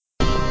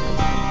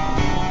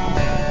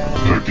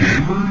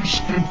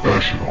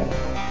Confessional.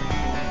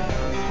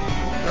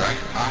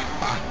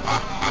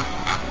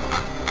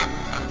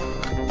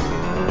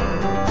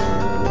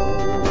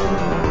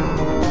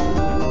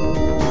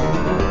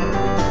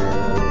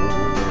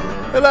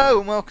 Hello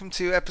and welcome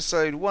to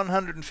episode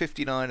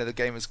 159 of the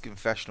Gamers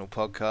Confessional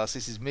podcast.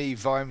 This is me,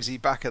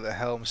 Vimesy, back at the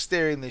helm,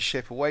 steering this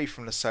ship away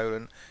from the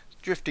Solent,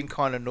 drifting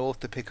kind of north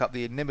to pick up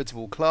the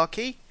inimitable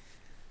Clarky,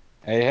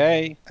 Hey,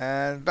 hey.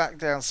 and back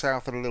down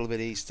south and a little bit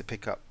east to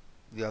pick up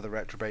the other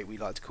retrobate we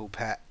like to call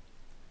Pet.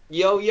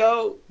 Yo,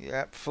 yo.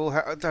 Yep,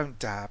 don't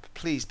dab.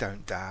 Please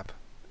don't dab.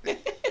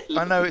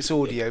 I know it's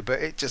audio, but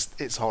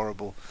it's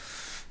horrible.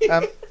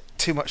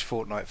 Too much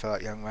Fortnite for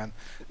that young man.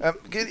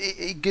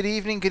 Good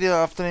evening, good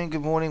afternoon,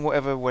 good morning,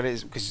 whatever when it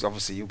is, because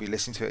obviously you'll be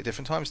listening to it at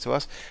different times to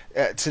us.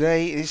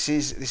 Today, this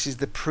is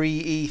the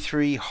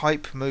pre-E3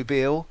 hype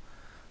mobile.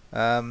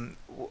 I am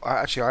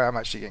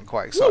actually getting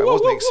quite excited. I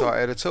wasn't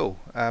excited at all.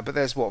 But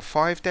there's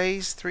 5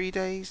 days, 3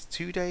 days,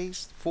 2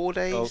 days, 4 Well,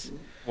 days.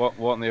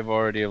 what they've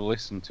already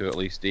listened to, at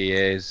least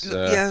EA's.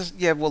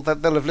 Yeah. Well,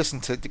 they'll have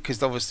listened to it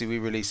because obviously we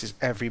release this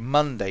every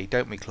Monday,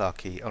 don't we,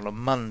 Clarky? On a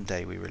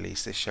Monday we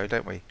release this show,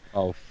 don't we?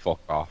 Oh, fuck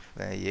off.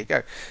 There you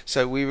go.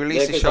 So we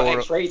release There the goes our show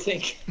X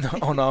rating.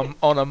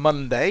 on a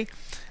Monday,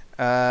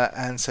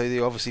 and so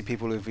obviously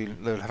people who've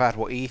had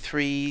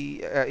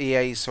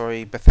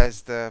E3,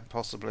 Bethesda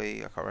possibly.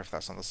 I can't remember if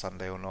that's on the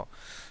Sunday or not.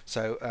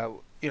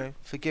 So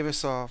forgive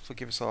us our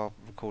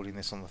recording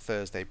this on the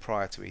Thursday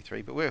prior to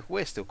E3, but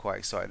we're still quite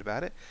excited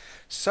about it.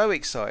 So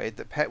excited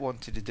that Pet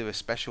wanted to do a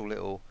special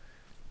little.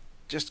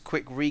 Just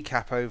quick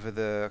recap over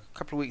the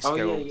couple of weeks Oh,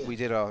 ago yeah. we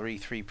did our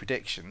E3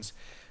 predictions.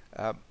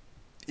 Um,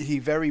 he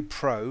very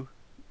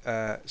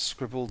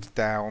scribbled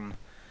down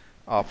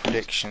our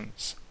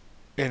predictions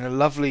in a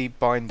lovely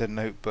binder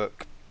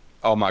notebook.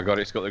 Oh my god,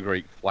 it's got the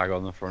Greek flag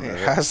on the front It of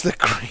it. has the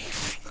Greek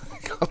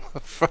flag on the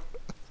front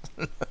of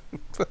the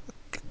notebook.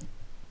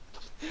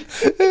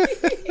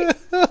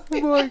 Oh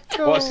my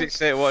What's god. it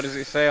say? What does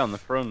it say on the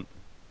front?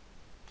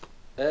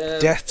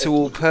 Death to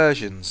all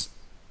Persians.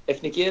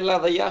 Efnikiye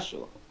Lada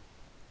Yasho.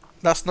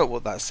 That's not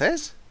what that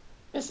says.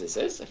 Yes, it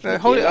says. No,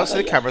 hold Efnikiye it up to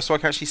Lada the camera Yasho. so I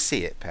can actually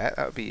see it, Pet.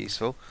 That would be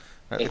useful.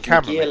 The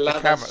camera, Efnikiye mate. The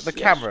Lada camera. The Yasho.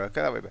 camera.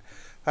 Go that way, mate.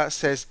 That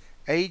says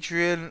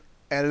Adrian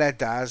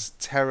Eledaz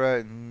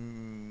Terra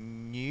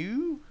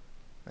New.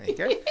 There you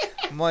go.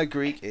 My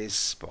Greek is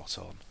spot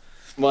on.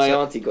 My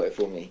So, auntie got it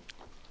for me.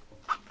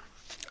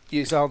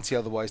 his auntie,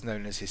 otherwise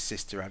known as his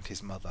sister and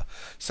his mother.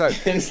 So,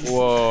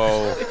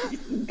 Whoa.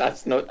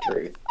 That's not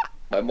true.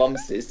 My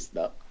mum's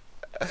sister.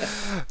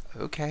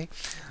 okay.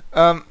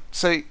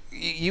 So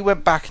you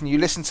went back and you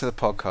listened to the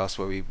podcast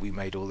where we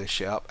made all this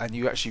shit up, and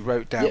you actually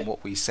wrote down Yeah.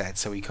 what we said,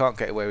 so we can't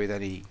get away with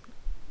any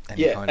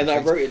Yeah, kind of and I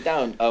things. wrote it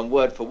down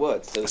word for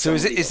word, so So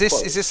somebody is got this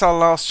quote. is this our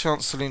last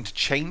chance to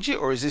change it,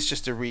 or is this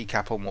just a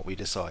recap on what we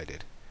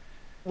decided?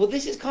 Well,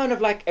 this is kind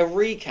of like a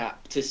recap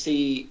to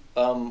see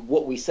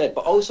what we said,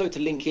 but also to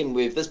link in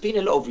with. There's been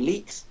a lot of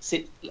leaks.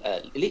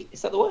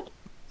 Is that the word?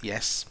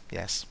 Yes.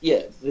 Yes.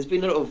 Yeah, there's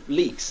been a lot of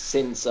leaks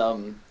since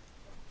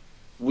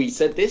we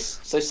said this.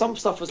 So some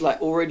stuff was like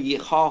already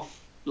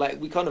half, like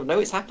we kind of know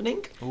it's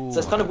happening. So Ooh.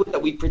 it's kind of weird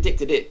that we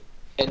predicted it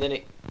and then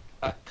it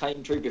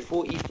came true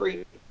before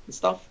E3 and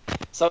stuff.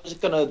 So I'm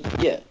just gonna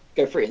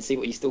go through it and see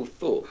what you still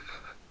thought.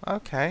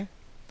 Okay.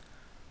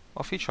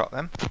 Off you trot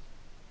then.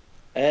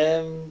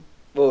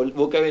 Well,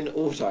 we'll go in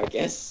order, I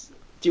guess.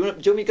 Do you want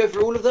me to go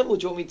through all of them, or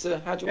do you want me to?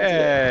 How do you want to do it?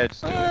 Yeah,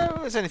 just do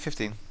it. It's only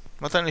 15.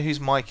 I don't know whose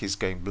mic is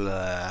going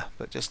blur,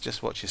 but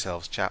just watch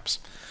yourselves, chaps.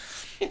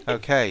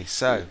 Okay,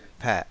 so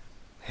Pat,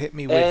 hit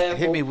me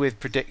Well, with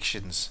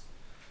predictions.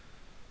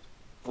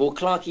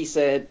 Clarkey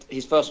said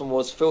his first one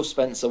was Phil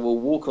Spencer will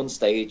walk on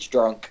stage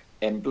drunk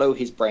and blow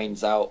his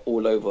brains out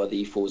all over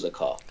the Forza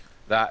car.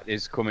 That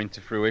is coming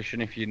to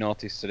fruition. If you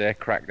noticed today,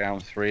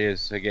 Crackdown 3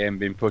 has again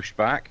been pushed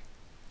back.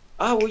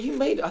 Ah, well, you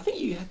made. I think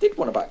you did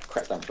one about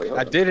Crackdown 3. Hold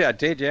on. I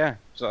did, yeah.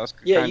 So that's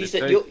Yeah, kind you of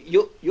said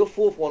too. your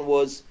fourth one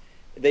was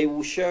they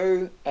will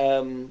show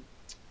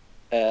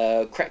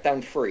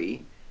Crackdown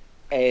 3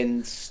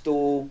 and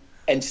still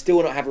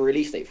not have a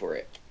release date for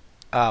it.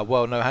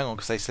 Well, no, hang on,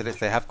 because they said if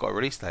they have got a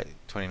release date,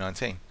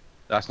 2019.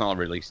 That's not a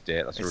release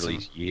date. That's a It's a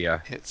release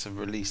year. it's a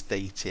release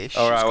date-ish.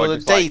 All It's right, got well, a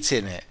date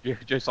in it.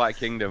 just like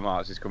Kingdom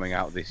Hearts is coming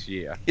out this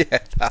year. Yeah,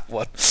 that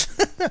one.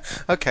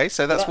 Okay,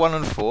 so So that's 1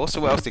 and 4.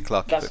 So what else did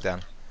Clarky put that's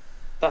down?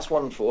 that's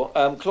one for.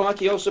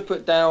 Clarkey also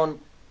put down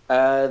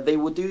they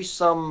will do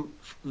some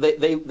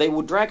they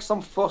will drag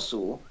some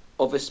fossil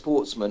of a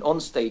sportsman on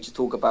stage to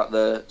talk about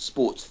the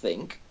sports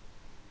thing.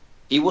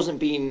 He wasn't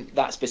being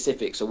that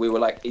specific, so we were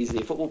like, "Is he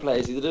a football player?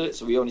 Is he did it?"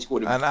 So we only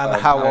scored him And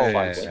how five old?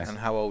 Yeah. And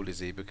points. how old is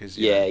he? Because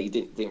Yeah, he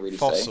didn't really say.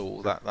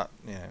 fossil. That well.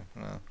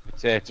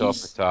 Potato,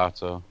 He's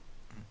potato.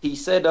 he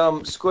said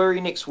Square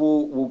Enix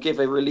will give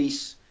a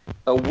release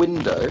a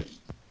window,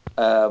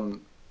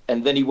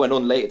 and then he went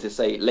on later to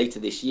say later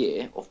this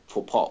year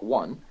for part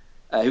one.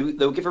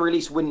 They'll give a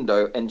release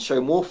window and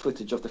show more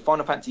footage of the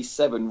Final Fantasy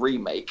VII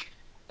remake,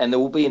 and there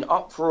will be an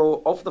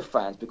uproar of the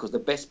fans because the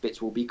best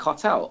bits will be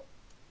cut out.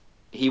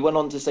 He went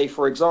on to say,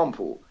 for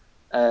example,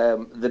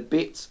 The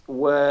bit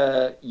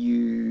where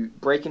you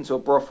break into a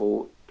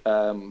brothel,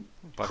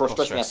 By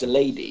cross-dressing as a cross-dressing.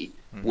 lady,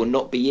 will Hmm.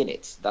 not be in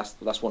it.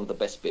 That's one of the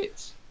best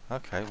bits.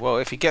 Okay, well,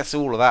 if he gets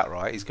all of that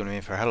right, he's going to be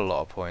in for a hell of a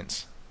lot of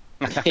points.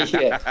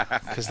 Yeah.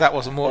 Because that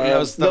was more that No,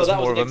 was that was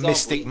more an of a example.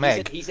 Mystic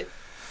Meg.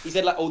 He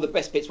said like all the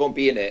best bits won't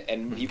be in it,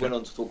 and he Okay. went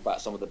on to talk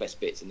about some of the best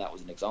bits, and that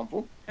was an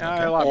example.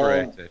 I Okay.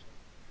 Um, elaborated.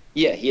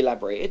 yeah, he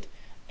elaborated,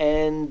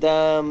 and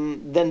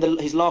then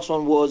his last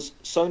one was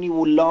Sony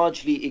will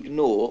largely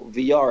ignore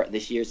VR at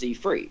this year's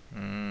E3.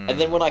 And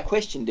then when Mm. I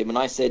questioned him and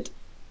I said,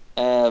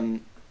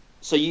 um,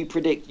 "So you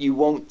predict you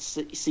won't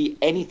see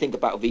anything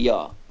about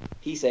VR?"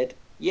 He said,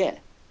 "Yeah."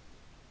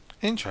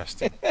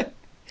 Interesting.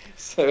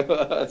 So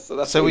that's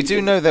So what we he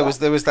do thinks know of that.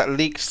 there was that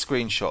leaked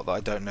screenshot that I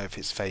don't know if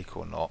it's fake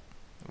or not,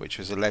 which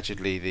was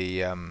allegedly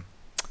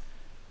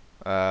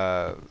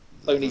uh,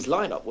 the Sony's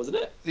lineup, wasn't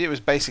it? it was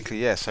basically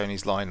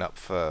Sony's lineup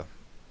for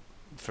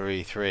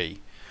E3.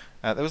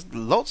 There was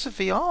lots of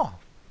VR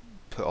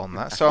put on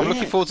that, so I'm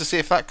looking Yeah. forward to see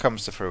if that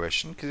comes to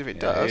fruition. Because if it Yeah,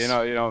 does,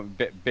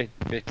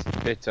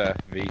 bitter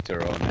Vita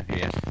owner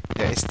here.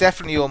 yeah, it's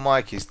definitely your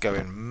mic is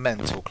going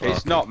mental,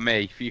 It's Clarky. not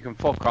me. You can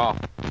fuck off.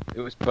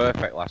 It was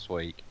perfect last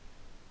week.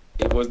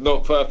 It was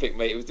not perfect,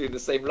 mate. It was doing the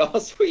same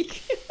last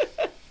week.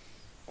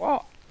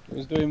 What? It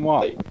was doing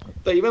what?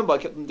 Don't you remember I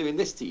kept on doing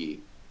this to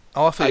you?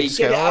 Oh, I thought you were I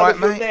just get going, it all out right, of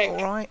your mate, all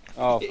neck. right.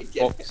 Oh, for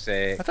Get fuck's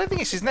I sake. don't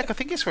think it's his neck. I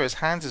think it's where his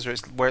hands is,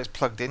 where it's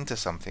plugged into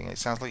something. It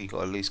sounds like you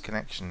got a loose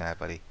connection there,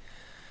 buddy.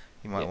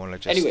 You might Yeah. want to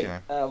just, Anyway,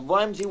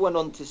 Rhymesy went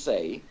on to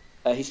say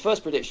his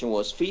first prediction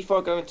was FIFA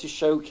are going to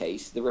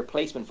showcase the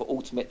replacement for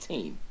Ultimate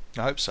Team.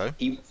 I hope so.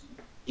 He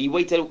he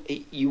waited.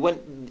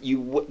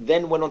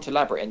 Then went on to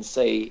elaborate and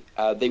say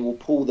they will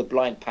pull the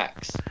blind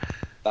packs.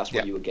 That's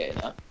what Yeah, you were getting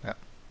at. yeah,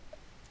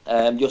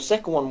 Your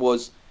second one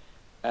was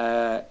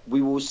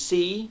we will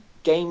see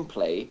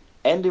gameplay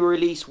and the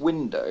release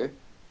window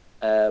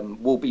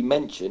will be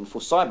mentioned for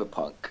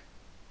Cyberpunk.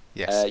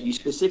 yes, You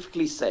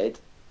specifically said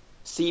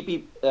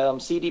CD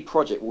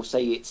Projekt will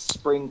say it's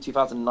spring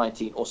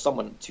 2019 or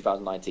someone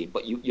 2019,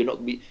 but you're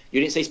not you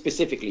didn't say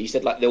specifically. You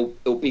said like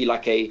it'll be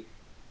like a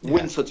yeah.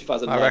 winter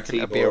I reckon 2019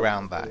 it'll be or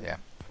around that. Yeah.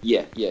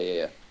 yeah.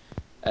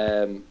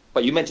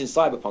 But you mentioned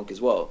Cyberpunk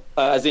as well,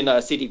 as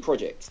in CD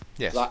Projekt.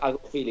 So Yes. I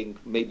got a feeling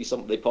maybe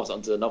some they pass it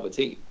on to another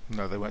team.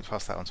 No, they won't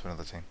pass that on to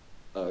another team.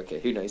 Oh, okay,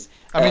 who knows?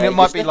 I mean, Your it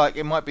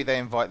might be they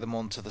invite them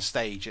onto the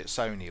stage at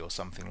Sony or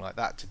something like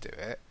that to do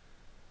it,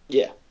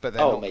 yeah. but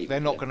Oh, they're maybe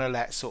not yeah. going to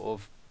let sort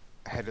of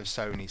head of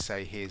Sony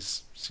say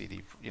here's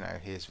CD,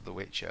 here's The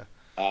Witcher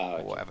Ah,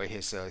 or okay. whatever.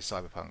 Here's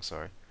Cyberpunk.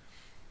 Sorry.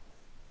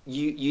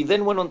 You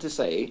then went on to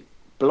say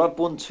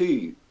Bloodborne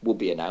 2 will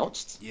be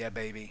announced, Yeah,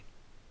 baby.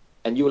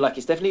 and you were like,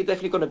 it's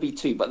definitely going to be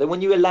two. But then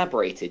when you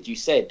elaborated, you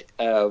said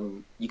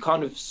you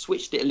kind of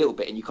switched it a little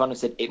bit, and you kind of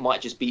said it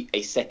might just be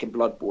a second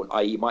Bloodborne,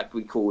 i.e., it might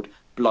be called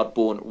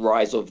Bloodborne: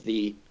 Rise of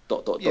the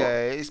dot dot dot.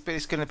 Yeah, it's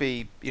going to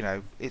be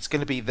it's going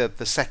to be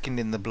the second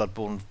in the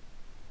Bloodborne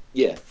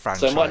Yeah.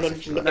 So franchise,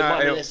 if you like. it No,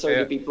 might not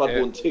necessarily be it,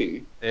 Bloodborne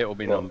 2, it'll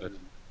be but numbered.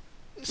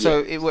 So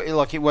yeah, it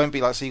won't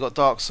be like, so you got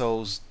Dark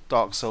Souls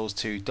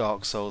 2,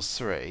 Dark Souls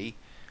 3.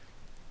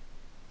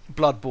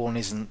 Bloodborne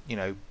isn't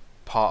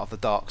part of the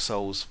Dark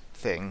Souls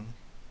thing,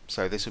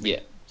 so this will be yeah,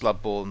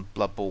 Bloodborne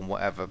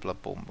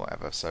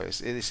whatever. So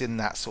it's in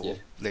that sort yeah. of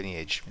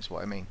lineage, is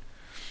what I mean.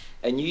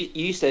 And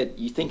you said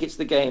you think it's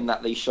the game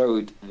that they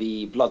showed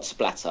the blood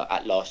splatter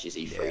at last year's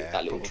E3, Yeah,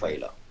 that little probably.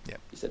 trailer. Yeah,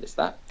 You said it's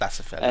that. that's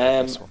a fairly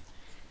obvious Um, one.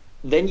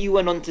 Then you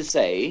went on to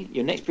say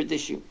your next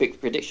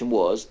big prediction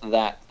was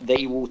that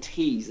they will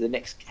tease the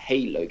next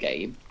Halo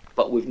game,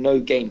 but with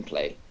no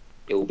gameplay.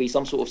 It will be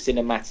some sort of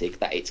cinematic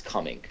that it's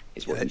coming,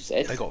 is Yeah, what you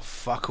said. they got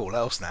fuck all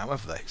else now,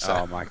 have they? So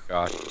Oh my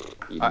god.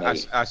 You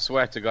may. I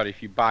swear to God,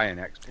 if you buy an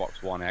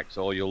Xbox One X,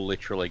 all you'll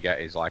literally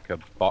get is like a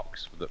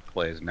box that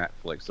plays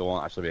Netflix. There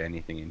won't actually be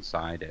anything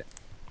inside it.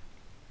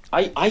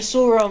 I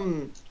saw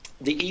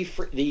the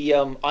E3 the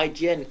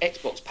IGN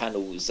Xbox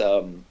panels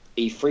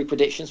E3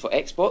 predictions for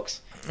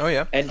Xbox, oh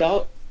yeah, and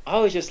I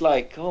was just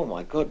like, oh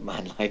my God,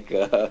 man, like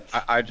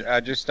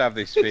I just have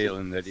this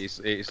feeling that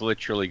it's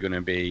literally going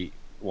to be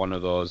one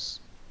of those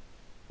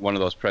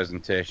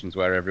presentations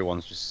where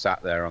everyone's just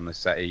sat there on the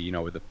settee,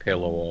 with a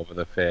pillow over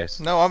their face,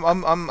 no,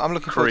 I'm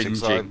looking forward to it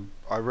because cringing.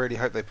 I really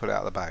hope they put it out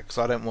of the bag because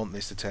I don't want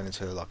this to turn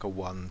into like a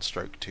one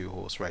stroke two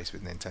horse race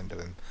with Nintendo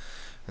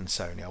and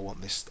Sony. I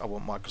want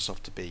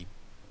Microsoft to be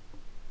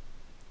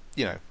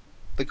you know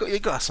they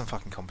got some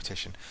fucking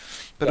competition.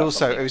 But got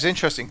also it something. was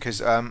interesting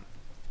because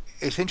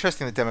it's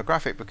interesting the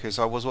demographic because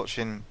I was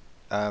watching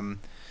um,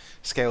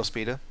 Scale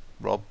Speeder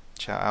Rob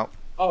shout out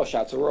Oh,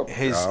 shout to Rob.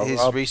 Oh, his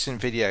Rob.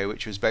 recent video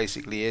which was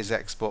basically is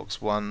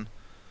Xbox One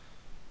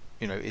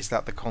is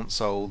that the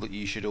console that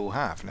you should all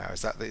have now?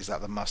 Is that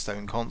the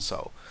must-own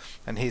console?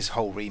 And his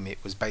whole remit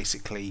was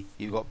basically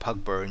you got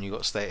Pugba and you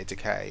got State of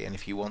Decay, and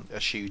if you want a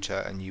shooter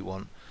and you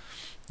want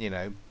you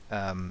know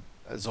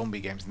zombie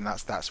games, then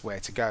that's where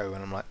to go.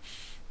 And I'm like,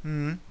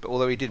 But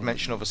although he did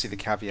mention Mm. obviously the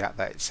caveat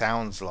that it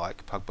sounds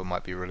like Pugba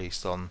might be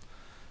released on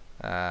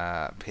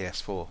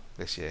PS4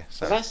 this year.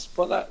 But So that's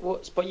but that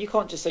what's but you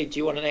can't just say, do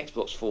you want an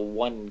Xbox for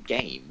one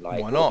game?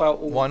 Like, why what not?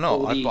 about Why not?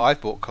 all the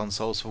I've bought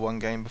consoles for one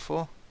game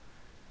before.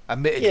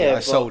 Admittedly, yeah, I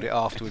sold but it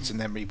afterwards and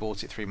then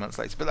rebought it 3 months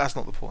later. But that's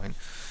not the point.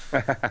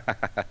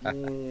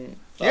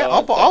 Yeah,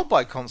 I'll that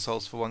buy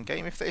consoles for one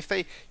game if they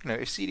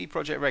if CD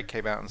Projekt Red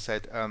came out and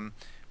said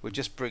we're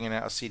just bringing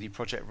out a CD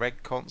Projekt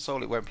Red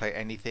console. It won't play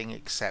anything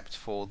except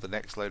for the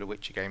next load of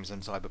Witcher games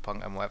and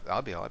Cyberpunk and whatever.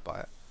 I'd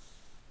buy it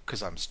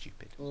because I'm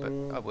stupid, but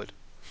I mm, would.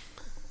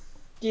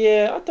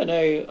 yeah, I don't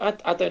know.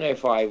 I don't know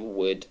if I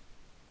would.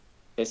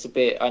 It's a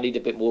bit. I need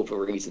a bit more of a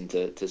reason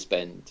to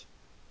spend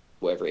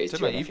whatever it is, Don't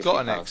two know. hundred and You've fifty got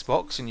an pounds.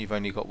 Xbox and you've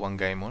only got one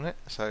game on it,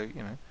 so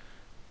you know.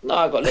 No,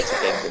 I've got lots of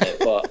games on it,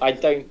 but I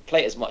don't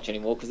play it as much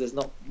anymore because there's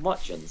not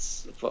much on.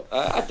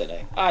 I don't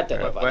know. I don't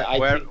know where, about where that. I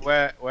where think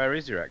where where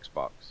is your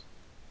Xbox?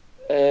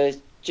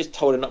 just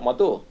holding up my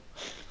door.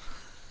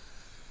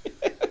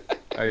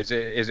 Oh, is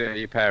it at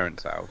your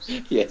parents'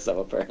 house? Yes, at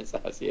my parents'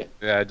 house. Yeah.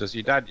 Yeah. Does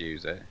your dad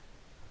use it?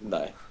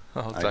 No,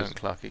 Oh, I don't, just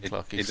Clarky, it,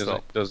 Clarky, it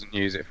doesn't stop. doesn't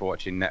use it for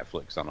watching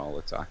Netflix on all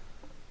the time.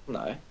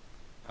 no.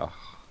 Oh,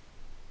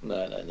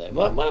 No.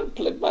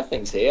 My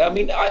thing's here. I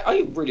mean,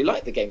 I really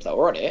like the games that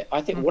were on it.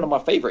 I think one Mm-hmm. of my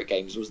favorite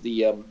games was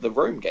the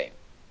Rome game.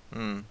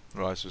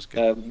 Rise was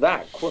good.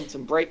 That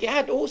Quantum Break, it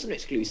had awesome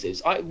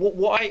exclusives.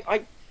 What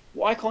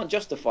I can't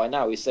justify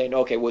now is saying,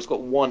 okay, well, it's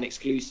got one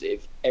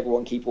exclusive.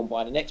 Everyone keep on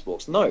buying an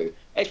Xbox. No,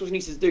 Xbox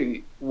needs to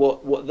do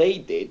what they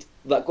did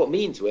that got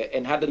me into it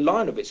and had a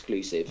line of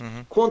exclusives.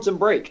 Mm-hmm. Quantum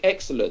Break,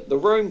 excellent. The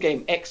Rome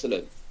game,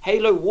 excellent.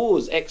 Halo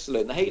Wars,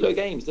 excellent. The Halo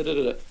games, da da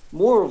da.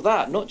 More of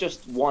that, not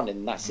just one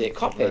and that's it. No,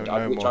 Cuphead,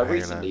 no which more I Halo.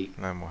 recently,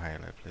 No more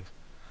Halo, please.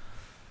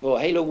 well,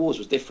 Halo Wars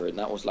was different.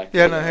 That was like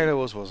Yeah, no, a Halo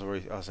was an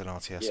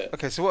RTS. yeah.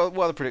 Okay, so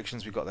what are the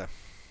predictions we got there?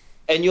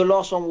 And your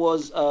last one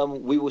was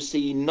we will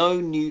see no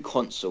new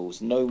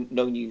consoles, no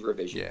new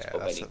revisions Yeah,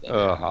 of anything.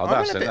 oh, I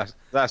went a bit.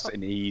 that's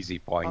an easy I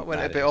point.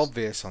 went a That bit is.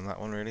 obvious on that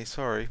one, really.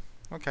 Sorry.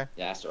 Okay.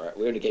 Yeah, that's all right.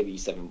 We only gave you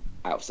 7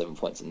 out of 7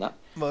 points in that.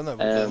 Well, no,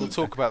 we'll Um,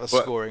 talk about the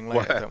What scoring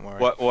later. what Don't worry.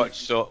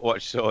 watch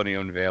Sony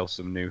unveil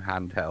some new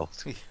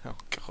handheld. Oh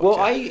God, well,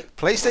 yeah.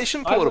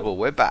 PlayStation I would, Portable,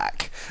 we're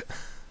back.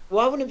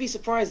 well, I wouldn't be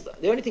surprised.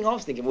 The only thing I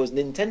was thinking was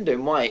Nintendo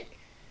might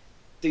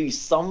do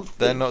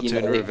They're something. not You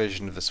know, doing a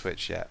revision of the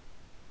Switch yet.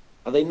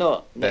 are they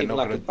not They're even not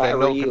like a gonna. They're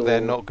not. battery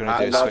They're or not gonna I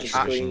do a a I, larger Switch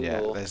I edition screen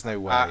yet. or There's no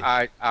way.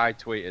 I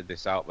tweeted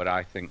this out, but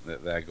I think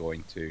that they're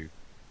going to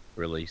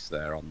release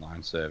their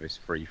online service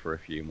free for a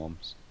few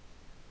months,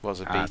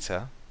 Was a and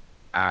beta.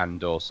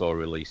 also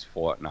release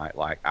Fortnite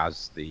like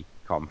as the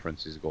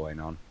conference is going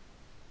on.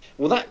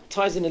 well, that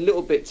ties in a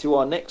little bit to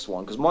our next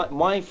one because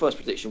my first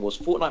prediction was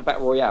Fortnite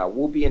Battle Royale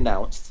will be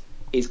announced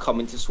is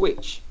coming to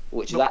Switch,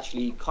 which is Nope.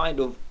 actually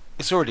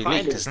It's already kind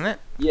leaked, of, isn't it?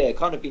 yeah,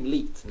 kind of been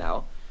leaked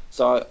now.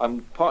 So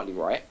I'm partly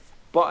right,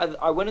 but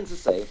I went in to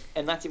say,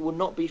 and that it will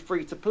not be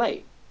free to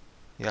play.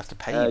 You have to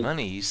pay Uh,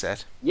 money. You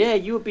said. yeah,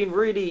 you have been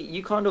really,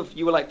 you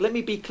were like, let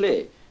me be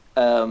clear.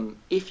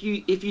 If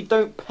you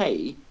don't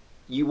pay,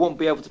 you won't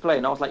be able to play.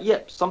 And I was like,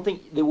 yep,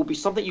 there will be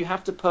something you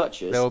have to There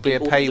purchase will be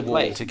in a order to paywall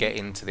play. to get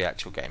into the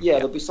actual game. Yeah, Yeah.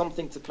 there'll be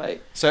something to play.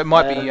 So it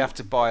might be you have Um,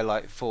 to buy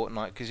like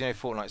Fortnite because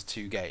Fortnite's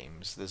two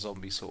games, the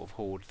zombie sort of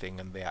horde thing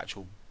and the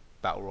actual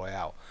battle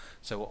royale.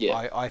 So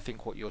yeah, I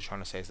think what you're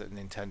trying to say is that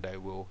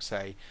Nintendo will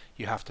say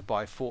you have to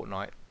buy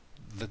Fortnite,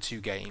 the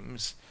two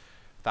games,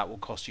 that will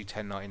cost you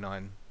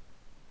 10.99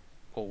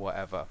 or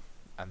whatever,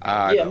 and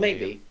I yeah, don't. that'll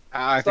be maybe.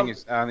 I Some, think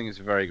it's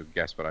a very good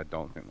guess, but I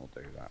don't think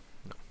they'll do that.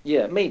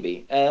 yeah,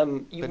 maybe. but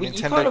You kind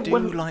Nintendo of do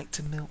when like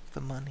to milk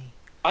the money.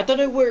 I don't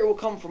know where it will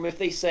come from if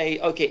they say,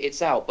 okay,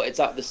 it's out, but it's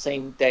out the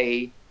same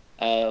day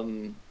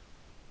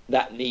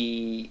that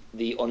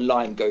the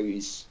online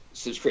goes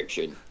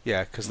subscription.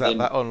 Yeah, because that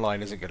Then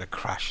online isn't going to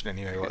crash in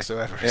any way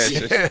whatsoever. Yeah,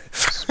 Is it's it?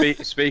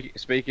 just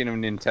speaking of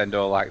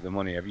Nintendo like the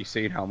money, have you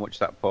seen how much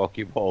that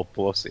Pokeball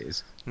Plus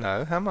is?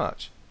 No, how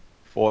much?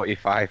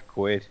 45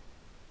 quid.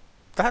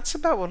 That's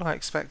about what I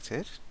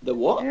expected. the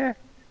what? Yeah,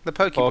 The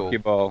the Pokeball.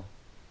 Pokeball.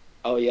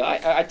 Oh yeah,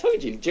 I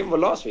told you. Do you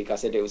remember last week I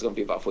said it was going to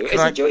be about 40? Can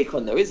It's a I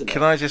Joy-Con though, isn't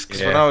Can it? I just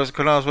because Yeah.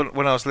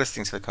 when I was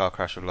listening to the car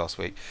crash of last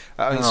week,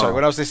 sorry,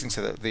 when Oh, I was listening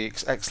to the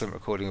excellent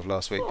recording of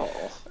last week,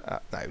 Oh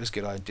no, it was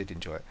good. I did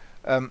enjoy it.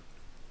 Um,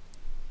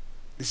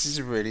 this is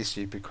a really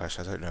stupid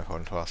question. I don't know if I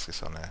want to ask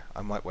this on air.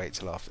 I might wait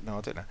till after. No,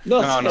 I don't know.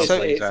 no, no, no, So, say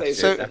please it, say it, ask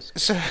say it. it, so, say it, Ask it.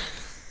 so,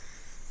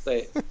 say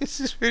it, this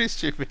is really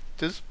stupid.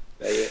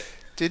 say it.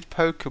 Did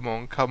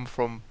Pokemon come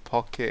from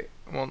Pocket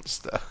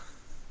Monster,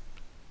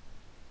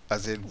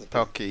 as in That's a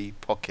good.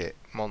 Pocket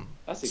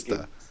That's a Monster?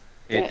 good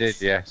It did,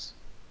 guess. yes.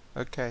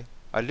 Okay,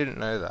 I didn't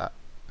know that.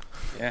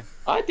 Yeah.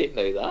 I didn't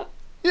know that.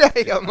 Yeah,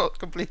 It, I'm not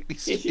completely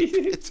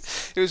stupid.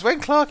 It was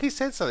when Clarky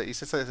said something. He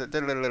said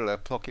something.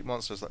 Pocket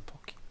Monster. I was like,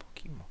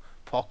 Pokemon.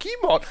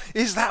 Pokemon?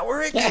 Is that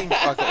where it came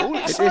from? I got all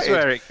it is excited.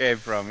 where it came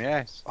from,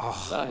 yes.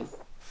 Oh, Nice.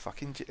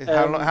 Fucking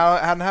Um,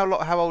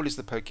 how old is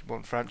the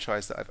Pokemon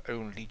franchise that I've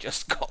only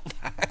just got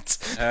that?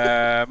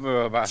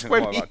 I think what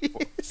 20 about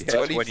years,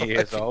 yeah, 20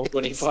 years 25 old. years.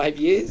 25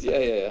 years? Yeah,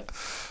 yeah,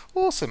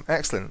 Awesome,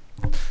 excellent.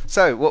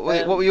 So,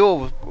 yeah.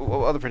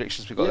 what other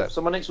predictions we got Yeah, there?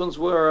 so my next ones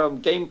were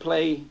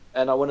gameplay,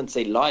 and I wanted to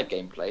say live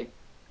gameplay.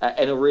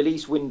 And a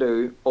release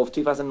window of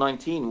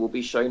 2019 will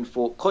be shown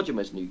for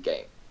Kojima's new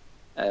game,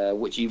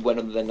 which he went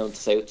on then on to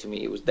say to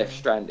me it was Death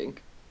Stranding.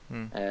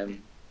 Hmm.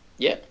 Um,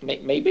 yeah,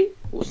 maybe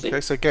we'll Okay,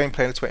 see. so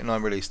gameplay in the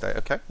 29 release date.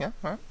 Okay, yeah,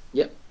 all right.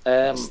 Yep.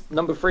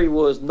 Number three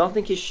was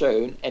nothing is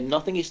shown and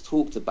nothing is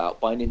talked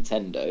about by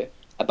Nintendo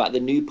about the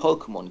new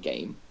Pokemon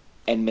game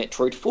and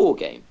Metroid 4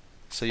 game.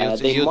 So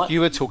They might,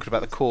 you were talking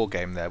about the core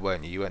game there,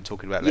 weren't you? You weren't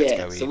talking about Let's yeah.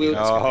 Go So we Eevee, were,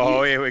 Let's Go Oh,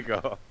 Pikachu. here we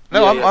go.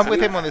 No, yeah, yeah. I'm So with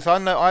we, him on this. I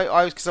know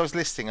I was because I was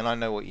listening and I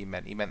know what you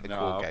meant. He meant the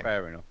core No, game.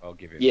 fair enough. I'll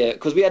give him Yeah, that.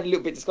 because we had a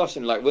little bit of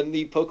discussion. Like when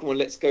the Pokemon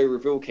Let's Go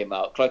reveal came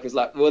out, Clark was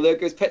like, "Well, there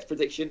goes Pet's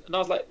prediction," and I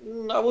was like,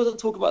 I wasn't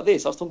talking about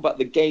this. I was talking about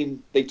the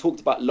game they talked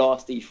about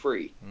last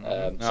E3. Hmm.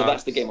 So No,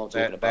 that's the game I'm they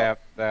talking they about. have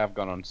they have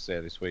gone on to say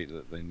this week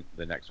that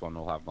the next one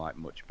will have like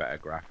much better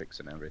graphics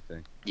and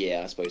everything.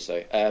 Yeah, I suppose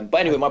so. But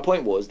anyway, my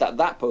point was that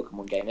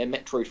Pokemon game and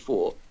Metroid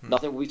 4, Hmm.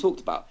 nothing will be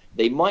talked about.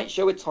 They might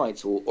show a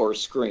title or a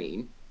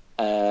screen,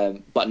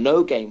 but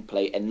no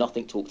gameplay and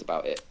nothing talked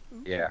about it.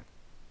 Yeah.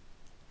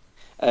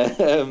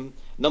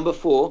 Number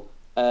four,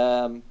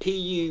 PUG.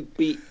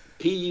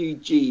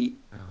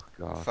 Oh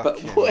God. But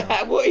Fucking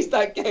hell. what is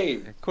that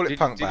game? Call it Did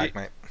Punk did you Bag,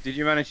 mate. did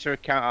you manage to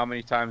count how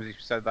many times you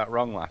said that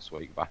wrong last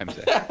week by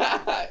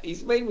himself?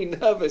 He's made me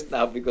nervous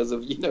now because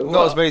of you know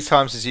Not as what? many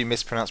times as you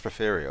mispronounced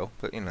Ethereal,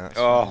 but you know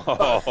that's fine.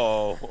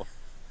 Oh,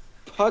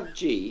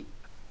 PUBG,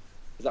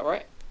 is that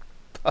right?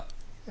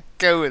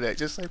 Go with it.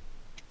 Just say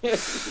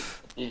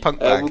Punk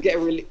We'll Bag. get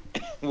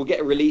we'll get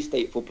a release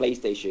date for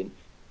PlayStation,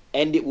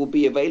 and it will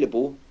be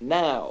available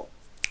now.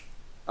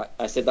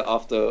 I said that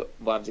after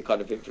Vimesy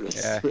kind of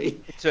influenced yeah.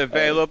 me. It's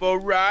Um, available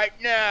right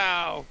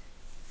now.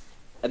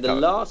 and the That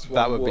last that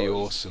one would be was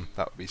awesome.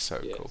 That would be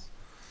so cool. yes,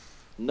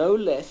 no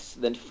less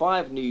than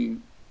five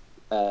new,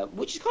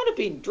 which has kind of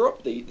been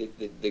dropped.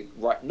 The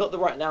right, not the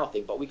right now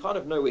thing, but we kind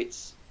of know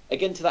it's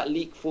again to that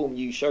leak form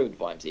you showed,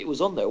 Vimesy. It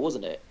was on there,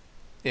 wasn't it?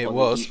 It On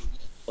the was. E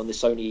on the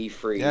Sony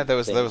Yeah, E3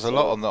 there thing. was a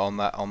lot So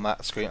on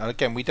that screen. And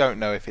again, we don't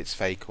know if it's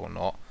fake or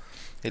not.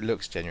 It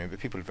looks genuine, but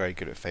people are very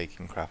good at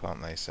faking crap,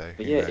 aren't they? So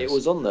but who yeah, it knows?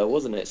 was on there,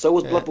 wasn't it? So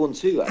was Yeah. Bloodborne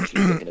 2,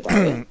 actually, thinking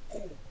about it.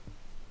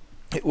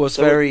 It was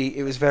So was very.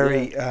 It was yeah.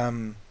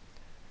 very.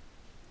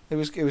 It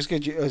was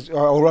good.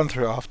 I'll run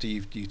through it after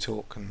you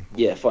talk, and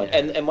Yeah, fine. Yeah.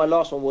 And my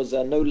last one was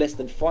no less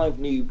than five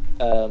new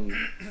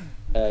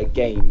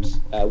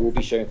games will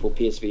be shown for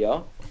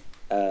PSVR.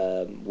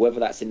 Whether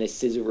that's in a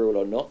scissor reel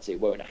or not, it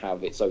won't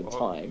have its own Well,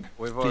 time.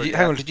 we've did you already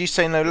hang on? had Did you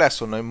say no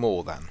less or no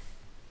more than?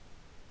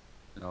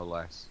 no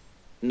less.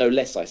 No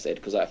less, I said,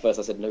 because at first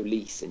I said no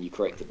lease, and you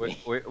corrected me.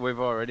 We've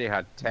already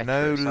had No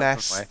Tetris, haven't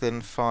less we?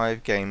 than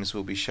five games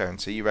will be shown.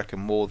 So you reckon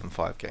more than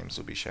five games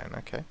will be shown?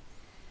 Okay.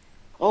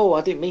 Oh,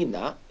 I didn't mean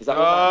that. Is Oh, that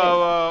what that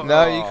meant?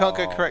 No, you can't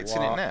go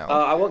correcting it what? now.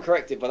 I won't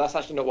correct it, but that's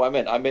actually not what I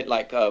meant. I meant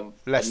like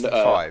Less than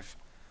five.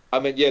 I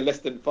meant yeah, less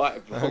than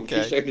five. Will be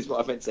Okay. shown is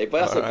what I meant to say,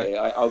 but that's All right. okay.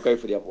 I'll go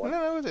for the other No, one.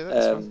 no, we'll do that.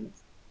 That's fine. Um,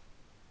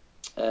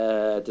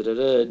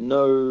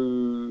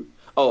 no.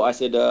 Oh, I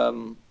said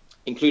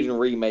including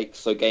remakes,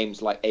 so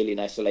games like Alien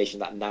Isolation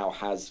that now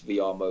has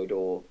VR mode,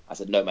 or I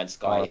said No Man's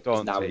Oh, Sky is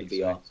don't now in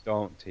tease me. VR.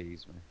 Don't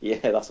tease me. Yeah,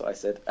 that's what I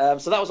said.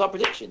 So that was our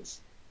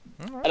predictions,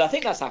 All right. and I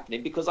think that's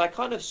happening because I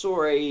kind of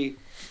saw a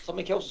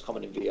something else was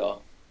coming in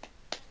VR.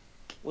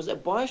 Was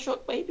it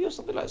Bioshock maybe or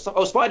something like that?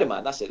 Oh, Spider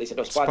Man. That's it. They said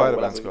oh, Spider Man Spider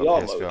will have Man's a got a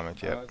VR mode. PSVR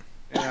mode. Yep.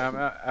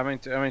 Yeah, I mean,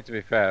 to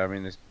be fair, I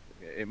mean,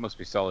 it must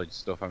be solid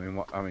stuff. I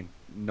mean,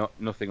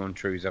 nothing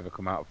untrue has ever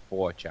come out of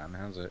 4chan,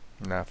 has it?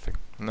 Nothing.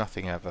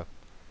 Nothing ever.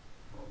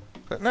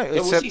 But no, Yeah,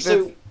 it's we'll see.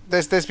 So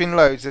there's been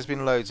loads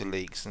of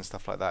leaks and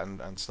stuff like that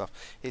and stuff.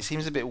 It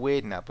seems a bit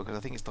weird now because I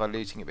think it's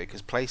diluting it a bit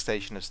because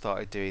PlayStation have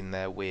started doing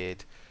their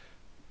weird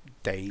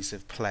days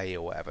of play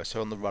or whatever.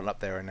 So on the run up,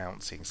 they're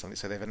announcing something.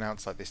 So they've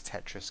announced like this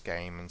Tetris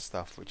game and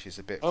stuff, which is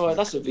a bit oh,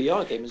 that's a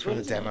VR game as from well, the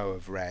isn't it? demo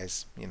of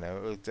Res. You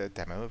know, the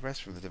demo of Res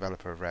from the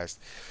developer of Res.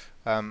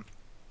 Um,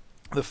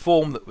 the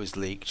form that was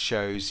leaked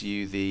shows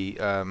you the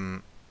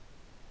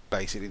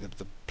basically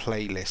the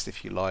playlist,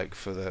 if you like,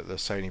 for the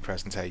Sony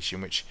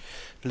presentation, which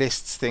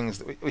lists things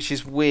which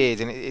is weird,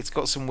 and it's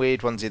got some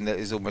weird ones in that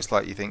is almost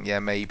like you think, yeah,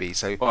 maybe.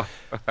 So Well,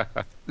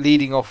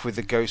 leading off with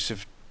the Ghost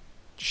of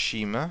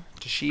Tsushima,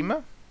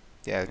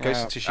 yeah, Ghost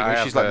of yeah, Tsushima, I which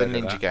have is like the heard of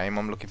ninja that. game.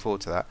 I'm looking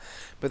forward to that.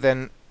 But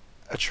then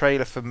a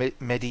trailer for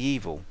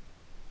Medieval.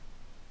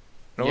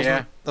 No,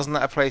 Yeah, wasn't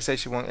that a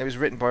PlayStation one? It was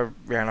written by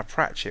Rihanna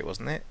Pratchett,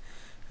 wasn't it?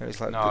 It was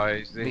like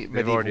no, they've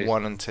Medieval already,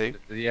 One and Two.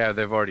 yeah,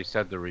 they've already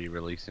said they're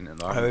re-releasing it,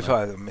 though, Oh, haven't if they?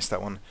 I missed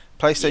that one. Yeah,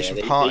 PlayStation they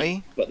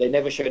Party. but they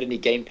never showed any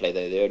gameplay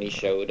though. They only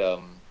showed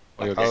Well,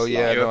 like a Oh yeah,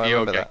 slide. no, I you'll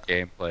remember get that.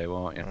 gameplay,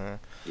 won't you? Uh,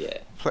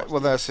 Yeah, well,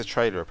 after that's this. a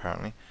trailer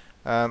apparently.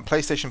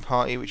 PlayStation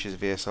Party, which is a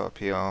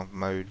VSRPR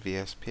mode,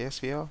 VS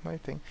PSVR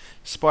mode thing.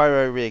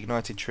 Spyro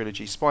Reignited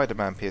Trilogy,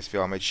 Spider-Man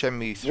PSVR mode,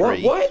 Shenmue What?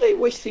 3. Why are they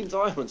wasting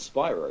time on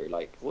Spyro?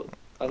 Like, what?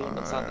 I don't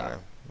understand that.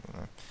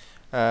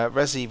 Uh,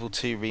 Resident Evil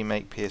 2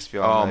 Remake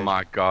PSVR Oh mode,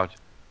 my god.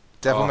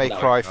 Devil Oh May That my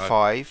Cry god.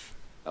 5,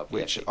 that'll be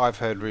which epic. I've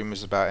heard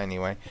rumours about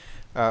anyway.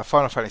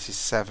 Final Fantasy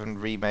 7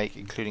 Remake,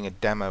 including a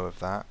demo of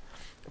that.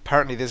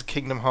 Apparently there's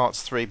Kingdom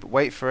Hearts 3, but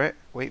wait for it,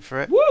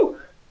 Woo!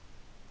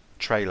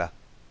 trailer,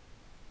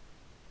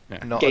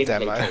 Yeah. not a Gameplay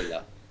demo.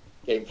 trailer.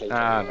 Gameplay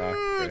Ah, trailer.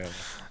 no.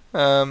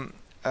 Trailer.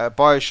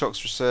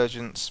 Bioshock's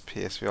Resurgence,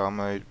 PSVR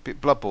mode,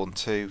 Bloodborne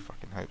 2,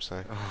 fucking hope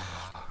so.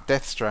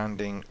 Death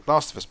Stranding,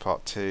 Last of Us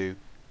Part 2,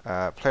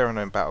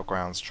 PlayerUnknown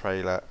Battlegrounds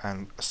trailer,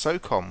 and a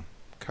SOCOM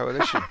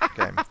Coalition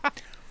game.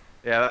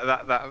 Yeah,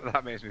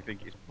 that makes me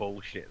think it's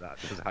bullshit. That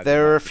does add in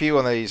There are that. a few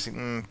on these,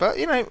 but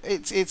you know,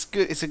 it's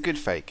good. It's a good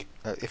fake.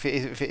 If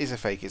it is a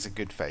fake, it's a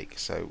good fake.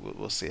 So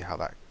we'll see how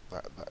that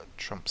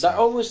trumps That out.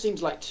 almost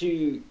seems like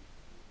too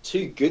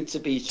good to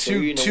be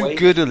true in a Too way.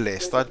 good a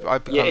list. I'd Yeah,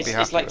 kind of be it's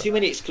happy like with. too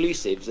many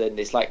exclusives, and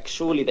it's like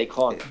surely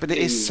But it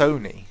is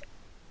Sony.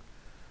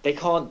 they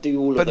can't do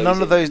all of But those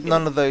none of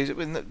in those. I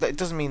mean, it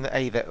doesn't mean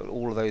that that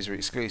all of those are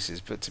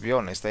exclusives. But to be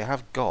honest, they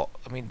have got.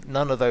 I mean,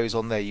 none of those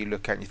on there you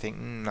look at and you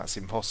think that's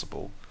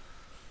impossible.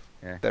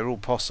 Yeah. They're all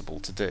possible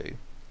to do.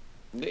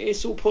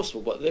 it's all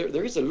possible, but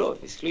there is a lot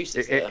of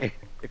exclusives there.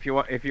 If you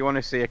want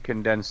to see a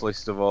condensed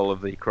list of all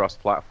of the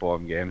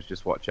cross-platform games,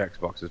 just watch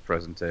Xbox's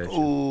presentation.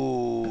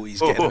 Oh, he's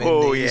getting them in.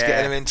 Oh He's getting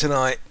yeah. them in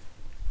tonight.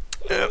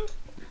 Yep.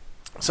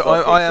 So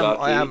Stop it, I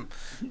am,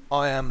 Clarky.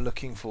 I am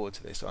looking forward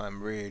to this. I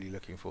am really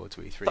looking forward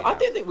to So E3 I now.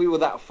 didn't think we were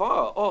that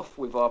far off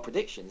with our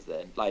predictions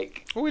then.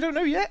 Like, Well, we don't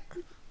know yet.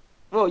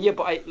 well, yeah,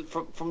 but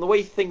from the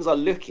way things are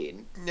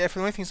looking, Yeah, for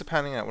the way things are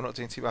panning out, we're not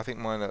doing too. I think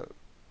mine are.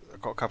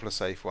 I've got a couple of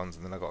safe ones,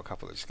 and then I've got a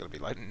couple that's just going to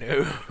be like,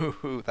 no,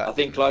 I that think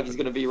didn't Clarky's happen.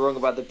 going to be wrong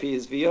about the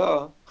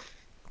PSVR.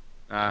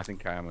 I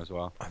think I am as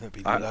well. And there'll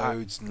be I I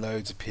loads and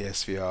loads of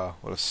PSVR. Well,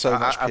 there's so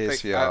much I think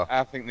PSVR.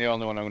 I think the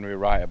only one I'm going to be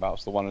right about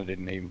is the one I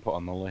didn't even put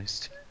on the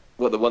list.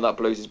 Well, the one that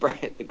blows his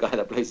brain, the guy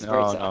that blows his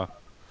brains No, out.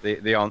 no,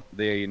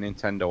 the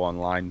Nintendo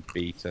Online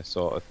beta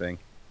sort of thing.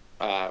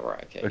 Ah,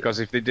 right, okay, yeah. Because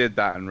if they did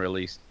that and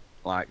released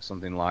like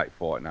something like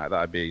Fortnite,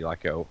 that'd be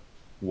like a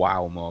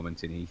wow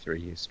moment in E3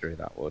 history.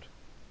 That would.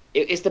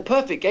 It's the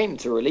perfect game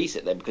to release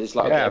it then because it's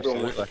like, okay, Yeah,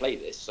 everyone wants to absolutely.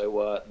 play this,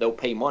 so they'll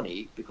pay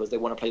money because they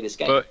want to play this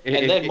game. But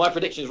And then my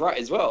prediction's right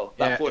as well.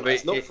 That yeah, but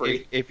Fortnite's not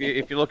free. if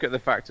you look at the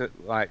fact that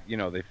like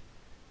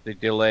they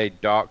delayed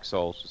Dark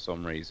Souls for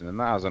some reason, and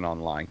that has an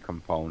online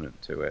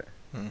component to it.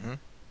 Hmm.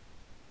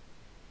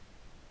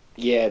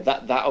 Yeah,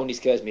 that only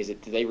scares me. Is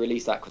it? Did they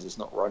release that because it's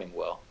not running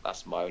well?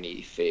 That's my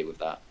only fear with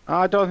that.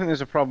 I don't think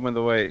there's a problem with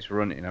the way it's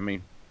running. I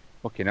mean,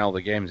 fucking hell,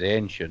 the game's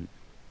ancient.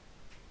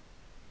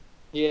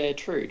 Yeah,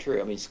 true, true.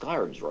 I mean,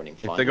 Skyrim's running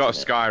If fine, they got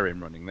isn't it?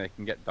 Skyrim running, they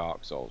can get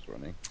Dark Souls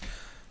running.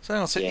 So,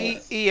 hang on, so Yeah.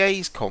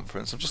 EA's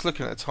conference. I'm just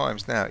looking at the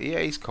times now.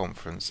 EA's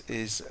conference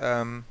is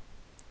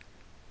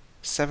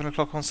 7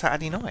 o'clock on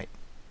Saturday night.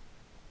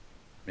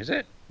 Is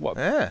it? What?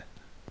 Yeah.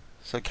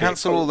 So B-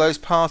 cancel all those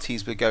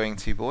parties we're going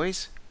to,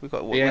 boys. We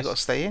got BS to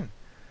stay in.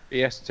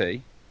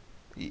 BST?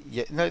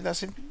 Yeah, no,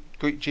 that's in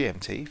Greek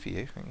GMT for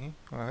you, thank you.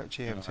 Oh,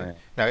 GMT. yeah.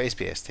 No, it is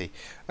BST.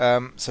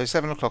 So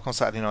 7 o'clock on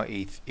Saturday night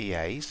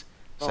EA's.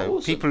 So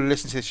Oh, people awesome. who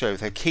listen to the show, if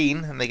they're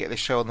keen and they get this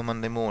show on the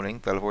Monday morning,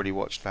 they'll have already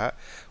watched that.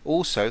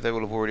 Also, they will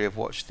have already have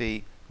watched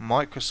the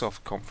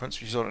Microsoft conference,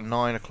 which is on at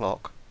 9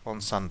 o'clock on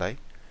Sunday.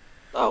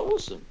 Oh,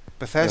 awesome.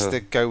 Bethesda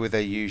go with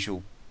their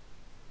usual,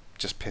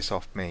 just piss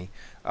off me,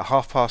 at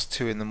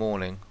 2:30 in the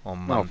morning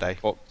on Oh, for Monday.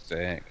 fuck's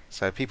sake.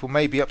 So people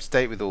may be up to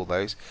date with all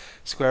those.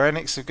 Square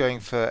Enix are going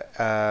for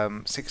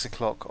 6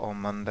 o'clock on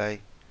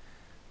Monday.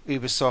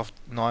 Ubisoft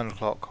 9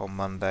 o'clock on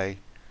Monday.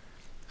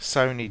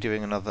 Sony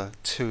doing another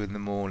 2 in the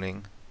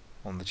morning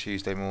on the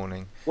Tuesday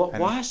morning, What? and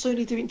Why are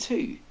Sony doing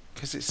two?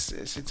 because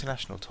it's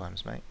international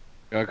times, mate.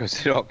 Because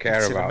they don't care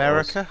It's in about us.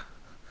 America,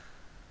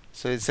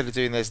 so instead of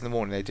doing those in the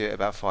morning, they do it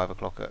about 5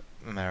 o'clock at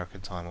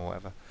American time or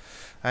whatever.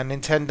 And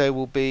Nintendo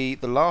will be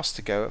the last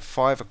to go at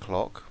 5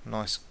 o'clock,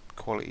 nice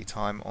quality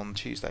time on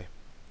Tuesday.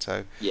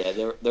 So Yeah,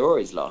 they're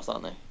always last,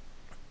 aren't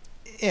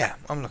yeah,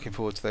 I'm looking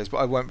forward to those, but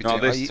I won't be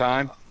Not doing. this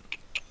time.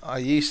 I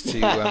used they? to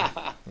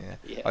yeah,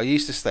 Yeah. I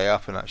used to stay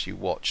up and actually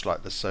watch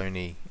like the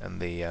Sony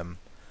and the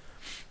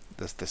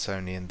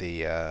Sony and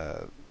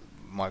the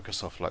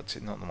Microsoft,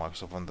 like not the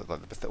Microsoft one,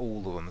 like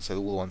all the ones. So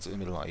all the ones in the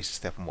middle, I used to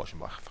stay up and watch them.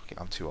 But fuck it,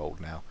 I'm too old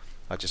now.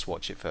 I just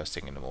watch it first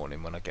thing in the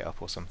morning when I get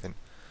up or something.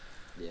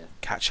 Yeah.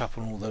 Catch up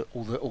on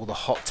all the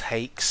hot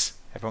takes.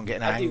 Everyone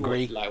getting I do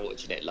angry. like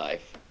watching it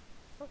live.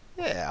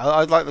 Yeah,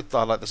 I like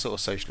the sort of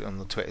social on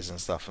the Twitters and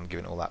stuff and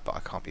giving all that, but I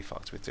can't be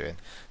fucked with doing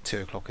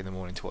 2 o'clock in the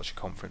morning to watch a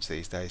conference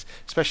these days.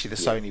 Especially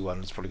the Yeah. Sony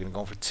one is probably going to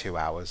go on for 2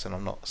 hours, and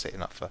I'm not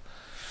sitting up for.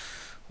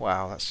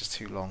 Wow, that's just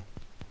too long.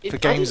 For I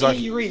games didn't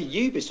hear I you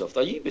read Ubisoft.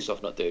 Are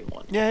Ubisoft not doing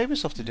one? Yeah,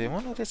 Ubisoft are doing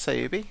one. I did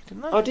say Ubi,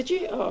 didn't I? Oh, did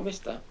you? Oh, I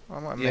missed that. I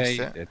might have Yeah, missed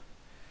you it. did.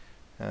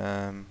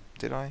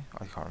 Did I?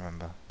 I can't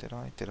remember. Did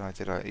I?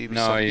 Ubisoft.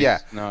 No, Yeah,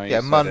 no, you yeah.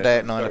 said it. Monday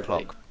at nine Fair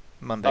play. o'clock.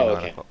 Monday Oh, 9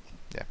 o'clock. okay.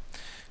 Yeah.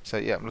 So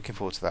yeah, I'm looking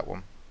forward to that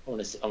one. I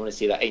want to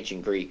see that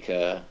ancient Greek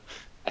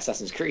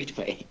Assassin's Creed,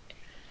 mate.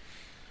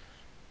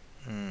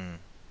 Hmm.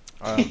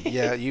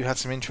 Yeah, you had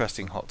some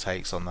interesting hot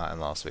takes on that in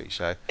last week's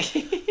show.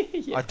 I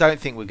Yeah. don't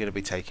think we're going to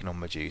be taking on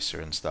Medusa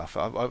and stuff.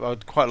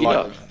 I'd quite Do you like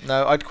know? them.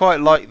 No, I'd quite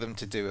like them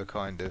to do a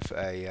kind of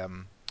a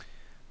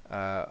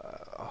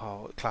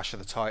Clash of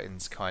the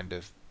Titans kind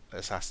of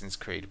Assassin's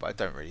Creed, but I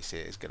don't really see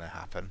it as going to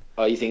happen.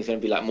 Oh, you think it's going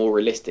to be like more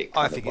realistic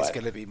I kind of think it's vibe?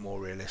 going to be more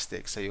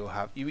realistic. So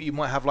you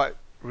might have like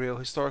real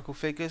historical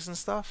figures and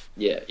stuff.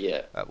 Yeah,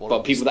 yeah. Well,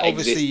 But people that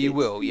obviously you existed.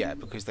 will, yeah,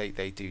 because they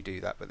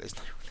do that. But there's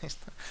no,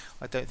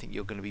 I don't think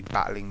you're going to be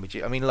battling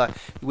I mean, like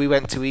we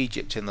went to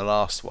Egypt in the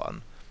last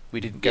one. We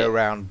didn't go Yeah,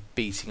 around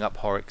beating up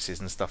Horuxes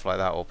and stuff like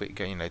that, or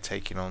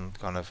taking on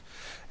kind of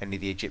any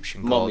of the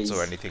Egyptian gods or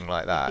mummies. anything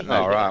like that. No,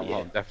 All right. Well, Yeah.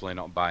 I'm definitely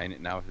not buying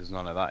it now if there's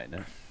none of that in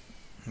it.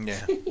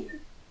 yeah.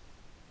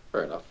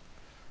 Fair enough.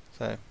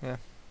 So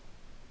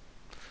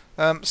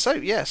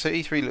yeah. So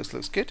E3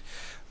 looks good.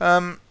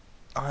 Um,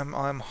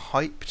 I'm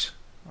hyped.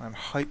 I'm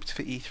hyped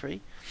for E3.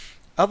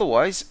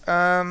 Otherwise,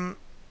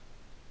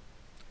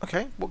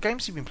 okay, what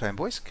games have you been playing,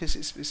 boys? Because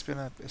it's been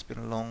a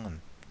long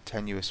and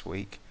tenuous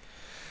week.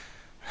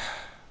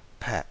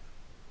 Pet,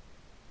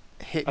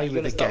 hit Are me you with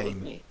going to a start with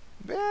game. me?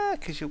 Yeah,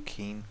 because you're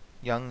keen,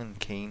 young and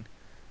keen.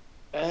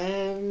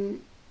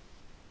 Um,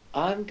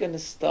 I'm going to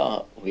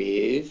start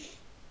with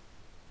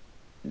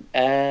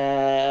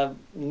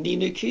Ni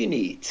No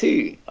Kuni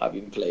 2. I've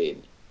been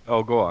playing.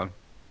 Oh, go on.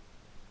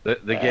 The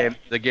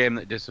Uh, game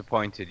that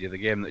disappointed you, the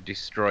game that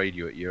destroyed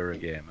you at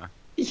Eurogamer.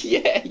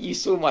 yeah, you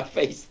saw my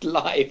face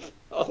live.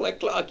 I was like,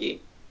 Clarky,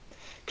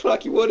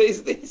 what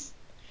is this?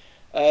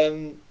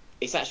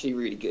 It's actually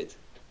really good.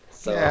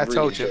 So Yeah, I I'm really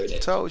told you, enjoying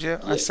it. told you. Yeah,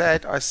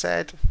 I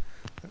said.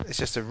 It's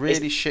just a it's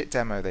really shit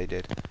demo they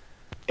did.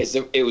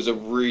 it was a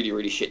really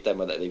really shit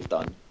demo that they've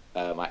done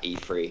at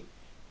E3.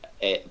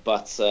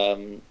 But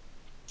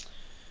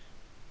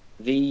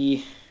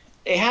the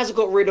it has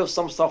got rid of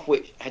some stuff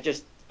which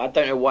I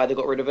don't know why they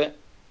got rid of it,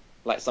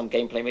 like some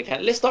gameplay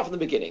mechanic. Let's start from the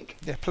beginning.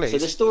 Yeah, So please.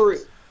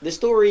 the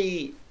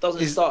story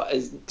doesn't Is start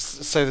as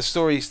so the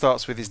story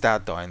starts with his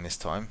dad dying this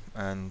time,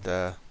 and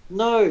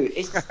no,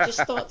 it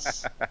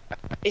starts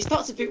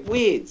a bit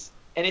weird,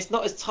 and it's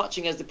not as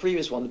touching as the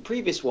previous one. The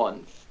previous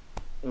one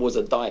was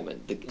a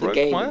diamond. The broke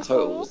game my in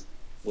total heart.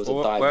 was a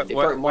Well, diamond. It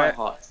broke my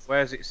heart.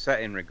 where's it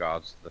set in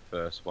regards to the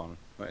first one?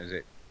 What is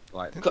it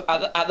like?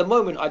 At the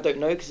moment, I don't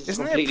know because it's a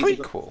Isn't it a completely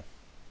different. prequel?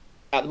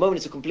 At the moment,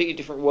 it's a completely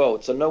different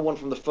world, so no one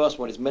from the first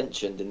one is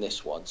mentioned in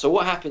this one. So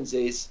what happens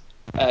is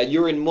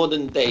you're in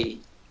modern day,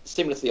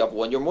 similar to the other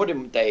one. You're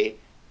modern day,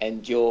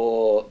 and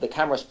the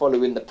camera's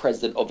following the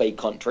president of a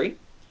country,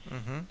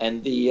 Mm-hmm.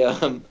 and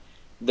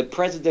the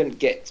president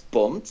gets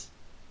bombed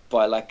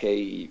by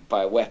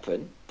a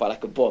weapon, by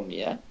like a bomb,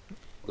 yeah,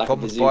 like a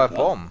Bombed by a bazooka.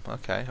 bomb.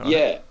 Okay, all right.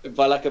 Yeah,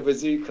 by like a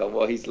bazooka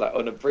while he's like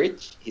on a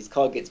bridge. His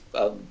car gets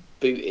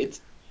booted,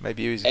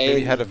 Maybe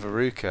he had and a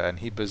Veruca and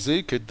he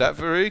bazookaed that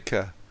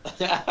Veruca.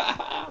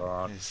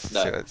 God.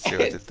 no, See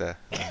what I did there.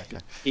 Okay.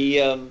 he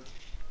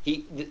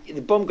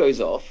the bomb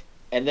goes off,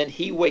 and then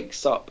he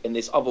wakes up in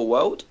this other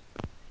world,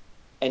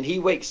 and he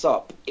wakes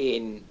up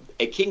in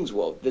a king's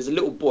world. There's a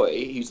little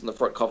boy who's on the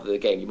front cover of the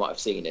game. You might have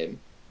seen him,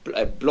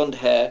 blonde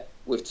hair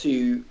with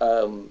two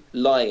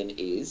lion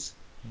ears.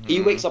 He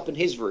Mm. wakes up in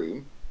his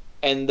room,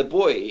 and the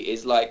boy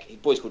is like, his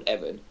boy's called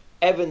Evan.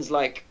 Evan's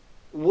like,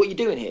 "What are you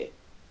doing here?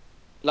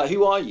 Like,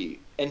 who are you?"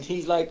 And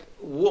he's like,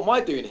 "What am I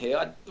doing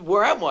here?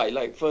 Where am I?"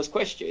 Like, first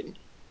question.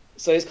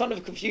 So it's kind of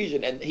a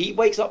confusion, and he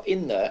wakes up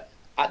in there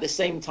at the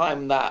same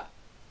time that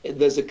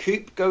there's a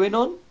coup going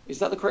on. Is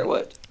that the correct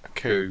word?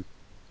 Coup. Coup.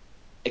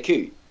 A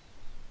coup.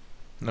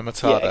 No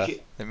Yeah, a matada. coup.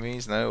 It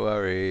means no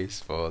worries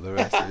for the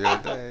rest of your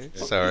day. Yeah.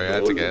 Fuck Sorry, you, I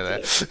had to all the go there.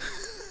 time.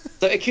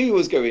 So a coup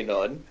was going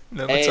on,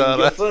 No and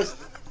matada.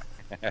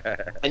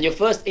 your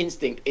first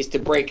instinct is to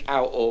break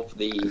out of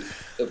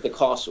the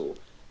castle.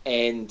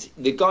 And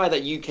the guy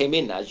that you came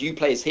in as, you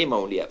play as him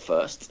only at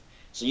first.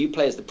 So you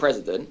play as the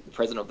president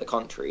of the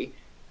country,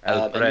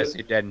 El and you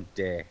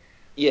Presidente.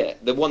 yeah,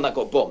 the one that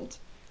got bombed.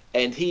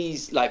 And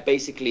he's like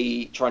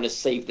basically trying to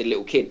save the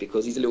little kid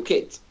because he's a little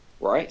kid,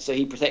 right? So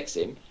he protects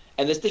him.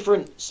 And there's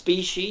different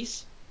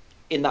species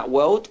in that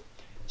world.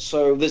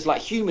 So there's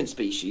like human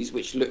species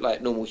which look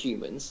like normal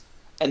humans,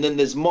 and then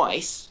there's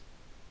mice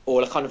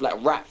or kind of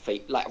like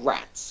like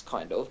rats,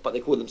 kind of, but they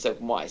call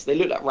themselves mice. They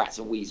look like rats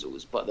and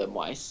weasels, but they're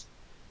mice.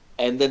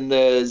 And then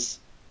there's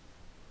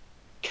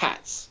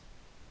cats.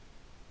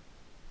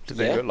 Do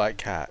they Yeah, look like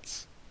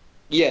cats?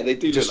 yeah, they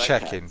do look Just like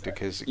checking cats.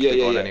 because it could Yeah, have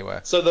yeah, gone yeah.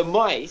 anywhere. So the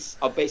mice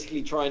are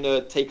basically trying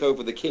to take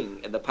over the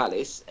king and the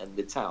palace and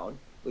the town,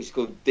 which is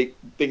called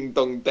Ding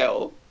Dong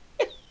Dell.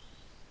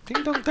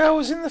 Ding Dong Dell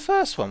was in the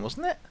first one,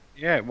 wasn't it?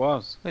 Yeah, it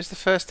was. It was the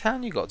first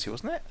town you got to,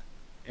 wasn't it?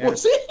 Yeah,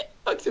 Was it?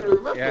 I couldn't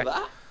remember yeah.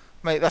 that.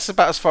 Mate, that's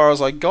about as far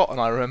as I got, and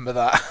I remember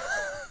that.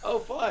 Oh,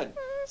 fine.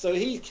 So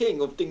he's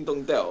king of Ding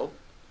Dong Dell.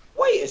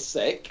 Wait a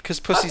sec. Because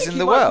I Pussy's think in he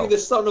the might be well. the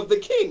son of the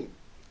king.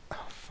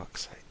 Oh,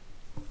 fuck's sake.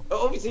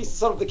 Obviously, it's the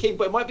son of the king,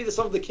 but it might be the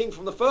son of the king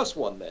from the first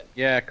one then.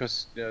 Yeah,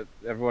 because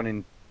everyone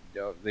in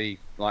the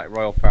like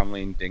royal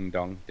family in Ding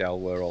Dong Dell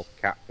were all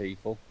cat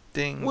people.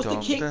 Ding Was the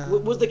dong king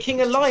was the bell.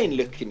 king a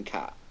lion-looking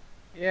cat?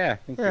 Yeah, I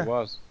think he Yeah.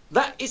 was.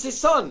 That is his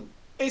son.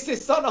 It's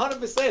his son,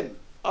 100%.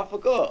 I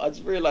forgot. I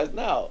just realized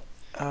now.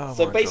 Oh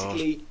So my god.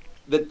 basically,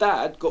 the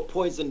dad got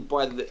poisoned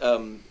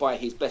by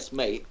his best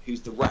mate,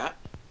 who's the rat.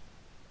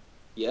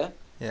 Yeah,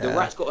 the Yeah.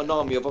 rat's got an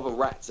army of other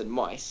rats and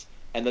mice,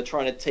 and they're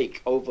trying to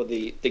take over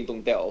the Ding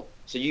Dong Dell.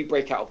 So you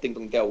break out of Ding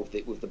Dong Dell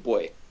with the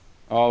boy.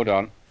 Hold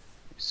on,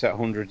 it's set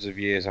hundreds of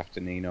years after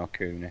Ni No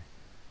Kuni.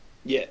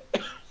 Yeah,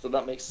 so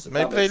that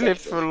Maybe they makes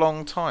lived sense for a then.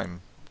 long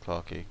time,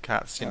 Clarky.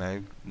 Cats,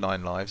 Oh,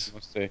 9 lives.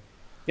 must do.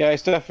 Yeah,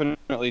 it's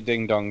definitely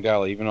Ding Dong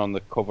Dell. Even on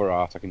the cover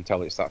art, I can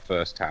tell it's that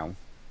first town.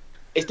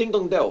 It's Ding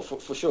Dong Dell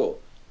for sure.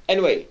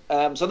 Anyway,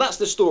 so that's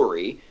the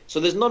story. So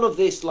there's none of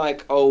this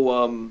like,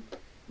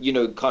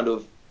 kind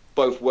of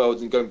both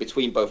worlds and going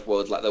between both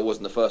worlds like there was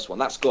in the first one.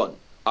 That's gone.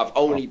 I've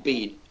Oh, only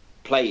been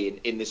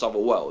playing in this other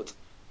world,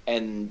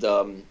 and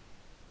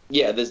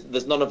yeah,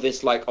 there's none of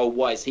this like, oh,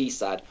 why is he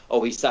sad?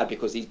 Oh, he's sad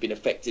because he's been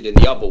affected in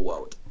the other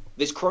world.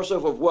 This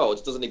crossover of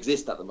worlds doesn't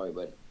exist at the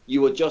moment.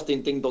 You were just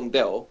in Ding Dong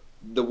Dell,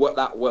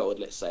 that world,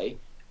 let's say,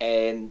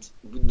 and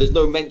there's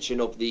no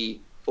mention of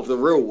the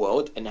real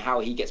world and how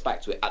he gets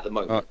back to it at the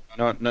no, moment.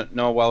 no, no,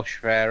 no Welsh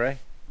fairy.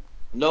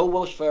 No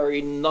Welsh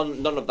fairy,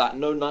 none of that.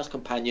 No nice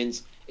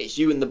companions. It's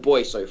you and the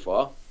boy so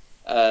far.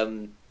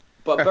 Um,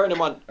 but bearing in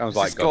mind, Sounds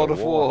This is like God God of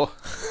of War. War.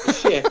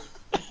 yeah,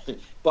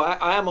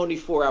 but I am only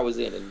 4 hours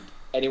in, and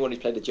anyone who's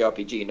played the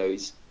JRPG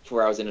knows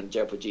 4 hours in a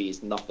JRPG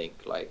is nothing.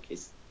 Like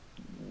it's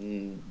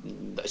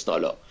not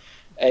a lot.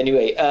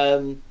 Anyway,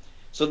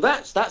 so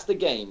that's the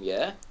game.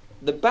 Yeah,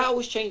 the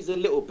battle's changed a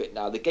little bit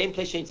now. The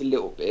gameplay's changed a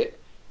little bit.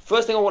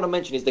 First thing I want to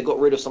mention is they got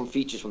rid of some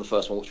features from the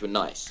first one, which were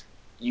nice.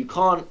 You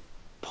can't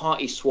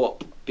party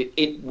swap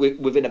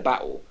within a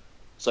battle.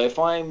 So if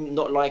I'm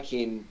not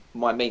liking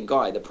my main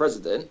guy, the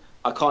president,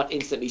 I can't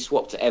instantly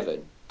swap to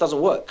Evan. Doesn't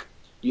work.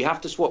 You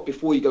have to swap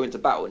before you go into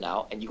battle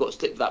now, and you got to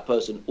stick with that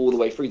person all the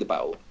way through the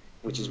battle,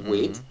 which is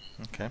weird. Mm,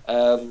 okay.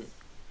 Um,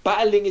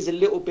 Battling is a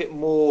little bit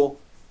more.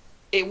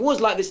 It was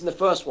like this in the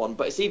first one,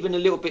 but it's even a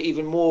little bit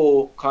even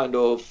more kind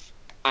of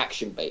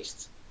action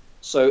based.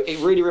 So it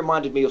really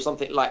reminded me of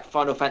something like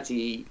Final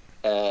Fantasy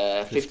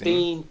 15.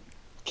 15,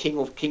 King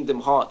of Kingdom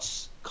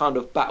Hearts kind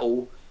of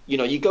battle.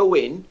 You go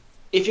in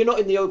if you're not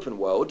in the open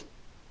world,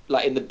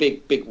 like in the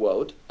big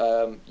world.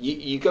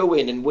 You go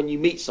in, and when you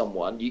meet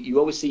someone, you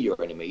always see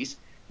your enemies.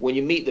 When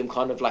you meet them,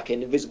 kind of like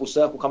an invisible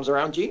circle comes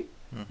around you,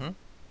 Mm-hmm.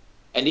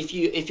 and if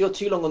you're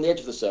too long on the edge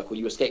of the circle,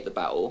 you escape the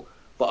battle.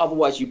 But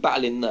otherwise, you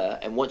battle in there,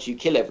 and once you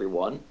kill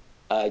everyone,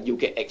 you'll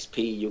get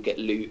XP, you'll get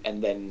loot,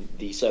 and then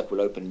the circle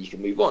will open, and you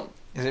can move on.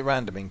 Is it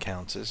random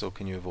encounters or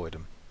can you avoid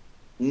them?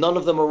 None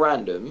of them are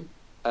random.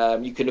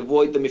 You can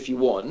avoid them if you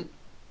want.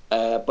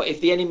 But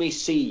if the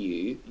enemies see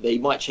you, they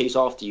might chase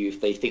after you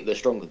if they think they're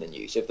stronger than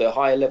you. So if they're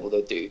higher level,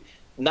 they'll do.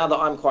 Now that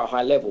I'm quite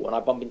high level and I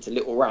bump into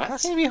little How can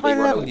rats, you be high they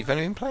run level? away. You've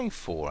only been playing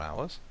 4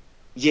 hours.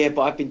 Yeah,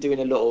 but I've been doing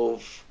a lot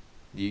of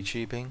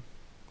YouTubing,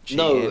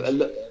 no,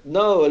 cheating,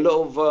 no, a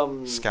lot of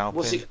what's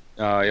scalping. it?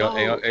 No,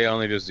 No, he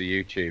only does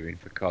the YouTubing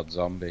for COD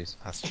Zombies.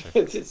 That's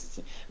true.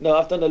 no,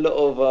 I've done a lot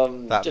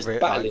of just I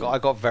got battling. I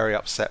got very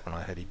upset when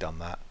I heard he'd done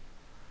that.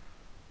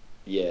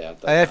 Yeah, I've done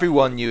that. Yeah,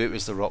 Everyone knew it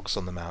was the rocks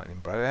on the mountain,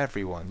 bro.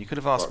 Everyone. You could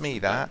have asked rocks me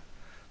and that. down.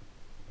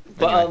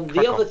 But Anyway, the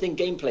crack on. other thing,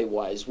 gameplay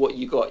wise, what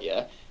you got,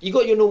 yeah, you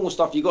got your normal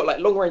stuff. You got like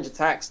long range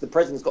attacks. The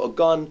president's got a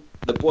gun.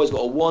 The boy's got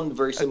a wand,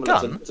 very A similar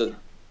gun? to the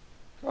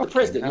Fucking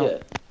president. hell.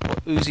 Yeah,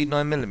 What, Uzi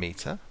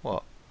 9mm?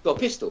 What? got a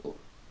pistol.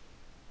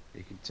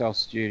 You can tell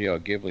Studio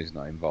Ghibli's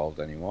not involved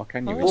anymore,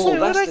 can you? Oh, With so Well, were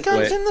that's there the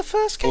guns thing. in the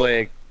first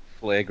game?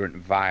 flagrant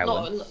No,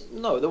 violence.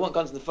 no, there weren't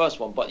guns in the first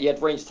one, but you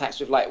had range attacks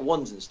with like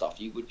wands and stuff.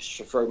 You would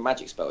throw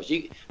magic spells.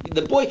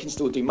 The boy can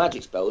still do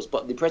magic spells,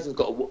 but the president's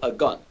got a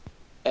gun,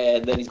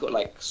 and then he's got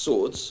like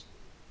swords.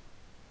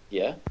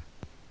 Yeah,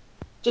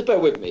 just bear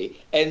with me.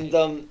 And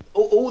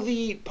all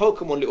the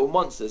Pokemon little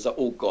monsters are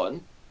all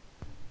gone.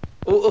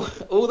 All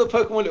the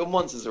Pokemon little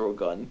monsters are all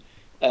gone.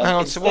 Hang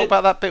on. So what Instead,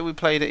 about that bit we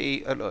played at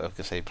I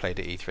could say played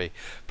at E3,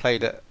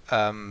 played at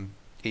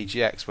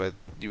EGX, where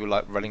you were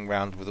like running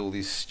around with all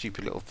these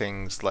stupid little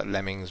things like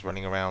lemmings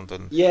running around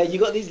and yeah, you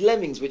got these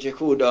lemmings which are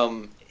called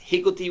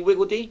Higgledy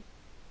Wiggledy,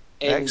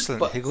 and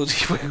excellent but higgledy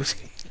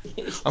wiggledy.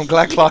 I'm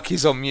glad yeah,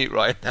 Clarky's on mute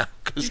right now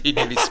because he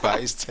nearly spat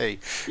his tea.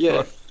 Go yeah,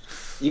 on.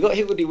 you got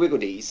Higgledy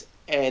Wiggledies,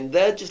 and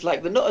they're just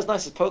like they're not as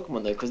nice as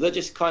Pokemon though, because they're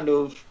just kind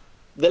of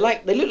they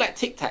look like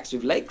Tic Tacs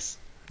with legs,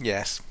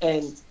 Yes.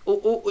 and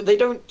they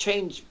don't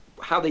change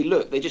how they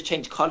look; they just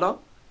change color.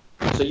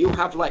 So you'll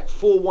have like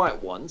four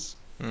white ones,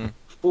 Mm.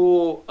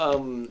 four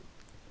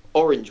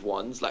orange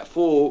ones, like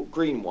four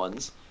green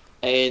ones,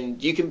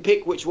 and you can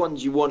pick which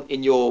ones you want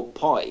in your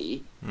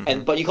party, Mhm.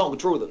 and but you can't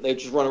control them. They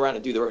just run around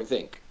and do their own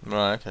thing.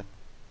 Right. Okay.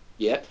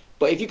 Yeah.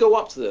 But if you go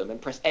up to them and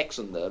press X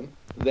on them,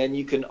 then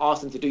you can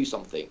ask them to do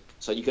something.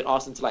 So you can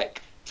ask them to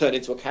like turn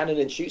into a cannon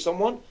and shoot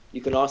someone.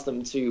 You can ask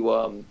them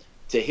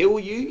to heal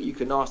you. You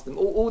can ask them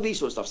all these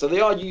sort of stuff. So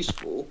they are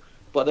useful,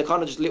 but they're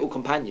kind of just little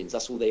companions.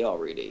 That's all they are,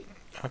 really.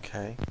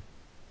 Okay.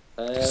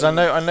 Because Um,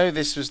 I know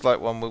this was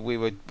like one where we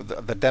were.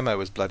 The demo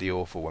was bloody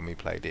awful when we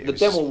played it. It the was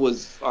demo just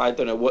was, I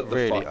don't know what the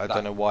really. fuck I don't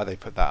that. know why they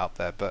put that up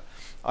there, but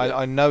Yeah,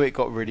 I know it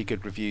got really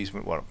good reviews.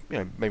 Well,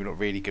 maybe not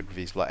really good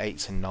reviews, but like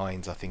eights and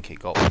nines. I think it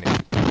got when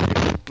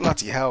it.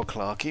 Bloody hell,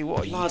 Clarky,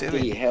 what are you doing?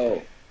 bloody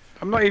hell.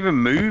 I'm not even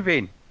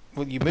moving.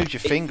 Well, you moved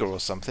your finger or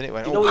something. It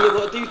went. You know what you Oh,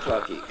 got to do,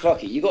 Clarky?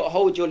 Clarky, you got to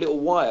hold your little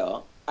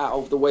wire out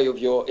of the way of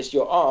your. It's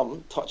your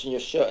arm touching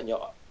your shirt and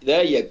your.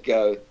 There you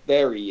go.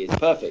 There he is.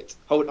 Perfect.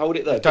 Hold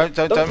it there. Don't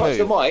don't touch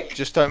the move. mic.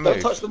 Just don't Don't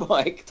move. touch the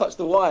mic. Touch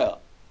the wire.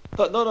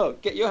 No, no.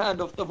 Get your hand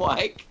off the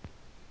mic.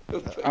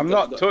 I'm But he's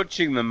not not.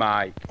 touching the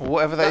mic.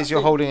 Whatever that is That's you're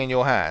it. holding in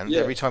your hand,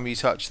 Yeah, every time you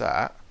touch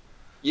that,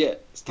 yeah.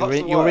 Touch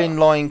the you're wire. in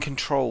line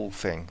control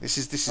thing. This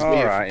is All Yeah.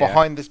 beautiful. right,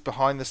 yeah.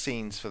 Behind the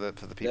scenes for the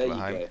There people at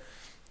you home. go.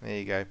 There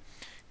you go.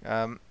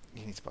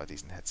 You need to buy a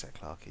decent headset,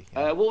 Clarky.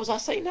 What was I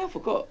saying now?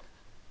 Forgot.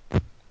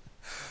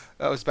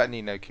 That was about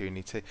Ni No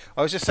Kuni too.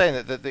 I was just saying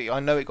that I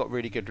know it got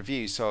really good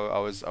reviews, so I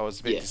was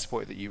a bit Yeah.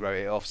 disappointed that you wrote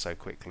it off so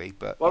quickly.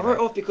 But Well, I wrote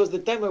it off because the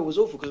demo was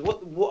awful. Because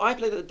what I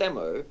played at the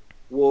demo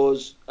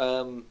was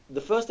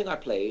the first thing I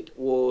played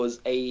was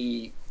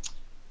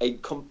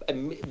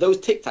those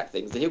tic tac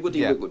things, the higgledy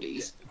yeah,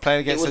 wiggledies. playing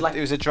It against was like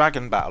it was a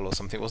dragon battle or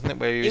something, wasn't it?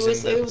 Where he was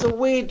in the it was a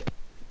weird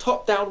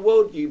top down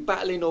world view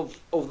battling of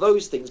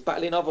those things,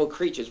 battling other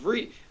creatures.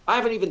 Really, I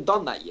haven't even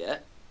done that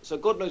yet. So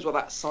God knows what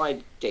that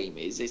side game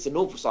is. It's an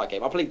awful side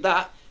game. I played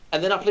that,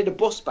 and then I played a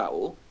boss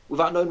battle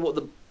without knowing what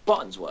the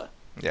buttons were.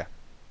 yeah.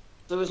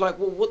 So it was like,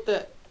 well, what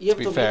the? You To haven't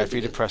be told me fair, if anything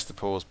you'd have yet. pressed the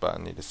pause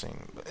button, you'd have seen.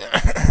 But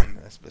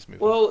let's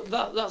move on. Well,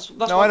 that's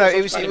No, why I I know got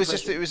it such a was bad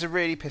just it impression. was a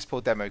really piss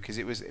poor demo because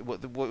it was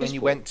when Piss you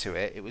poor. went to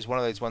it, it was one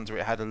of those ones where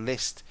it had a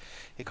list.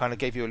 It kind of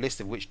gave you a list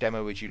of which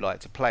demo would you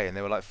like to play, and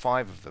there were like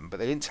five of them, but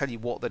they didn't tell you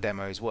what the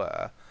demos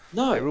were. They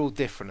were No. all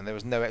different, and there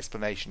was no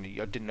explanation.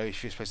 I didn't know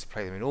if you were supposed to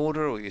play them in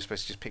order or you were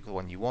supposed to just pick the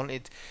one you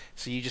wanted.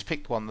 So you just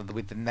picked one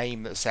with the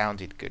name that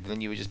sounded good, and then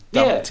you were just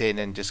dumped Yeah. in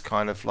and just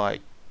kind of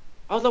like,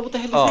 I was like, what the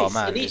hell is oh this?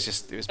 man,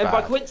 it was And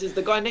by bad. coincidence,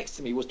 the guy next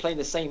to me was playing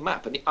the same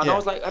map, and I Yeah,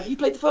 was like, have you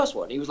played the first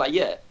one? He was like,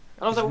 yeah. And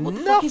I was it's like, well, what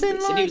the fuck is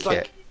nothing this? like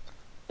it.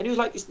 And he was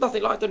like, it's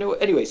nothing like I don't know.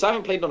 Anyway, so I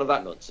haven't played none of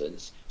that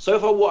nonsense. So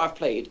far, what I've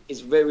played is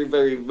very,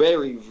 very,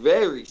 very,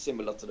 very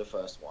similar to the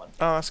first one.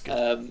 Oh, that's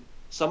good.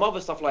 Some other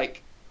stuff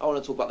like I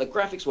want to talk about the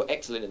graphics were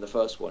excellent in the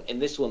first one. In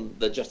this one,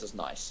 they're just as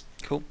nice.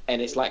 Cool.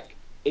 And it's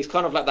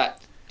kind of like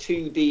that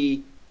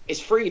 2D. It's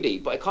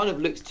 3D, but it kind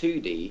of looks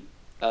 2D.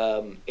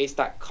 It's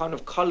that kind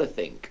of color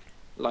thing,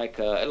 like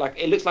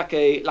it looks like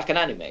an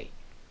anime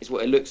is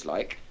what it looks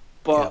like,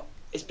 Yeah. but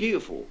it's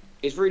beautiful.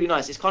 It's really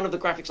nice. It's kind of the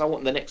graphics I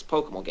want the next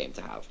Pokemon game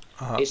to have.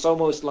 Uh huh. It's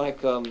almost like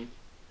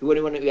who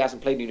anyone who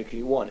hasn't played Ni No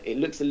Kuni 1, it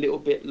looks a little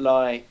bit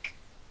like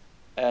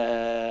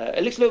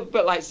it looks a little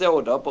bit like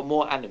Zelda, but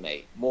more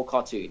anime, more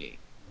cartoony.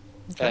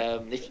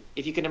 Okay.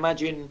 If you can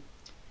imagine It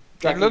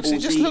Dragon looks. Ball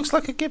It just Z. looks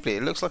like a Ghibli.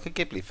 It looks like a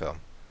Ghibli film.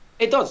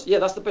 It does, yeah.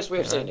 That's the best way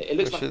You of know, saying it. It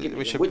looks like a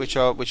Ghibli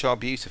film, which are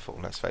beautiful.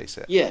 Let's face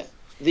it. yeah.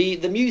 The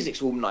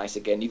music's all nice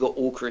again. You got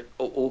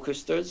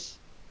orchestras.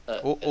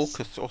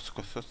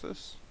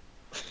 Orchestras.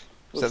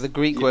 Is that the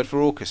Greek You, word for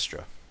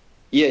orchestra?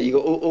 yeah, you got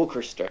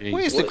orchestra. Jesus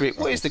What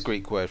is the Christ.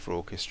 Greek word for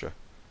orchestra?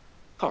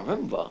 Can't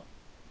remember.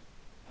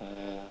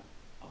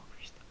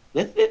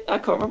 Orchestra. I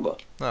can't remember.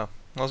 No,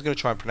 I was going to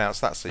try and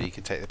pronounce that so you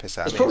could take the piss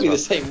out of It's me as probably the well.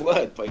 same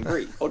word, but in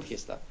Greek.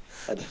 Orchestra.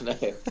 I don't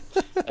know.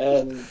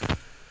 Um,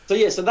 so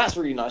yeah, so that's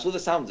really nice. All the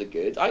sounds are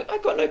good. I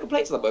got no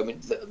complaints at the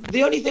moment.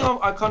 The only thing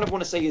I kind of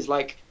want to say is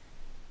like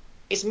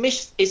it's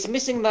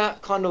missing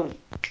that kind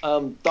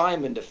of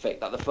diamond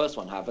effect that the first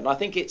one have, and I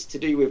think it's to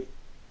do with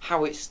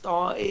how it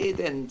started,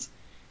 and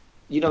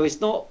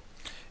it's not.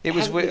 It It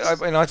was. hasn't been. I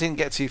mean, I didn't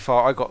get too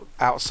far. I got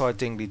outside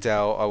Dingley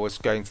Dell. I was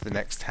going to the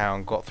next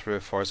town. Got through a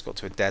forest. Got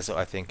to a desert,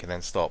 I think, and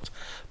then stopped.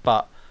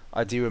 But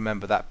I do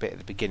remember that bit at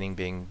the beginning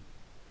being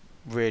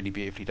really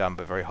beautifully done,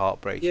 but very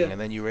heartbreaking. Yeah,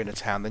 And then you were in a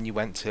town. Then you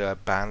went to a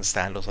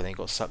bandstand or something.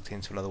 Got sucked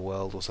into another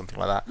world or something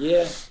like that.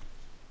 yeah,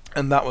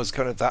 And that was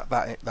kind of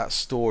that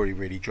story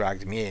really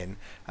dragged me in.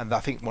 And I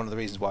think one of the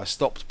reasons why I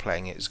stopped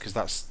playing it is because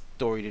that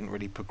story didn't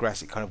really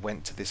progress. It kind of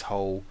went to this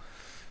whole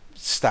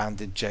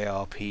standard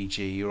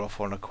JRPG. You're off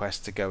on a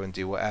quest to go and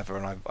do whatever,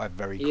 and I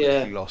very quickly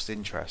yeah. lost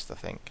interest. I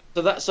think.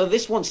 So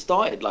this one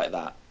started like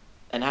that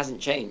and hasn't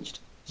changed.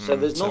 So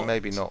there's So not.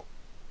 maybe not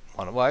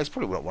one. Well, it's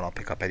probably not one I'll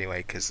pick up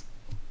anyway because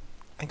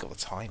I ain't got the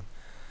time.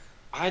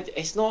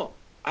 It's not.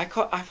 I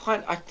can't. I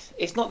find.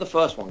 It's not the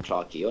first one,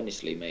 Clarky.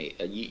 Honestly, mate.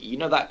 You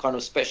know that kind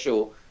of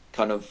special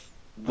kind of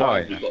Oh,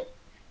 vibe you yeah. got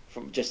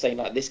from just saying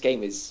like this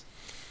game is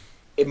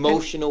And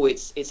emotional.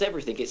 It's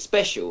everything. It's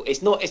special.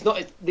 It's not. It's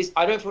not. This.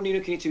 I don't feel Ni no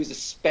Kuni 2 is a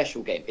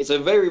special game. It's a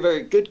very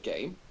very good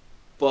game,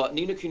 but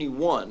Ni no Kuni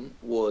 1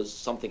 was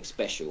something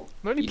special. Are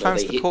there any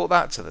plans They to hit port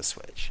that to the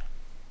Switch?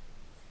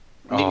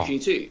 Ni no oh, Kuni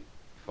 2.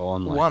 if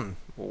only.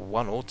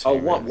 One or Oh, two,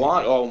 really.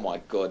 oh my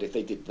God, if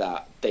they did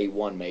that day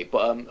one, mate.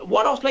 But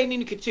when I was playing Ni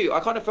no Kuni 2, I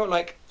kind of felt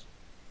like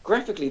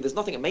graphically, there's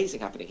nothing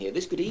amazing happening here.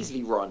 This could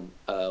easily run.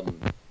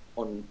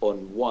 on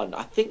one.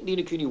 I think Ni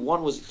No Kuni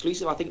one was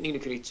exclusive. I think Ni No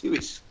Kuni two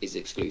is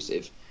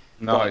exclusive.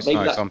 No, But it's maybe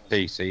not. It's that. on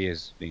PC.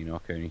 Is Ni No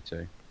Kuni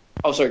 2?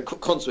 Oh, sorry,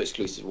 console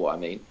exclusive. What I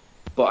mean.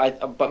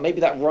 But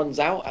maybe that runs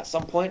out at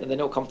some point, and then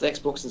it'll come to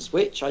Xbox and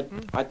Switch.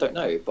 I don't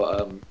know,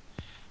 but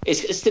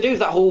it's to do with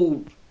that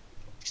whole.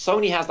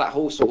 Sony has that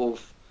whole sort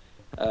of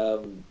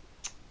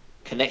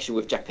connection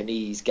with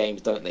Japanese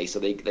games, don't they? So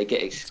they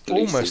get It's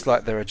almost exclusive.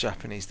 like they're a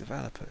Japanese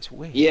developer. It's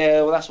weird.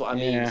 Yeah, well, that's what I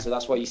mean. Yeah. So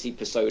that's why you see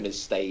Personas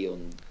stay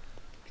on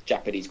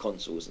Japanese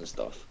consoles and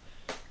stuff.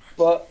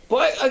 But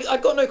I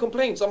got no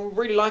complaints. I'm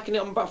really liking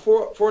it. I'm about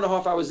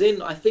 4.5 hours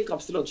in. I think I'm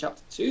still on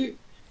chapter two.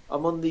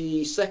 I'm on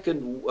the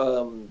second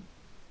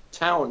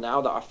town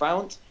now that I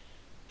found.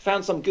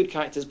 Found some good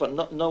characters, but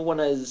not no one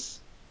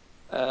as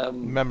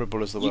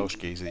Memorable as the you, Welsh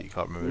geezer that you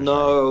can't remember his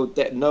name. no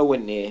nowhere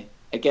near.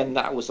 Again,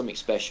 that was something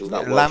special. Wasn't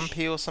That it Welsh,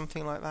 Lampy or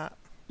something like that?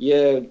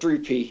 yeah,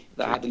 Droopy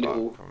that had Droop. a Oh, I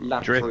little can't remember what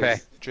lamp his for name.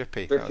 Drippy. his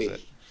Drippy. That was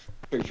it.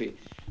 Droopy, Droopy.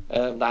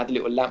 That had a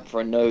little lamp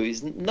for a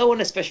nose. No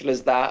one as special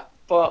as that,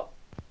 but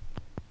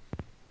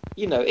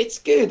it's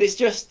good. It's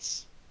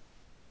just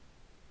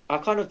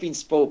I've kind of been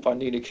spoiled by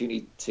Ni No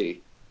Kuni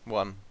 2,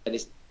 One. and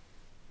it's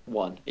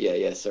one. Yeah,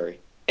 yeah,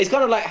 sorry. It's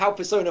kind of like how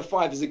Persona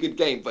 5 is a good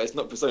game, but it's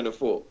not Persona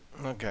 4.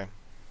 Okay.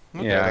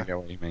 We'll get Yeah, I there. get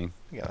what you mean.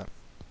 We get that.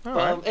 All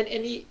But right. and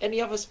any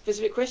other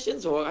specific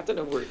questions, or I don't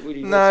know what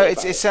you want to No, say it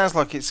about it. sounds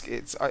like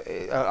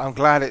I'm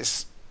glad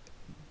it's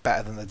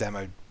better than the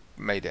demo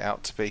made it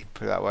out to be.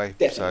 Put it that way.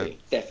 So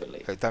Definitely,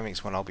 definitely. I don't think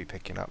it's one I'll be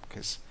picking up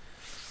because.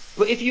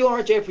 But if you are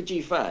a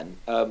JRPG fan,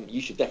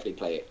 you should definitely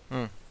play it.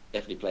 Mm.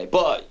 Definitely play it.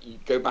 But you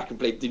go back and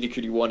play Ni No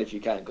Kuni 1 if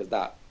you can, because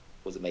that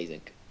was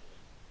amazing.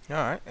 All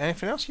right.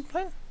 Anything else you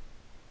playing?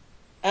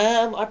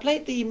 I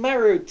played the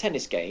Mario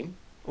tennis game.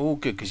 All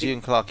good I because you think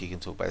and Clarky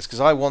can talk about this because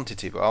I wanted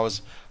to, but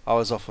I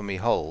was off on me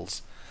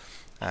holes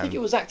I think it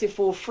and was active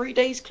for 3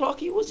 days,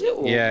 Clarky, was it?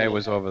 Or Yeah, it more?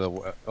 was over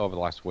the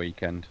last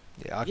weekend.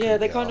 yeah, I Yeah, couldn't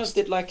they be kind of asked.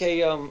 did like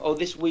a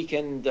this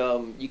weekend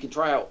you can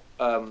try out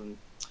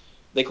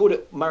they called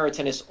it Mario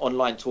Tennis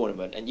Online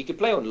Tournament, and you could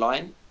play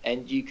online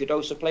and you could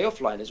also play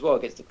offline as well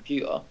against the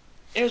computer.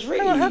 It was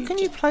Hang on, how really can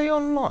you just play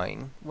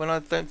online when I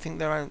don't think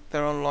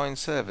their online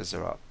servers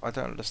are up? I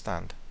don't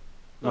understand.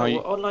 No, no,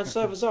 well, online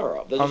servers are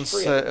up. They're just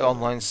free at the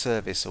moment. Online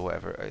service or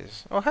whatever it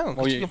is. Oh, hang on,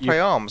 well, because you can you play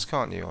ARMS,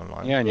 can't you,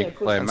 online? yeah, and you Yeah, can of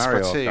course play you And can.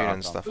 Mario Splatoon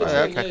and Kart stuff. on Oh,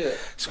 there. yeah, Splatoon, okay. yeah, yeah.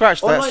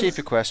 Scratch that. Online's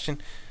Stupid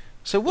question.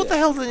 So what the yeah,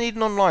 hell do they need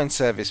an online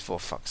service for?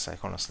 Fuck's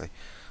sake, honestly.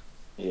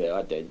 yeah.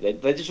 I did.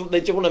 They just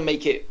want to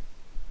make it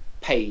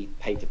pay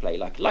to play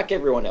like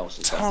everyone else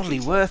has It's done. To be hardly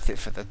fair. worth it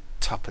for the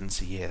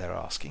tuppence a year they're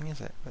asking, is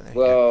it? But there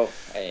you go. Well,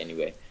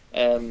 anyway,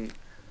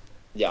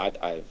 yeah,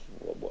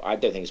 I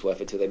don't think it's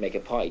worth it till they make a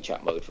party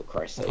chat mode for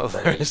Christ's Well, sake.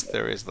 But there there you is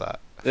there is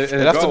that. They'd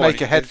They've have to got one. make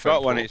a They've headphone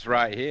got one. port. It's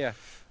right here.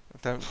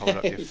 Don't hold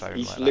up your go.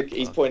 phone he's like look. that,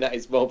 He's Clarky. pointing at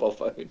his mobile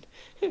phone.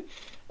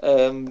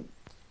 um.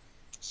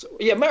 So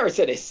yeah, Mario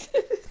Tennis.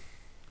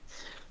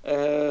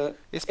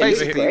 It's It It's a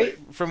looks bit. basically great.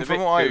 It's from a from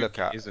bit what I look kooky,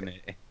 at. isn't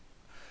it?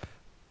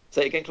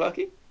 Say it again,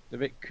 Clarky. It's a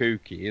bit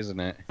kooky, isn't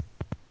it?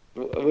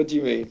 What do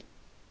you mean?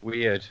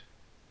 Weird.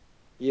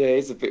 Yeah,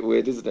 it's a bit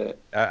weird, isn't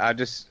it? I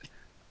just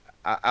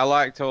I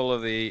liked all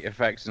of the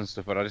effects and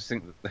stuff, but I just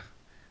think that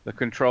the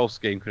control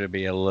scheme could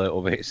be a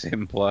little bit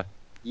simpler.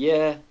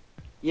 Yeah,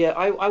 yeah.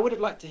 I would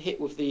have liked to hit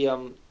with the.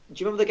 Do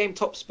you remember the game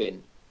Top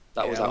Spin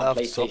that Yeah, was I out on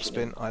loved PlayStation?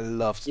 topspin. And I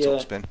loved yeah,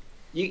 topspin.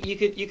 you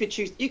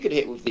could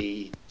hit with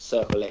the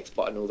circle X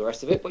button and all the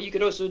rest of it, but you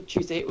could also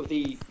choose to hit with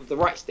the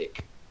right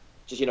stick.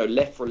 Just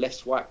left for a left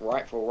swipe,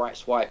 right for a right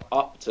swipe,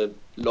 up to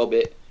lob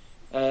it.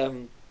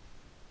 Um,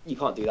 you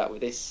can't do that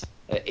with this.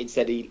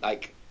 Instead, he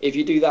like if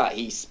you do that,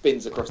 he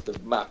spins across the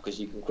map because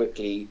you can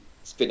quickly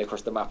spin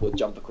across the map or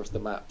jump across the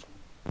map.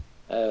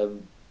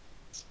 Um,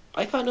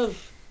 I kind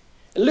of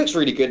it looks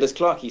really good, as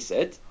Clarky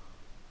said.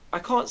 I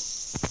can't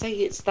say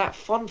it's that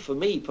fun for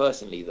me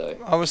personally, though.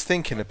 I was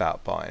thinking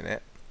about buying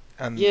it,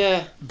 and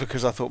Yeah,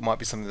 because I thought it might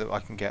be something that I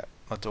can get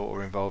my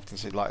daughter involved in,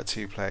 so like a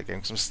two-player game.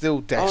 Because I'm still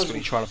I was.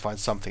 desperately trying to find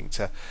something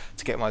to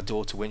get my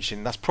daughter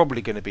winching. That's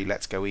probably going to be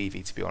Let's Go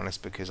Eevee, to be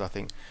honest, because I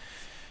think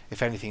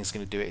if anything's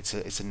going to do it,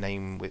 it's a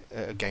name with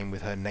a game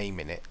with her name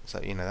in it. So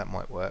that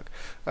might work.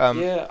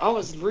 Um, Yeah, I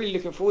was really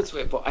looking forward to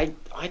it, but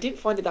I didn't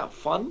find it that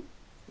fun.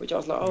 Which I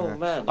was like, oh yeah.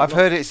 man, I'm I've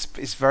not. heard it's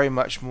very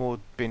much more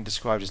been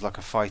described as like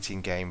a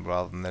fighting game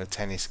rather than a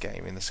tennis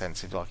game in the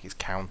sense of like its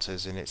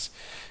counters and its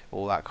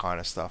all that kind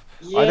of stuff.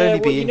 I'd Yeah, only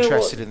well, be you know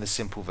what? interested in the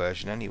simple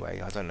version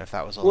anyway. I don't know if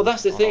that was Well, on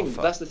that's the on thing.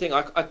 offer. That's the thing.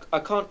 I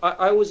can't.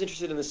 I was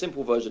interested in the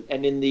simple version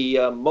and in the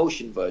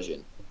motion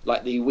version,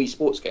 like the Wii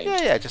Sports Yeah,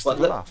 games. yeah, just But have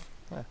a laugh.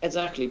 Yeah,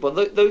 exactly.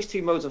 But those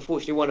two modes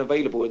unfortunately weren't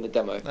available in the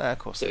demo. yeah, of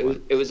course So they it was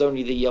weren't. it was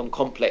only the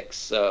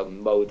complex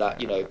mode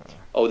that Uh,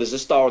 oh, there's a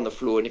star on the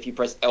floor, and if you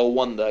press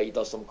L1 there, he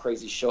does some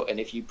crazy shot, and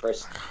if you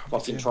press can't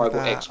be fucking doing with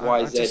triangle that. X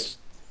Y I Z.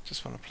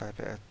 just want to play a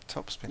bit of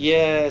topspin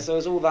again, Yeah, really. so it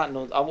was all that.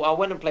 I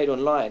went and played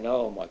online.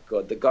 Oh my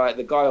God, the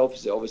guy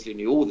opposite obviously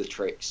knew all the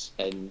tricks,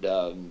 and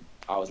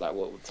I was like,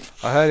 what the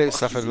I heard it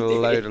fuck is suffered he a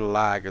load doing? of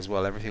lag as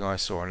well. Everything I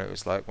saw, and it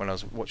was like when I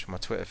was watching my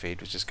Twitter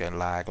feed, was just going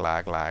lag,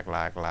 lag, lag,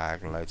 lag,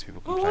 lag, and loads of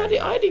people Oh, complaining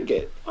about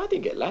it. I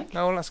didn't get lag.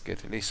 No, well, that's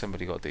good. At least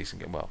somebody got a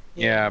decent game. Well,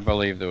 Yeah, I Yeah.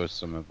 believe there was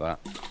some of that.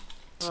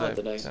 I so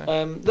don't know. so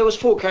There was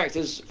four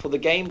characters for the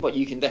game, but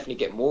you can definitely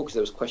get more because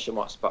there was question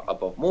marks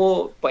above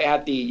more. But it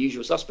had the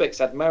usual suspects: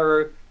 had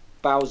Mario,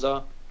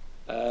 Bowser,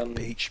 um,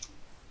 Peach,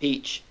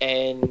 Peach,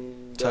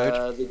 and Toad,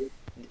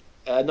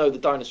 no, the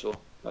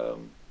dinosaur,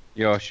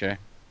 Yoshi.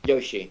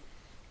 Yoshi.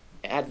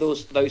 It had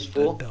those the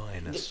four.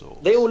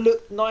 They dinosaurs. all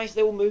looked nice.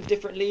 They all moved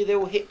differently. They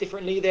all hit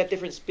differently. They had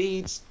different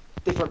speeds,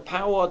 different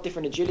power,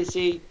 different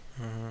agility.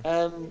 Mhm.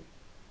 Um,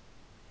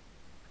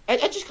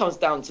 it just comes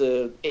down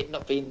to it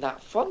not being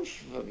that fun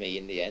for me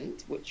in the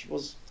end, which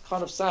was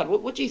kind of sad.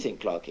 What do you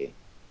think, Clarky?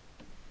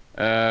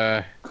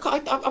 Uh,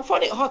 I'm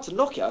finding it hard to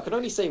knock it. I can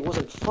only say it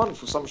wasn't fun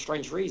for some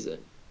strange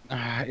reason.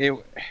 it,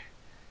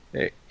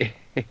 it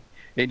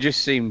it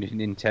just seemed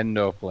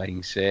Nintendo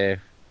playing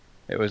safe.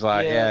 It was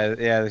like, Yeah.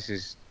 yeah, this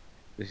is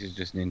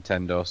just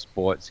Nintendo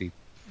sportsy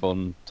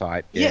fun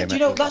type Yeah, game. do you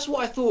It know, was like, that's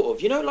what I thought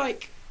of. You know,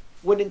 like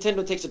when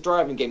Nintendo takes a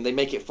driving game, they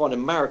make it fun,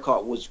 and Mario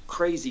Kart was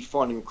crazy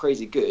fun and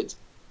crazy good.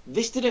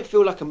 This didn't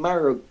feel like a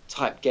Mario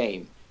type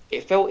game.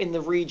 It felt in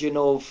the region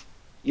of,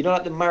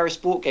 like the Mario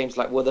sport games,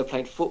 like where they're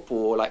playing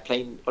football or like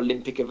playing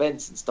Olympic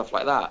events and stuff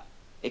like that.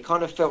 It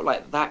kind of felt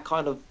like that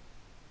kind of,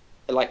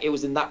 like it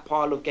was in that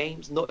pile of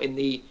games, not in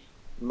the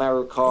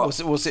Mario Kart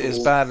Was it as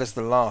sort of. bad as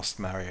the last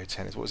Mario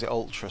Tennis? What was it,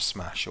 Ultra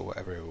Smash or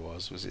whatever it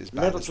was? Was it as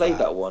bad Never as played that?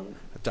 that one.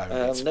 I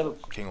don't. It's Never.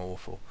 fucking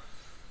awful.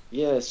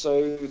 Yeah,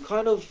 so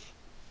kind of.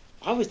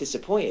 I was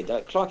disappointed.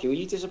 Clarky, were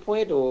you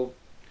disappointed or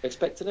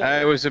expecting it?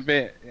 it Or was a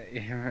bit.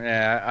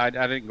 Yeah, I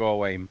didn't go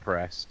away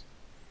impressed.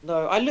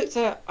 no?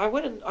 I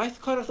went and I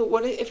kind of thought,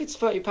 well, if it's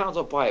 £30,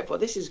 I'll buy it. But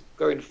this is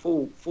going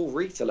full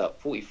retail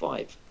at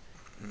 45.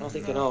 I was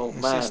thinking, No, oh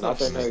it's man, I not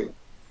for don't me. know.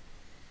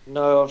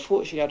 No,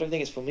 unfortunately, I don't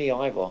think it's for me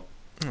either.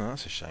 No,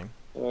 that's a shame.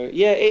 So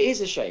yeah, it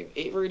is a shame.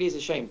 It really is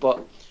a shame.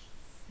 But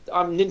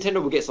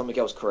Nintendo will get something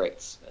else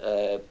correct.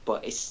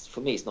 But it's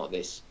for me, it's not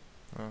this.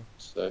 Oh,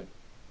 So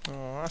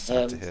oh, that's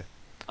sad to um, hear.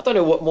 I don't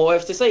know what more I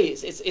have to say.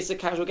 It's a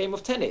casual game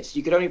of tennis.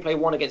 You could only play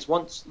one against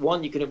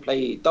one. You couldn't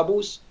play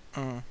doubles.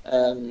 Mm.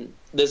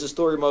 There's a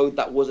story mode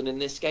that wasn't in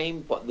this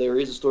game, but there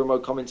is a story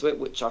mode coming to it,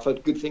 which I've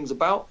heard good things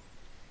about.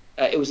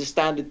 It was a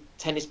standard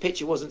tennis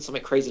pitch. It wasn't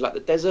something crazy like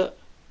the desert.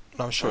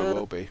 I'm sure it Uh,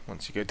 will be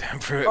once you go down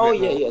through it a oh bit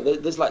yeah, more. yeah.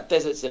 There's like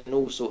deserts and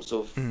all sorts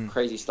of Mm.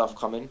 crazy stuff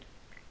coming.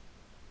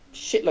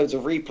 Shitloads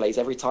of replays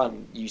every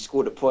time you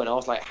scored a point. I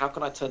was like, how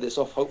can I turn this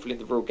off? Hopefully in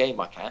the real game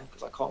I can,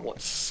 because I can't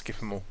watch Skip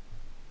them all.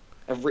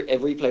 a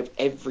replay of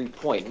every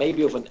point.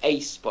 Maybe of an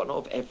ace, but not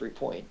of every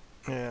point.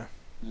 Yeah.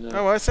 Uh,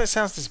 Oh well, it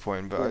sounds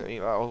disappointing, but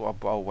yeah.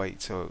 I'll wait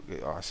till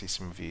I see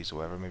some reviews or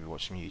whatever. Maybe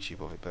watch some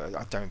YouTube of it, but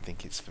I don't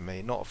think it's for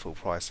me. Not at full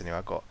price anyway.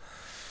 I got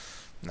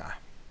nah,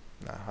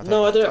 nah. I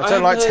don't No, I like don't. I I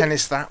don't haven't like heard.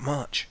 tennis that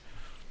much.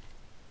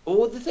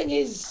 Well, the thing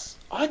is,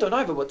 I don't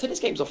either. But tennis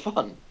games are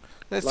fun.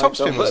 The Like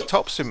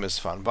top swim was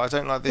fun, but I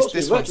don't like this. top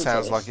spin This one virtual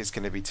sounds like tennis. it's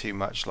going to be too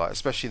much, like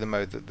especially the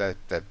mode that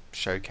they're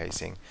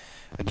showcasing.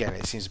 Again,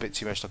 it seems a bit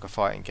too much like a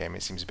fighting game.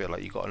 It seems a bit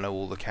like you've got to know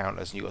all the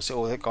counters, and you've got to say,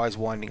 oh, that guy's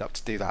winding up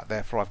to do that.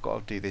 Therefore, I've got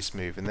to do this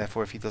move, and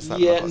therefore, if he does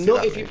that, then I've Yeah, got to do not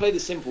that if you move. play the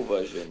simple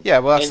version. Yeah,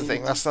 well, that's the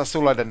thing. And That's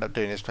all I'd end up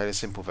doing is play the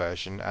simple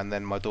version, and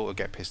then my daughter would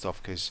get pissed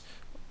off because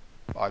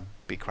I'd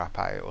be crap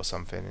at it or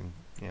something, and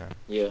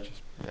yeah,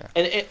 just yeah.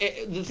 and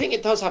the thing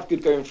it does have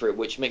good going for it,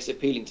 which makes it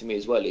appealing to me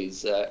as well,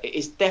 is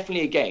it's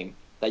definitely a game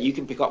that you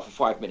can pick up for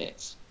 5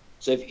 minutes.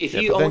 So if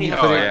Yeah, you only have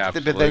Oh time yeah,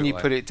 to, but then you absolutely.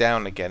 put it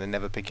down again and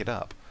never pick it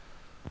up.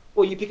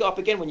 well, you pick it up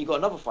again when you got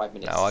another five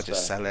No, minutes I to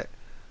just spare. sell it.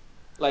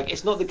 Like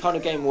it's not the kind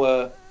of game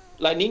where,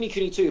 like Ni No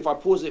Kuni 2, if I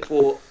pause it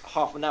for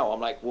half an hour, I'm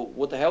like, well,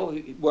 what the hell?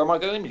 Where am I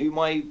going? Who am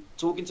I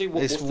talking to?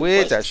 It's What's the weird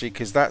quest? actually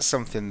because that's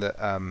something that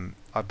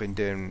I've been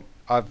doing.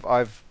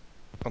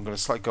 I'm going to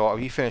slightly go.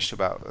 You finished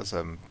about as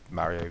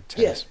Mario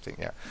Yeah, Tennis thing,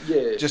 yeah.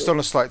 yeah, Just sure. on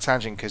a slight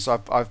tangent because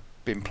I've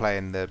been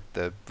playing the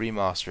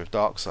remaster of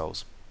Dark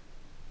Souls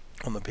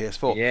on the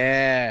PS4,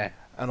 Yeah,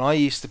 and I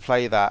used to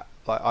play that.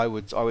 Like I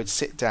would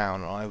sit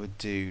down and I would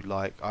do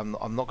like I'm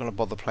not going to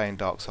bother playing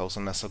Dark Souls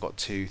unless I've got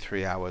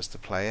 2-3 hours to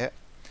play it.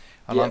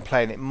 And I'm Yeah,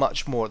 playing it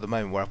much more at the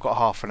moment where I've got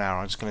half an hour.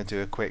 I'm just going to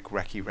do a quick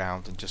recce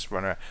round and just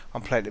run around.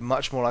 I'm playing it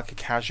much more like a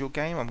casual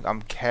game.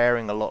 I'm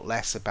caring a lot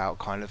less about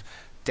kind of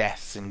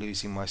deaths and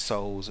losing my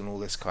souls and all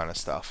this kind of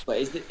stuff. but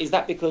is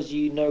that because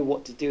you know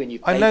what to do and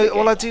you've I played the know,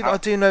 well, game? I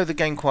do know the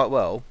game quite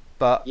well,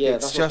 but Yeah, it's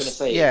that's what I was gonna just,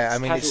 say. yeah. I It's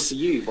mean, casual it's for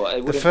you, but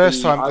it the wouldn't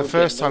first be. time, I would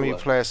get you nowhere.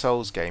 play a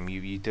Souls game,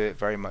 you do it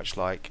very much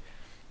like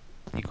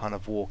you kind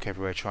of walk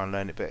everywhere, try and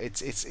learn it. But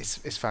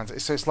it's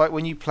fantastic. So it's like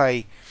when you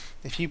play,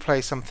 if you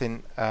play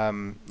something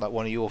like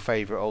one of your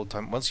favorite old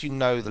time, once you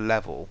know the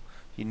level,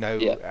 you know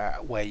Yeah,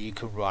 where you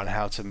can run,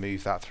 how to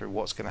move that through,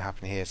 what's going to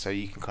happen here, so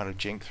you can kind of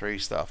jink through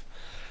stuff.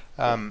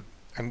 yeah,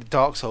 And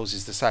Dark Souls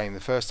is the same. The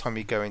first time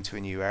you go into a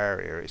new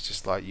area, it's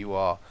just like you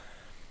are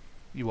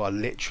you are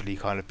literally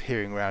kind of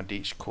peering around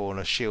each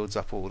corner, shields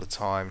up all the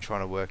time,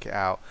 trying to work it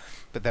out.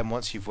 But then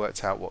once you've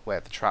worked out where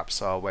the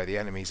traps are, where the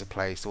enemies are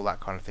placed, all that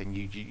kind of thing,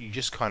 you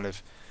just kind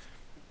of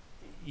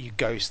you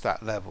ghost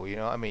that level. You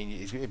know what I mean?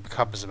 It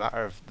becomes a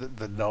matter of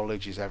the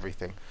knowledge is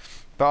everything.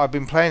 But I've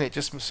been playing it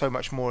just so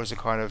much more as a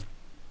kind of,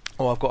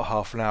 oh, I've got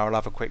half an hour, I'll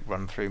have a quick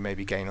run through,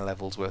 maybe gain a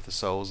level's worth of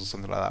souls or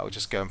something like that, or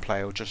just go and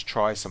play, or just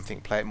try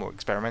something, play it more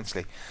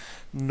experimentally,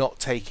 not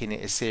taking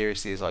it as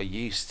seriously as I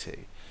used to,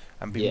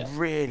 and been Yeah,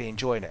 really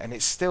enjoying it. And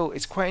it's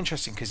quite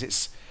interesting because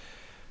it's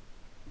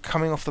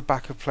coming off the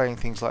back of playing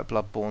things like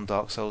Bloodborne,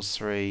 Dark Souls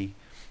 3,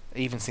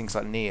 even things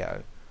like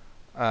Neo.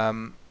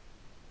 Um,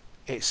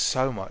 it's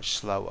so much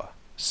slower,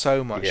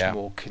 so much Yeah.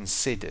 more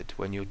considered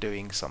when you're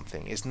doing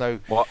something. It's no,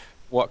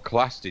 What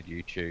class did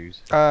you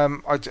choose? I'll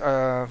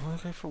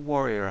go for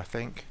Warrior, I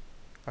think.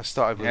 I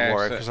started with Yeah,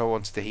 Warrior so because I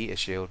wanted the heater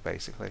shield,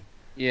 basically.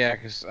 yeah,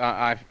 because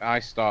I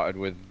started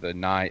with the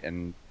knight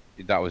and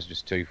that was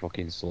just too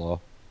fucking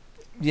slow.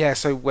 Yeah,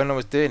 so when I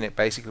was doing it,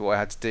 basically what I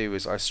had to do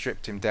was I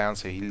stripped him down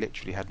so he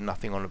literally had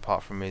nothing on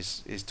apart from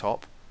his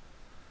top.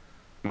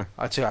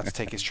 I too had to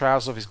take his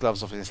trousers off, his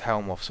gloves off, and his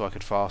helm off so I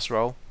could fast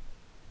roll.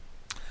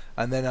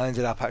 And then I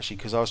ended up actually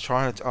because I was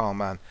trying to. Oh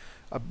man,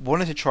 I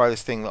wanted to try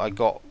this thing that I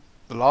got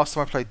the last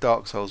time I played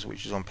Dark Souls,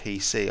 which was on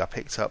PC. I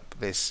picked up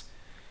this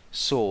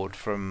sword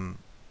from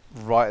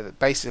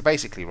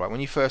basically right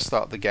when you first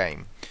start the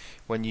game,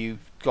 when you've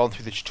gone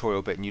through the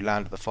tutorial bit and you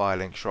land at the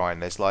Firelink Shrine.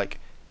 There's like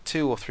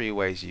two or three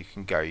ways you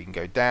can go. You can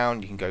go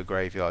down, you can go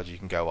graveyard, you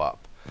can go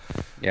up.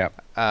 Yeah.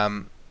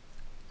 Um,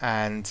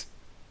 and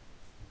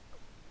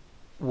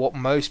what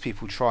most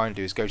people try and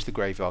do is go to the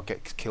graveyard,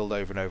 get killed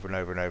over and over and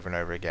over and over and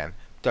over again.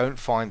 Don't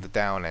find the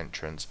down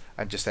entrance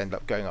and just end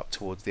up going up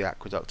towards the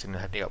aqueduct and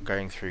ending up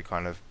going through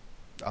kind of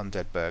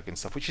Undeadburg and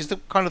stuff, which is the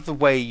kind of the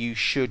way you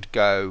should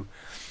go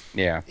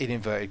Yeah. in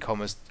inverted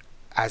commas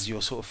as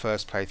your sort of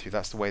first playthrough.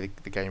 That's the way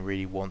the game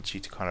really wants you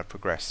to kind of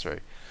progress through.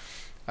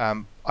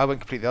 I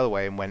went completely the other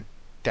way and went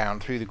down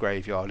through the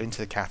graveyard into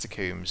the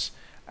catacombs,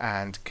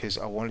 and because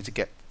I wanted to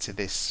get to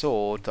this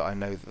sword that I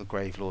know that the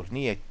Grave Lord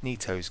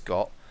Nito's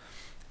got,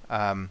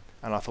 and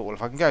I thought, well,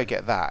 if I can go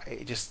get that,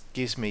 it just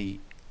gives me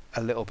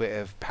a little bit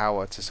of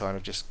power to kind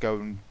of just go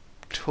and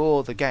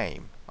tour the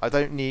game. I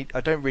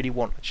don't really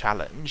want a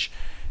challenge,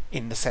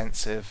 in the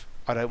sense of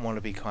I don't want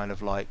to be kind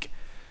of like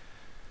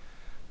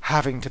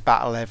having to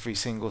battle every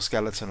single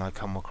skeleton I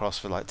come across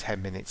for like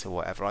 10 minutes or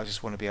whatever. I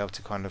just want to be able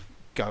to kind of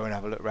go and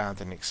have a look around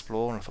and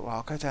explore. And I thought, well,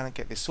 I'll go down and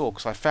get this sword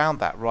because I found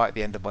that right at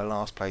the end of my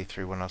last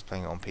playthrough when I was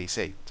playing it on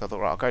PC. So I thought,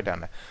 right, I'll go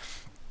down there.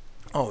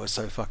 Oh, it's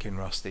so fucking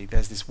rusty.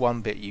 There's this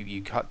one bit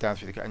you cut down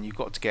through and you've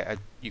got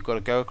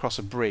to go across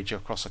a bridge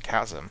across a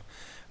chasm,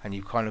 and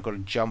you've kind of got to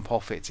jump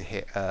off it to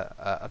hit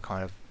a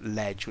kind of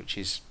ledge which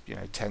is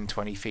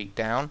 10-20 feet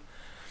down.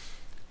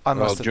 I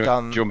Well, must have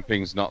done.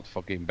 jumping's not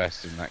fucking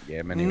best in that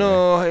game anyway.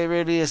 No, it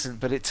really isn't.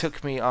 But it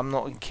took me. I'm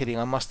not kidding.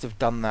 I must have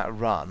done that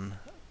run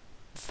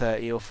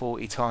 30 or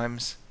 40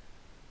 times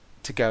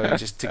to go and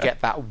just to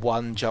get that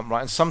one jump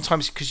right. And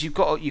sometimes because you've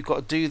got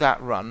to do that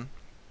run,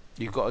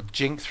 you've got to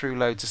jink through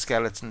loads of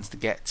skeletons to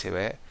get to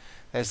it.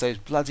 There's those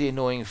bloody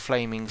annoying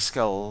flaming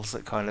skulls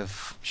that kind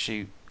of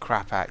shoot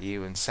crap at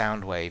you and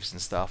sound waves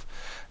and stuff,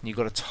 and you've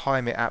got to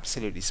time it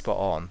absolutely spot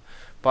on.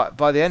 But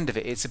by the end of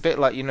it, it's a bit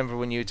like you remember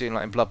when you were doing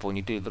like in Bloodborne,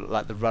 you do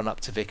like the run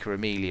up to Vicar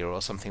Amelia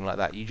or something like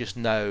that. You just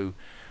know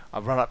I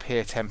run up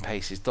here 10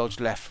 paces, dodge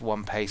left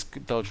 1 pace,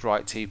 dodge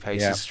right 2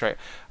 paces Yeah. straight,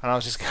 and I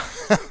was just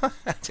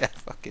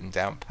fucking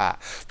down pat,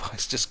 but I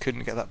just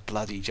couldn't get that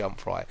bloody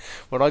jump right.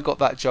 When I got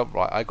that jump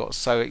right, I got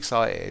so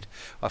excited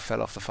I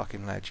fell off the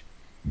fucking ledge.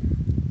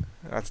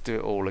 I had to do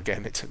it all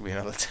again. It took me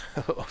another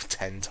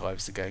 10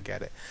 times to go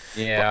get it.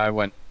 But Yeah, I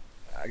went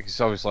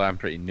because obviously I'm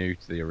pretty new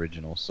to the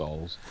original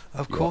Souls.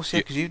 of You, course, yeah,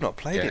 you, because you've not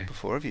played it yeah,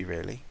 before, have you?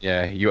 Really?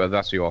 yeah. You.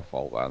 That's your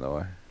fault, by the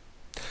way.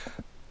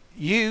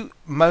 You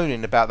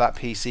moaning about that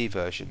PC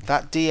version,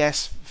 that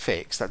DS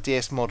fix, that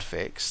DS mod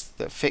fix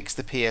that fixed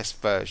the PS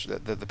version,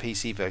 the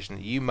PC version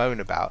that you moan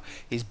about,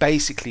 is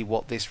basically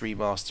what this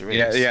remaster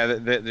Yeah, is. yeah.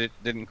 They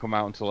didn't come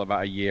out until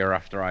about a year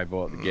after I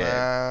bought the game.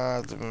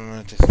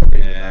 I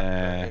disagree with that,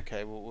 but Yeah.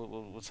 okay,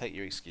 we'll take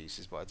your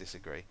excuses, but I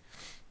disagree.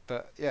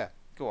 But yeah,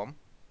 go on.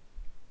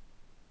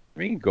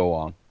 We can go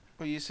on.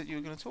 Well, you said you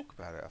were going to talk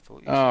about it. I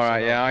thought you should All have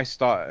right. said,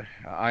 Yeah,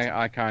 "Oh,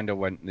 I kind of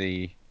went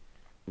the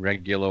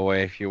regular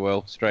way, if you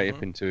will, straight mm-hmm.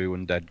 up into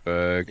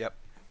Undeadburg. Yep,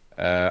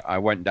 I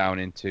went down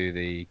into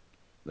the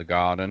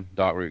garden,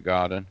 Darkroot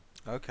Garden.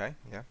 okay,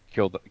 yeah."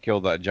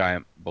 Killed that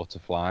giant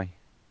butterfly.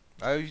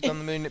 Oh, you've done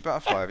the Moonlit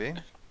Butterfly, have you?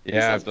 It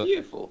Yeah, sounds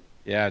beautiful.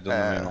 I've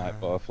done the Moonlight Uh,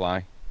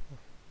 Butterfly.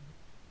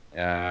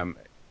 Um,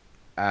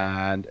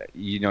 and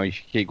you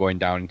keep going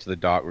down into the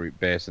Darkroot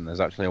base, and there's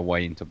actually a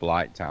way into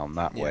Blighttown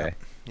that yep, way,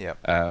 yep.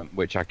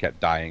 which I kept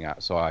dying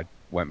at. So I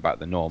went back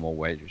the normal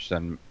way, which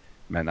then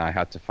meant I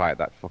had to fight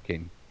that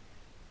fucking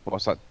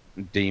what's that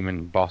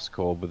demon boss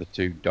called with the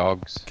two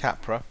dogs?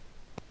 Capra,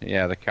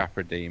 Yeah, the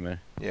Capra demon.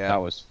 yeah.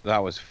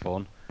 That was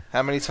fun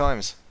How many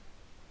times?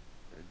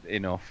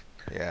 enough.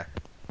 Yeah.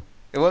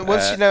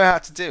 Once Uh, you know how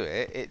to do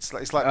it, it's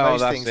like oh, most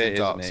that's things in it,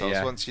 isn't Dark it?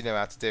 Souls. Yeah, Once you know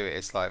how to do it,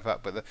 it's like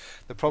that. But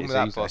the problem with it's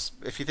that easy. boss,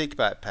 if you think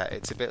about it, Pet,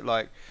 it's a bit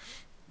like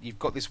you've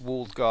got this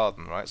walled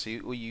garden, right? So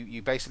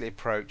you basically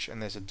approach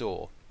and there's a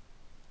door,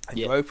 and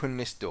Yeah. you open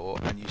this door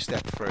and you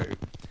step through,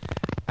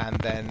 and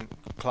then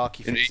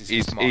Clarky And fixes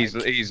his mic.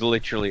 he's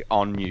literally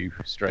on you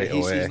But straight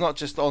he's away. not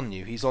just on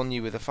you; he's on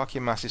you with a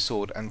fucking massive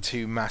sword and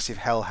two massive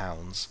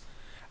hellhounds,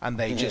 and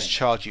they just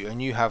charge you,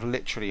 and you have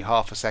literally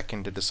half a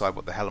second to decide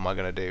what the hell am I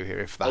going to do here,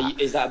 if that.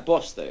 Is that a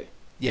boss though?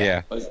 Yeah,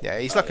 Yeah. yeah,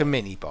 he's Oh like a yeah.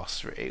 mini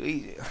boss,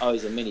 really. Oh,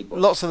 he's a mini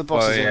Lots boss. of the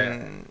Well, bosses yeah.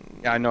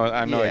 Yeah, in, I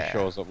know. He yeah,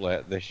 shows up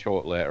later. They show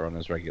up later on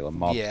as regular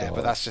mobs, yeah,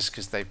 but though. that's just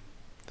because they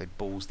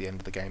balls the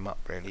end of the game up,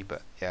 really.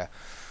 But yeah,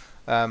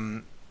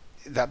 um,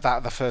 that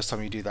the first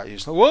time you do that, you're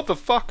just like, what the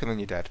fuck, and then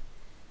you're dead.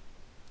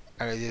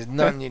 And there's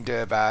nothing you can do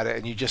about it,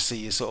 and you just see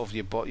your sort of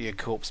your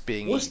corpse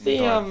being What's eaten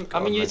the by I God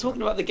mean, you're knows what.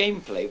 talking about the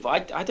gameplay,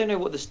 but I don't know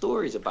what the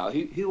story is about.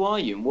 Who are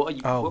you and what are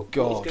you Oh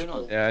what is God, going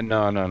on? Yeah,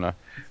 no, no, no.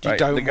 you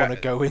Right, the don't want guy. to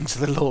go into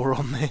the lore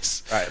on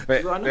this. Right,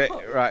 Do I not?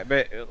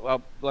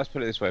 Well, let's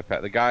put it this way,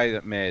 Pet. The guy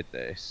that made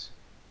this,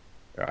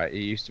 right,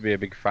 he used to be a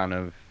big fan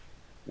of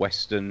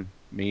Western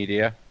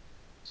media,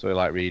 so he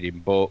liked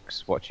reading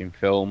books, watching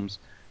films.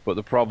 But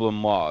the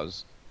problem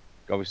was,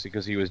 obviously,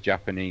 because he was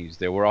Japanese,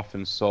 they were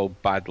often so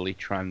badly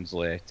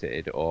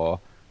translated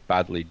or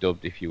badly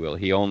dubbed, if you will.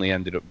 He only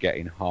ended up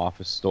getting half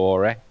a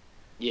story,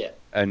 Yeah.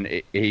 and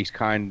he's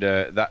kind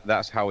of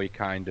that's how he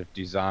kind of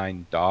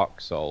designed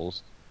Dark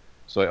Souls.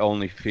 So it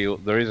only feel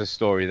there is a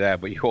story there,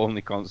 but you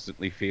only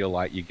constantly feel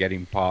like you're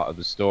getting part of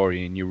the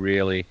story, and you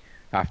really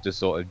have to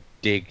sort of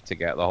dig to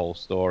get the whole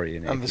story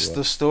in it, And if you will.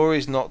 the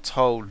story's not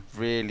told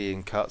really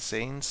in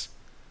cutscenes.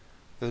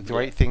 The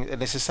Yeah. great thing,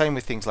 and it's the same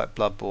with things like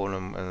Bloodborne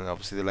and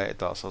obviously the later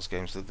Dark Souls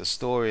games, that the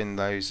story in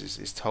those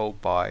is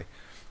told by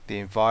the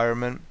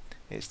environment,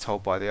 it's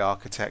told by the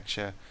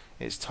architecture,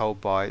 it's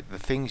told by the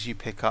things you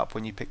pick up.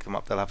 When you pick them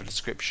up, they'll have a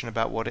description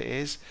about what it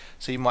is.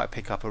 So you might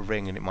pick up a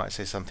ring, and it might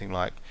say something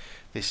like,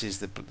 "This is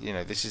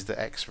this is the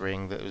X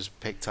ring that was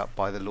picked up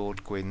by the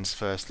Lord Gwyn's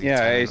first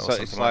Yeah, lieutenant," or it's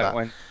something like like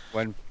that.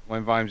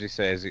 when Vimesy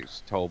says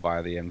it's told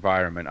by the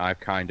environment, I've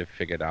kind of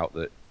figured out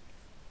that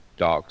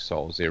Dark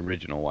Souls, the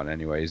original one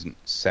anyway, isn't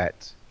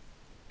set.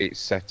 It's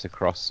set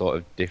across sort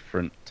of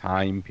different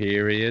time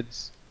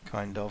periods.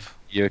 Kind of,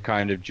 You're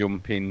kind of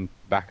jumping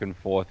back and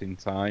forth in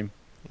time.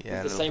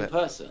 With yeah, a the little same bit.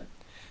 person.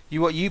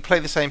 You play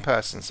the same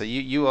person, so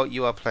you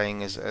are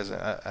playing an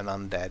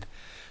undead,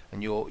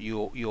 and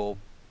you're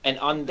And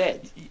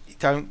undead.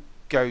 don't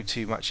go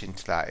too much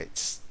into that.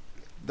 It's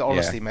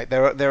Yeah, honestly, mate.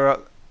 There are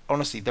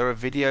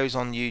videos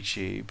on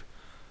YouTube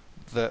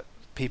that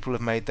people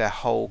have made their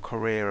whole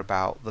career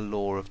about the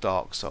lore of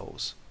Dark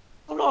Souls.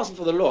 I'm not asking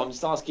for the law, I'm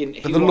just asking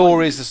But the who are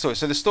lore is you? the story.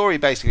 So the story,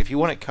 basically, if you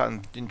want it cut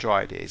and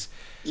dried, is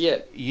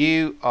Yeah.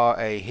 you are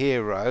a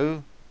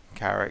hero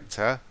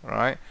character,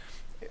 right?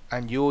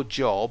 And your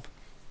job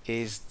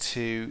is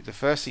the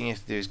first thing you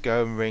have to do is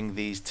go and ring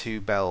these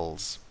two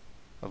bells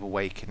of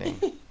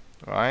awakening,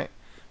 right?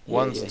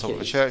 One's on top of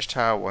the Yeah. church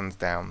tower, one's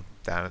down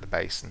at the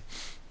basin,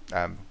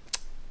 um,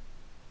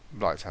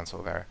 Blighttown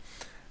sort of area.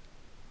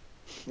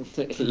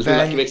 You're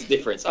like it Then, makes a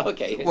difference. Oh,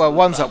 okay, it's well,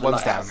 one's not up, the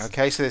one's down. lighthouse.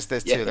 Okay, so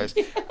there's Yeah. two of those,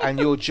 and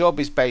your job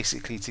is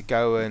basically to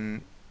go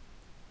and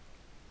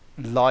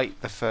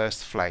light the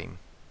first flame.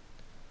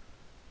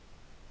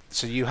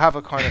 So you have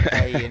a kind of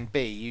A and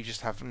B. You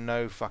just have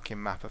no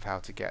fucking map of how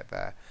to get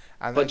there.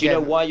 And But do you know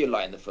again, why you're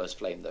lighting the first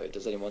flame though?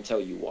 Does anyone tell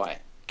you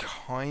why?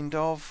 kind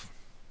of.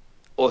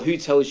 Or who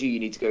tells you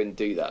you need to go and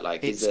do that?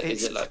 Like, It's is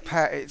it's it like,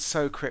 it's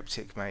so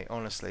cryptic, mate.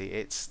 Honestly,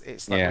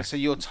 it's like, well, yeah, so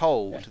you're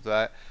told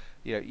that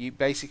you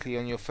basically,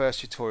 on your first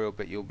tutorial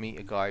bit, you'll meet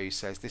a guy who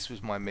says, "This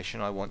was my mission.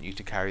 I want you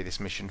to carry this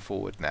mission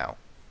forward now."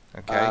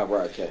 Okay,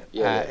 right, okay,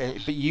 yeah.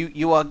 but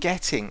you are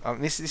getting,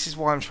 this is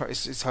why I'm trying.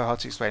 It's so hard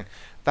to explain.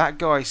 That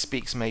guy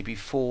speaks maybe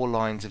 4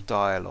 lines of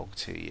dialogue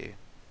to you,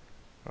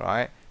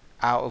 right?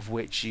 Out of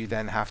which you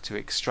then have to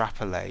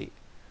extrapolate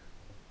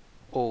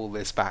all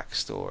this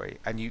backstory,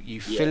 and you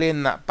fill Yeah,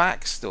 in that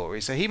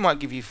backstory. So he might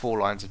give you 4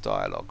 lines of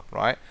dialogue,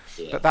 right?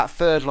 yeah, But that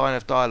third line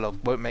of dialogue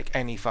won't make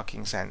any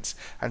fucking sense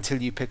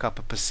until you pick up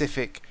a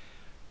specific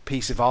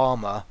piece of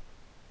armor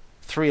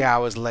 3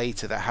 hours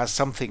later that has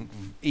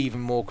something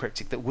even more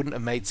cryptic that wouldn't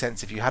have made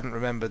sense if you hadn't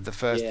remembered the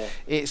first. yeah.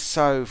 It's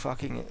so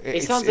fucking.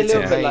 It It's sounds a it's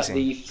little yeah. bit like amazing.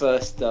 the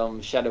first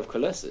Shadow of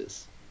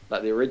Colossus,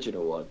 like the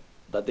original one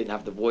that didn't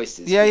have the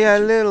voices Yeah, speaking yeah, a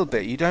to you. little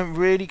bit. You don't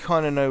really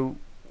kind of know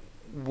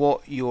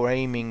what you're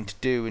aiming to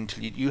do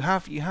until you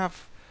have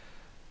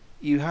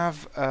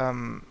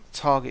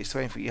targets to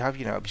aim for. You have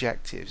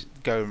objectives.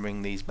 Go and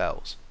ring these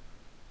bells,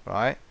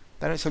 right?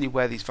 They don't tell you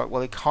where these.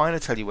 Well, they kind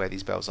of tell you where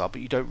these bells are,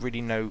 but you don't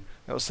really know.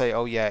 They'll say,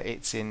 "Oh yeah,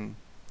 it's in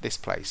this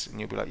place," and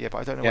you'll be like, "Yeah, but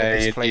I don't know where Yeah,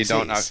 this you place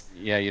don't have is."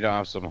 you don't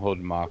have some hood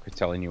marker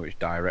telling you which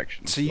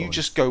direction So to you go in.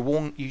 just go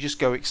on. You just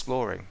go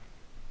exploring.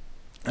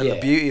 And the Yeah,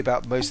 beauty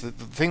about most of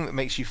the thing that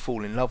makes you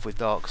fall in love with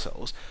Dark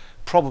Souls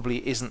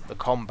probably isn't the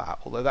combat,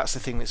 although that's the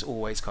thing that's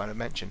always kind of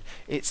mentioned.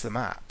 It's the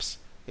maps.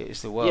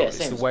 It's the Yeah, world.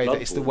 same as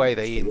Bloodborne. Way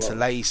It's they the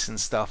world, interlace and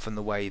stuff, and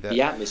the way that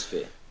the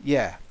atmosphere.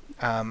 yeah,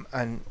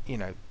 and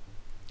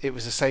it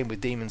was the same with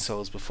Demon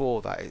Souls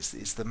before that.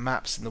 It's the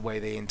maps and the way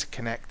they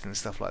interconnect and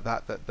stuff like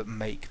that that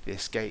make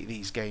these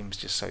games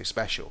just so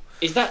special.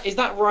 Is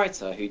that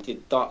writer who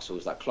did Dark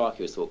Souls that Clarky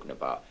was talking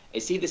about?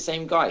 Is he the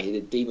same guy who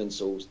did Demon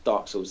Souls,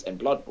 Dark Souls, and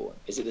Bloodborne?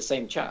 Is it the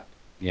same chap?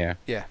 Yeah,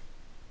 Yeah,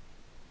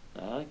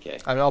 Okay,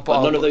 I mean,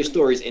 but none of those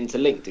stories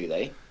interlink, do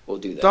they? Or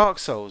do they? Dark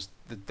Souls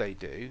they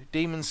do.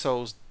 Demon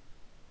Souls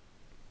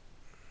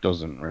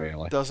doesn't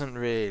really. doesn't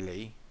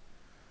really.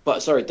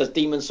 But sorry, does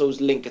Demon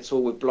Souls link at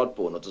all with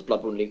Bloodborne, or does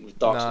Bloodborne link with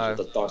Dark Souls, or No,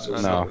 does Dark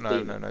Souls link No. with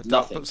Demon? no.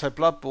 Nothing. So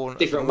Bloodborne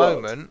Different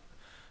world.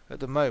 at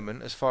the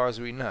moment, as far as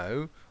we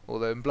know,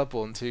 although when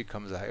Bloodborne 2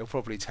 comes out, it'll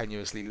probably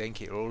tenuously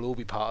link it, or it'll all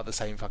be part of the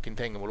same fucking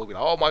thing, and we'll all be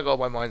like, oh my god,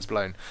 my mind's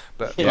blown.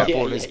 But Yeah. Yeah,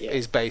 Bloodborne yeah, yeah.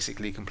 is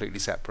basically completely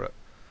separate.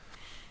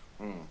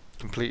 Hmm.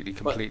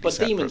 But Completely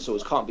Demon separate.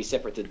 Souls can't be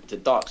separate to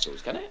Dark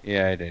Souls, can it?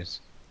 Yeah, it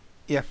is.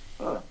 Yeah.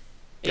 Oh,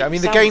 Yeah, I it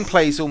mean the sounds.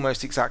 gameplay is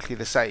almost exactly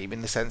the same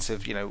in the sense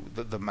of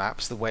the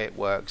maps, the way it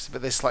works,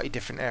 but there's slightly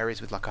different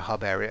areas with like a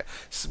hub area.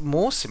 It's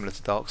more similar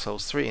to Dark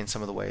Souls 3 in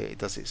some of the way it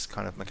does its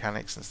kind of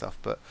mechanics and stuff.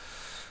 But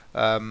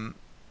um,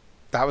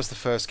 that was the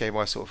first game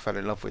I sort of fell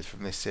in love with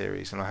from this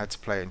series, and I had to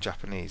play it in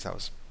Japanese. That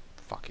was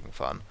fucking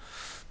fun.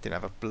 Didn't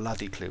have a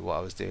bloody clue what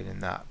I was doing in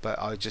that, but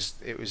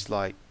it was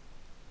like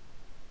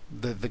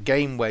the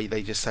game where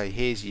they just say,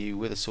 here's you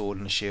with a sword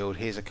and a shield,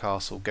 here's a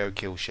castle, go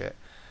kill shit,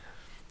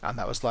 and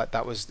it was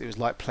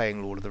like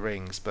playing Lord of the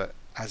Rings, but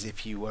as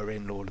if you were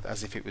in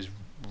as if it was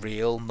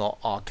real,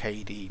 not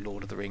arcadey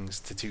Lord of the Rings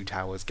to Two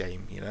Towers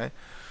game.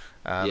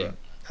 Yeah, Um,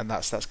 and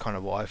that's kind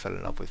of what I fell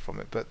in love with from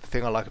it. But the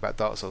thing I like about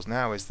Dark Souls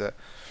now is that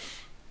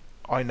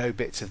I know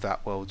bits of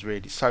that world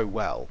really so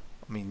well.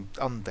 I mean,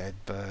 Undead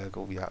Burg,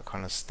 all that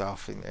kind of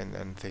stuff,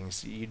 and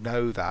things. You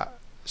know that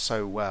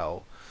so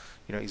well.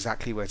 You know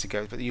exactly where to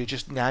go. But you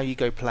just now you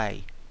go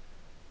play.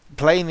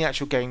 Playing the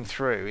actual game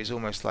through is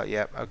almost like,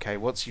 yep, okay.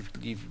 Once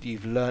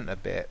you've learnt a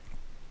bit,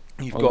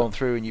 you've Well, gone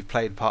through and you've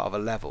played part of a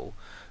level.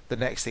 The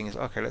next thing is,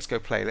 okay, let's go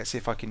play. Let's see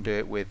if I can do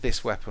it with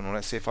this weapon, or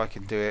let's see if I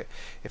can do it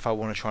if I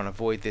want to try and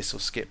avoid this or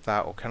skip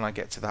that, or can I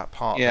get to that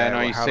part yeah, there,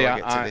 no, or you how do see, I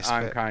get to this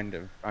I'm bit? kind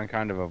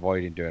of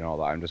avoiding doing all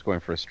that. I'm just going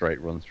for a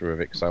straight run through of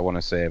it because I want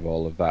to save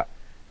all of that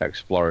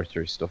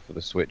exploratory stuff for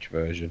the Switch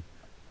version.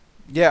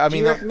 Yeah, I do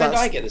mean you recommend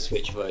I that's. get the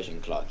Switch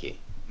version, Clarky?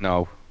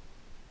 No,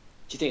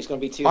 Do you think it's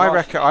going to be too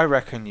hard for I me?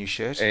 reckon you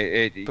should,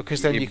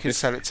 because then you it could just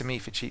sell it to me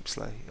for cheap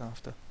slate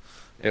after.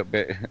 it'll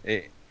be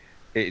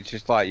it's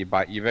just like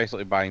you're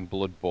basically buying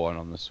Bloodborne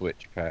on the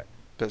Switch pet.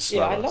 But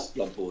Yeah, I slower. love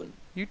Bloodborne.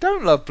 You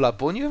don't love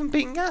Bloodborne. You haven't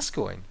beaten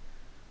Gascoigne.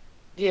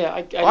 Yeah,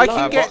 I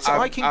love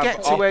I Gascoigne. can I've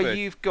get to Okay, where offered.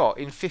 you've got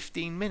in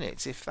 15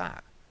 minutes, if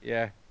that.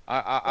 Yeah,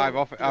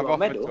 well, give him a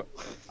medal.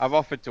 I've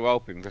offered to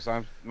help him because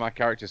my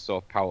character's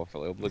so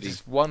powerful. He'll You bloody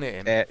just won it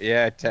him.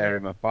 tear Yeah.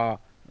 him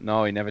apart.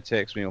 No, he never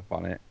takes me up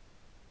on it.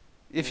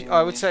 If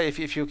I would Mm, say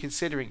if you're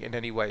considering it in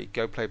any way,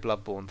 go play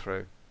Bloodborne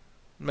through.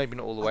 Maybe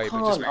not all the I way,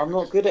 but just can't. I'm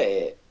not good at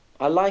it.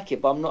 I like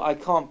it, but I'm not. I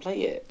can't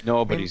play it.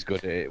 I mean Nobody's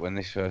good at it when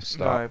they first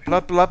start.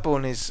 no.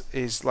 Bloodborne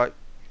is like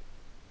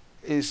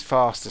is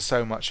faster,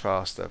 so much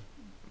faster.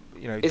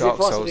 Is it Dark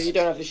faster because you Souls.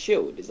 don't have a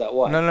shield? Is that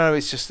No, why? no,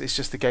 it's just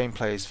the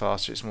gameplay is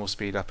faster. It's more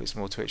speed up. It's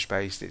more Twitch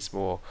based. It's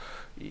more,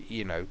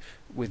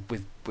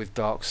 with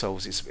Dark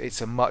Souls,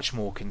 it's a much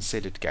more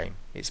considered game.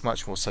 It's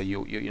much more so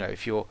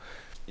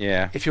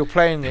Yeah, if you're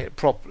playing it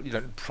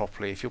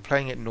properly, if you're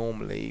playing it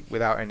normally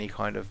without any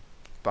kind of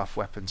buff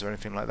weapons or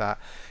anything like that,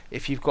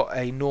 if you've got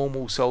a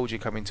normal soldier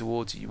coming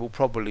towards you, you will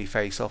probably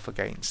face off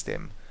against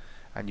him,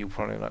 and you'll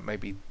probably like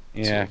maybe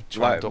sort yeah, of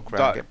try and like duck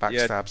around, get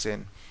backstabs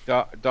in.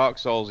 Dark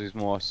Souls is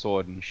more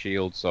sword and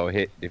shield, so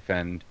hit,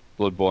 defend.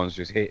 Bloodborne's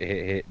just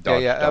hit, Yeah,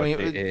 dodge, yeah. I dodge, mean,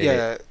 hit.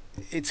 yeah,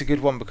 it's a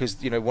good one because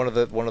one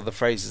of the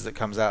phrases that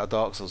comes out of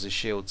Dark Souls is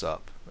shields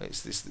up.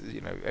 It's this,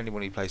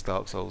 anyone who plays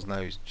Dark Souls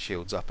knows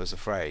shields up as a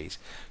phrase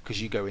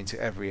because you go into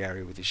every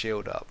area with your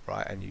shield up,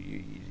 right? And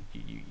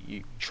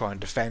you try and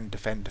defend,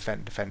 defend,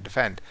 defend, defend,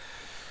 defend.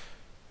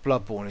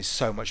 Bloodborne is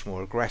so much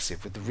more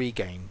aggressive with the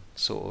regain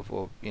sort of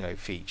or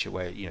feature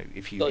where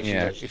Dodge, Yeah,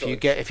 dodge, dodge. if you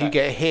Attack,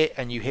 get a dodge. hit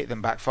and you hit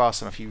them back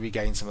fast enough, you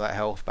regain some of that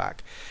health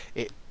back.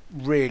 It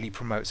really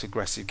promotes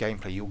aggressive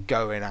gameplay. You're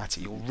going at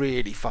it. You're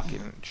really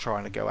fucking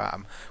trying to go at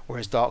them.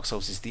 Whereas Dark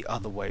Souls is the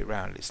other way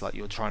around. It's like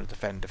you're trying to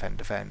defend, defend,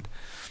 defend,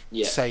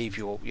 Yeah. save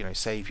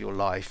your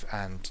life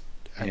and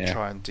yeah.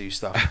 try and do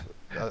stuff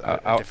I,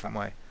 a I, different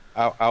way.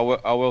 I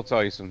will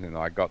tell you something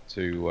though. I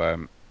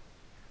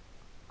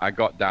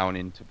got down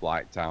into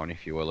Blighttown,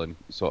 if you will, and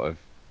sort of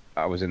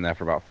I was in there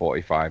for about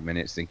 45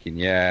 minutes, thinking,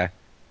 yeah,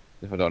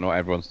 if I don't know what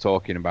everyone's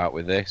talking about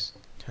with this,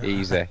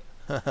 easy.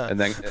 And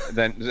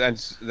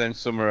then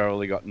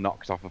summarily got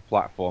knocked off a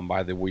platform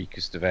by the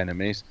weakest of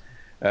enemies.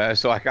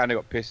 So I kind of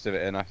got pissed at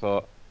it, and I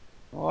thought,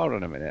 oh, hold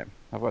on a minute,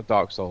 I've got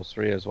Dark Souls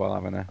 3 as well,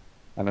 haven't I?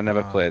 And I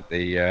never Oh, played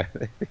the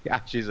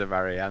Ashes of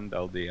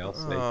Ariandel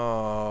DLC.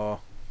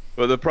 oh,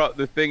 But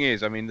the thing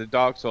is, I mean, the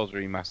Dark Souls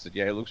remastered,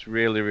 yeah, it looks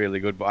really, really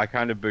good. But I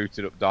kind of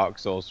booted up Dark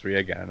Souls 3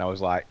 again, and I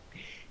was like,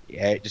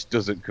 Yeah, it just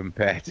doesn't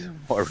compare to the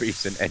more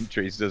recent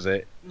entries, does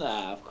it?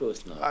 Nah, of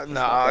course not. No, It's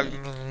not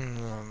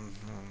gonna.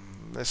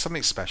 there's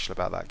something special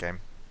about that game.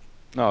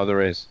 No,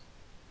 there is.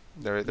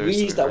 There You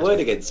is use something that very word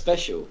special. again,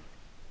 special.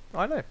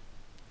 I know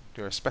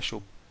you're a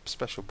special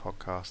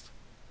podcast.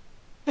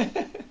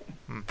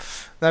 Hmm.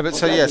 No, but I'm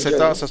so glad yeah, you so enjoyed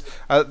Dark it.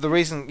 Souls. The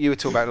reason you were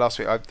talking about it last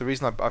week, the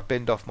reason I've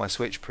binned off my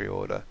Switch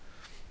pre-order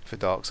for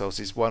Dark Souls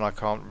is one, I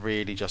can't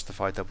really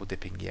justify double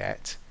dipping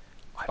yet.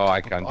 I Oh,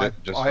 I can probably, do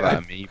just for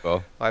that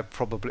amiibo.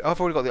 I've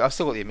already got I've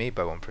still got the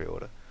amiibo on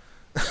pre-order.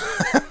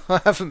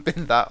 I haven't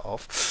been that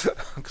off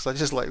because I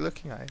just like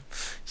looking at him.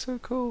 So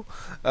cool.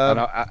 And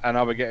Um,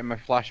 I'll be getting my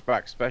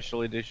flashback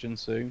special edition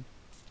soon.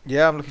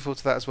 yeah, I'm looking forward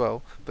to that as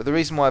well. But the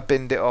reason why I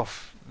binned it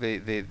off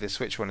the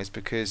Switch one is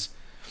because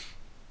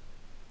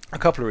a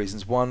couple of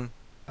reasons. One,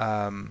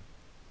 um,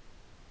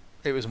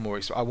 it was more.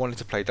 I wanted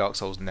to play Dark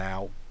Souls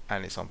now,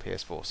 and it's on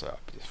PS4, so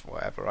just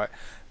whatever, right?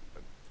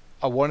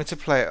 I wanted to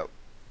play it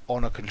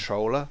on a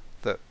controller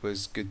that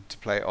was good to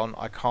play it on.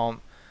 I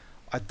can't.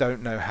 I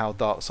don't know how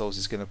Dark Souls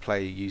is going to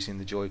play using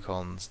the Joy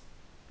Cons.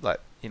 Like,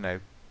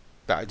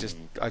 that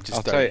Mm. I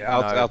just don't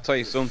I'll know. tell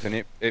you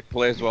something. It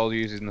plays well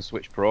using the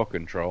Switch Pro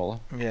controller.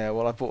 Yeah,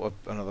 well, I bought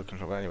another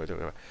controller anyway. Don't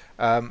worry.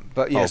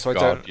 But yeah, Oh so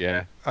God,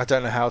 yeah. I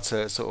don't know how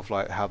to sort of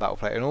like how that will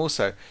play. And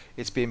also,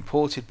 it's being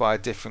ported by a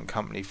different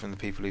company from the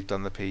people who've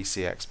done the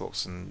PC,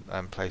 Xbox, and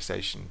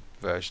PlayStation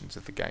versions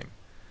of the game.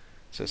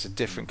 So it's a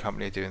different Mm.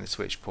 company doing the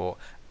Switch port,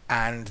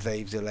 and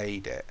they've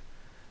delayed it.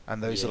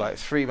 And those are Yeah. like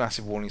three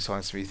massive warning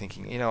signs to me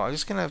thinking,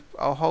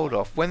 I'll hold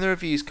off. When the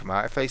reviews come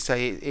out, if they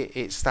say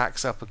it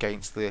stacks up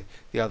against the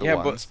other Yeah,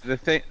 but ones, the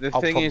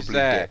I'll thing is probably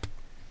there. dip.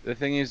 The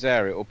thing is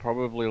there. It'll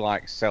probably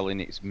like sell in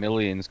its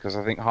millions because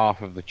I think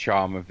half of the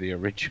charm of the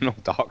original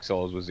Dark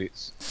Souls was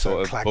its So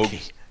sort of clanky.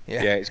 bugs.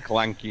 Yeah. Yeah, it's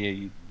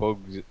clanky,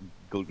 bugs,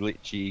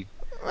 glitchy,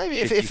 Maybe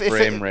shitty if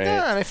frame it no, rate.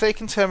 and if they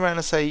can turn around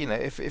and say,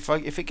 if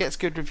it gets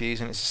good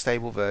reviews and it's a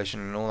stable version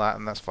and all that,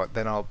 and that's fine,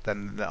 then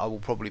I will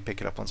probably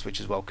pick it up on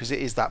Switch as well, because it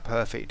is that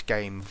perfect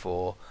game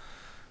for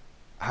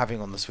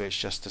having on the Switch,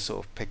 just to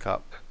sort of pick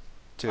up,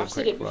 do a I've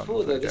said quick it run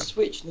before of though, a the game.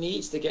 Switch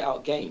needs to get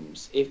out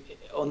games if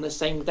on the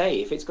same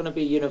day. If it's going to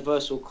be a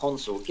universal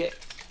console, get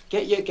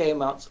your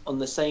game out on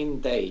the same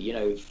day. You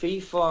know,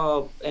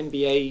 FIFA,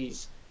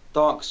 NBA's,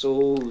 Dark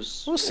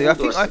Souls, We'll see. all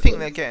the I rest of think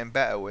they're them. getting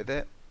better with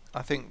it.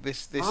 I think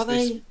Are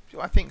they?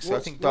 I think so. I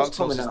think What's Dark Souls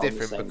coming is out on the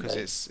different same because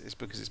day? it's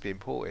because it's being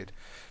ported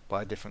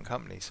by a different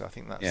company. So I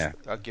think Yeah,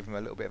 I'll give them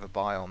a little bit of a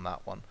buy on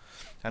that one,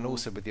 and Because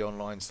also with the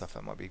online stuff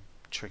that might be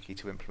tricky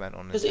to implement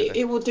on it, Nintendo.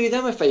 it will do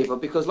them a favor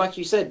because, like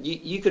you said,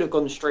 you could have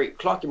gone straight.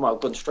 Clarky might have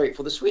gone straight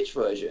for the Switch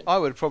version. I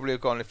would probably have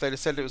gone if they'd have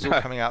said it was all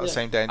coming out the Yeah.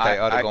 same day and date.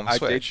 I'd have gone for I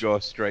did Switch. go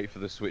straight for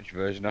the Switch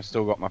version. I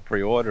still got my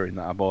pre-order in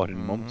that I bought in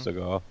Mhm. months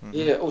ago. Mhm.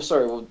 Yeah. Oh,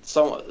 sorry. Well,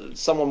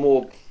 someone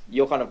more.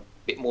 You're kind of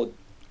bit more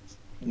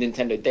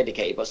Nintendo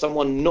dedicated, but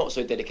someone not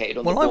so dedicated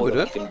on the Well, I board would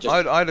of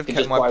have. I'd have can kept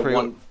just my buy pre.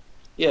 one.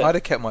 Yeah, I'd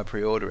have kept my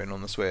pre-order in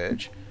on the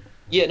Switch.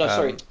 yeah. No,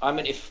 sorry. Um, I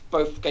meant if yeah,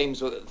 both day and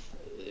games were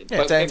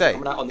date.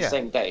 coming out on the Yeah,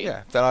 same day,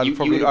 yeah. Then you would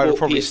have I'd have bought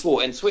probably,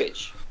 PS4 and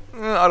Switch.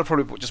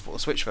 just bought the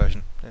Switch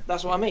version. Yeah,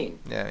 That's what I mean.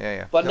 yeah, yeah,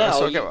 yeah. But No, now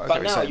so I get what but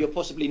you're now saying. you're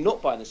possibly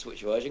not buying the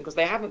Switch version because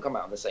they haven't come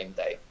out on the same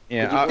day because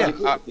Yeah, you've already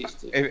Yeah. bought the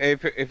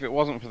PS2. if it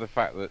wasn't for the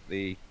fact that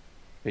the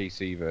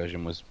PC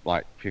version was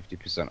like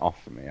 50%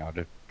 off for me, I'd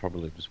have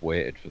probably just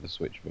waited for the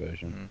Switch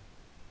version.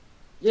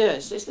 Mm. Yeah,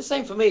 it's the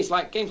same for me. It's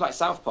like games like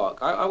South Park.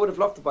 I would have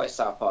loved to buy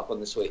South Park on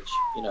the Switch.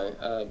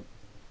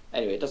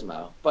 Anyway, it doesn't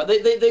matter. But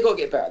they got to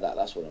get better at that.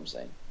 That's what I'm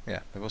saying. Yeah,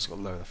 they've also got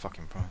to lower the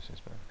fucking prices.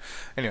 But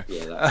anyway,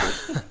 Yeah, that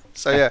too.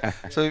 so yeah,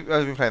 so I've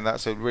been playing that.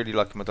 So really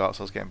liking my Dark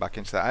Souls, getting back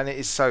into that, and it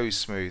is so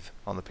smooth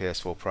on the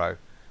PS4 Pro.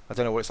 I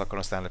don't know what it's like on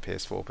a standard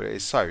PS4, but it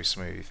is so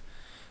smooth.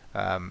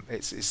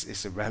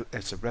 It's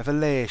a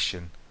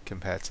revelation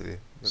compared to the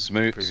previous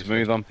Smooth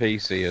version. on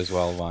PC as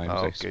well, Oh,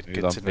 Vimesy. good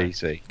Smooth on to know.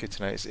 PC. Good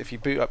to know. If you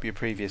boot up your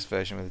previous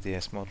version with a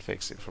DS mod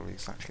fix, it's probably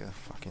exactly the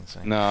fucking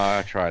same. No,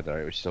 I tried that.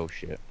 It was so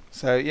shit.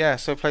 So yeah,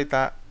 so I played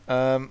that.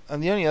 And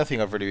the only other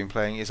thing I've really been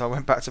playing is I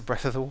went back to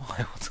Breath of the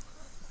Wild.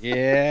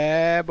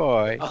 Yeah,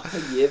 boy.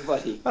 Oh yeah,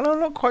 buddy. And I'm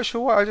not quite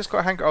sure why. I just got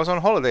a hanker. I was on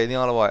holiday in the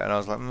Isle of Wight, and I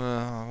was like,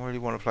 I really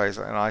want to play this.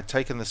 And I'd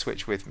taken the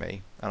Switch with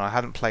me, and I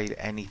hadn't played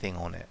anything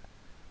on it.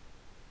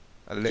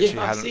 I Yeah, literally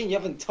I've hadn't. seen you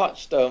haven't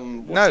touched what's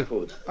it No,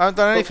 called? I haven't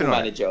done anything Football on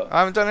it. Manager. I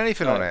haven't done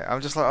anything on No. it. I'm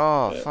just like,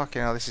 oh, Yeah.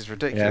 fucking hell, this is Yeah,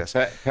 ridiculous.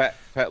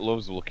 Pet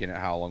loves looking at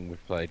how long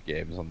we've played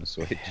games on the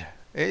Switch.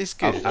 Yeah, it is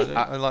good.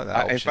 I like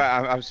that In option.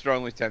 fact, I'm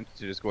strongly tempted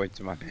to just go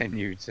into my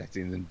menu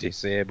settings and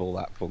disable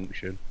that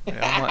function.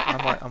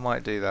 Yeah, I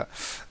might do that.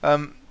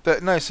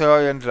 But no, so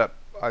I ended up.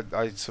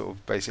 I sort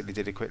of basically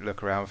did a quick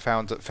look around,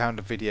 found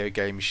a video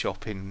game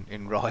shop in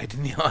Ryde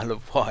in the Isle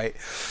of Wight,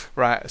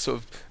 right? Sort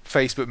of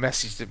Facebook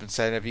messaged him and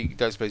saying, "Have you?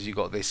 Don't suppose you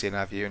got this in,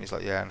 have you?" And he's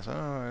like, "Yeah." And I said,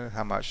 "Oh,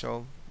 how much?"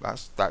 "Oh,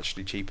 that's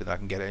actually cheaper than I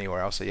can get it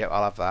anywhere else." So yeah,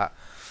 I'll have that.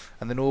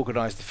 And then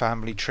organised the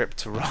family trip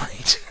to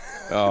Ryde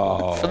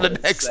Oh, for for Oh, the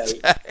God's next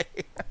sake.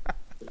 day.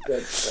 For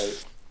God's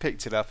sake.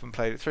 Picked it up and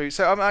played it through.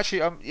 So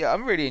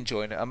I'm really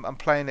enjoying it. I'm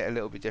playing it a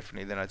little bit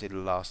differently than I did the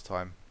last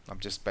time. I'm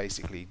just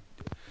basically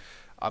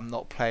I'm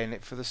not playing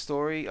it for the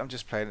story. I'm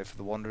just playing it for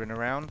the wandering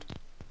around.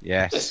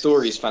 The Yes.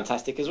 story is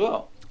fantastic as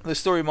well. The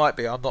story might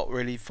be. I'm not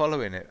really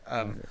following it.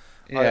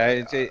 Yeah,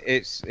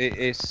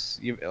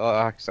 it's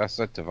like I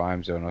said to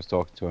Vimes when I was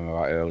talking to him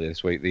about it earlier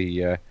this week.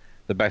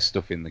 The best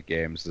stuff in the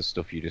game is the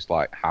stuff you just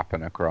like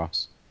happen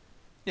across,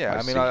 Yeah, like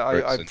I mean,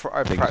 secrets and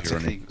things you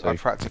run I into.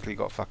 practically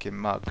got fucking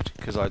mugged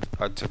because I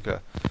took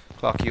a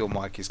Clarky. Your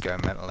mic is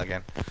going mental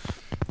again.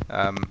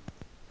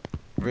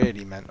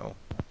 Really mental.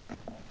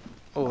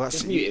 Oh,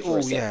 that's Just you. mute it for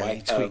a Oh sec, yeah,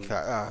 you Mike. tweak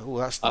that. Oh,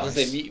 that's I was gonna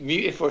say nice.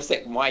 mute it for a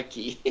sec,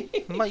 Mikey.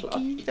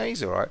 Mikey, no, Clarky.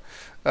 he's all right.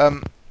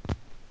 Um,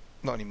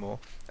 not anymore.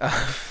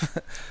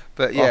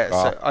 But yeah, Fuck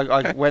so off.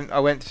 I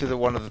went to the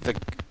one of the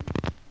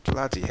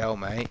bloody hell,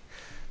 mate.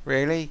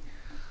 Really?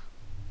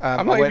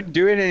 I'm I not went. even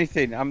doing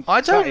anything. I'm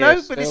I sat don't here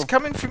know, but it's still.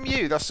 coming from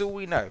you. That's all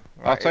we know,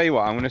 I'll right? tell you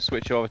what. I'm going to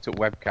switch over to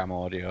webcam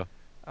audio.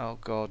 Oh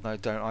God, no,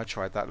 don't! I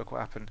tried that. Look what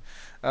happened.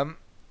 Um,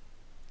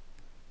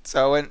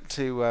 so I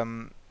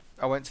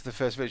went to the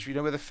first village. You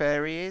know where the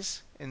ferry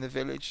is in the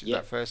village,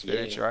 Yeah, that first yeah,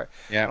 village, yeah. right?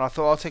 Yeah. And I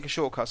thought I'll take a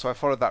shortcut, so I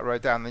followed that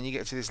road down. Then you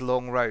get to this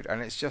long road,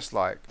 and it's just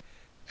like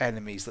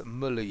enemies that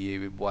muller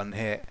you in one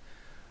hit.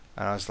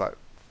 And I was like,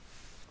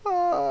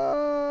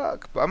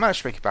 fuck. But I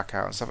managed to make it back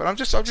out and stuff. And I've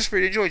just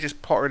really enjoyed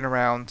just pottering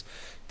around,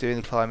 doing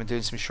the climbing,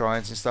 doing some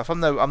shrines and stuff. I'm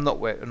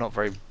not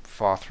very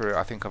far through it.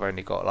 I think I've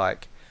only got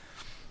like,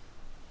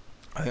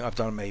 I think I've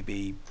done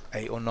maybe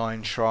 8 or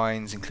 9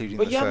 shrines,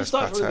 including But the you haven't first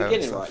started from the plateau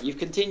and beginning, right? stuff. You've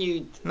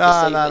continued the No,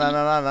 same. no, no,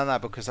 no, no, no, no,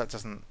 because that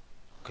doesn't.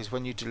 Because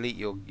when you delete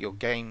your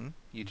game,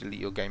 you delete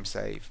your game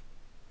save.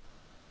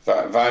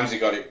 Vimesy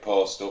got it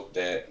post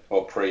update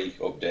or pre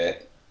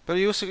update. But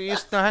you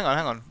no, hang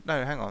on,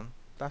 no, hang on.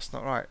 That's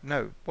not right.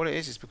 No, what it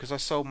is because I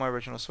sold my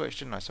original Switch,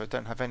 didn't I? So I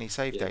don't have any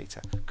save Yeah.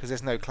 data because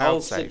there's no cloud Oh,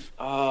 so save.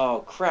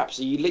 oh crap!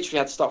 So you literally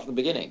had to start from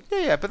the beginning. Yeah,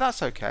 yeah, but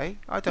that's okay.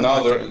 I don't No,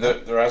 mind doing that.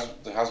 there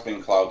has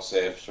been cloud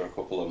saves for a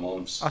couple of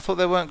I months. thought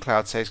there weren't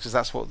cloud saves because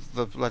that's what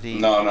the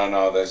bloody.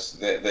 No.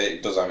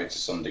 It does have it to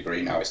some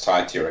degree now. It's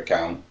tied to your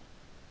account.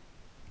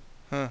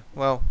 Huh,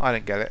 well, I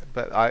didn't get it,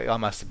 but I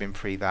must have been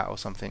pre that or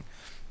something.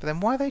 But then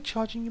why are they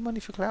charging you money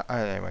for cloud? Oh,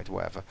 anyway,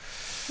 whatever.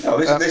 No,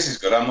 Uh, this is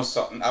good. I must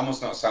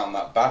not sound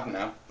that bad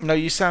now. no,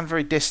 you sound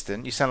very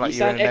distant. You sound You like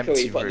you're in sound an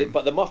empty echoey, but room.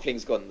 the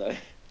muffling's gone though.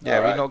 Yeah,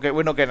 All right.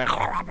 we're not getting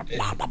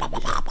It,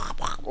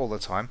 all the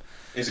time.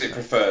 is it Uh,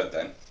 preferred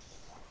then?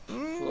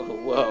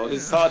 Whoa,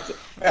 it's hard to.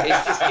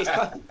 It's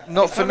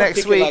Not for kind of next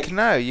picking week. like.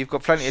 No, you've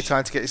got plenty of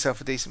time to get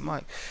yourself a decent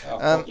mic. Oh,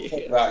 Um,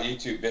 fuck that. You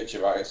two bitch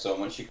about it so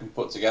much you can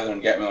put together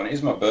and get me on. It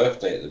is my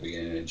birthday at the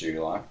beginning of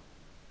July.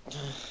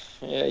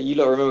 Yeah, you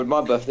lot remembered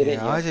my birthday,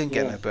 didn't yeah, I you? didn't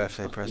get Yeah. no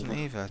birthday present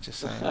either. Just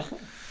saying.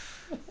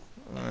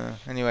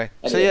 Anyway,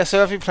 so yeah, Anyway,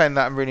 so I've been playing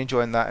that. I'm really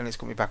enjoying that, and it's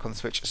got me back on the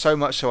Switch. So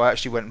much so I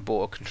actually went and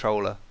bought a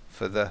controller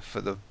for the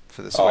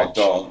Oh, Switch,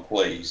 don't,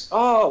 please.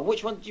 oh,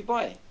 which one did you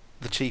buy?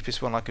 the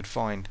cheapest one I could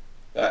find.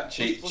 That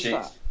What's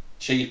that?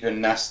 cheap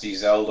and nasty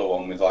Zelda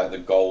one with like the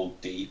gold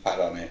D-pad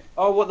on it.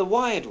 Oh, what the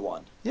wired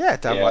one? Yeah,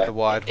 don't mind the Yeah.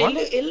 wired one.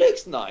 It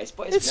looks nice,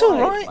 but it's It's all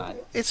wired, right. man.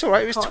 It's all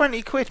right. You It was can't.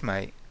 20 quid,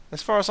 mate.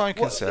 As far as I'm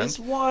What? concerned, It's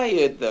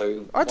wired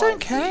though, I don't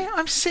care. Vimesy.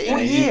 I'm sitting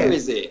What Yeah, year here.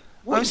 is it?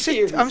 What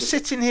year I'm is it?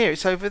 sitting here.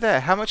 It's over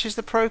there. How much is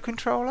the Pro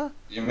controller?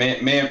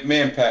 me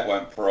and Pet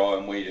went pro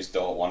and we just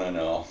don't want to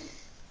know.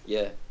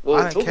 Yeah.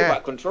 I Well, don't talking care.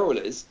 about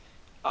controllers,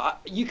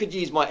 you could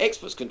use my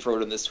Xbox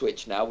controller on the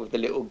Switch now with the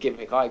little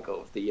gimmick I got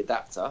of the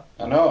adapter.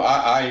 I know,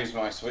 I use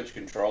my Switch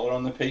controller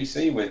on the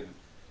PC with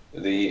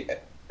the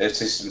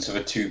assistance of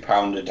a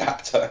 £2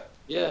 adapter.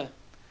 Yeah.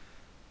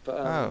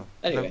 But Oh,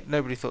 no, anyway.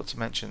 nobody thought to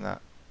mention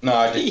that. No,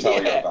 I did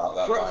tell you Yeah. about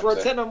that, For a Vimesy.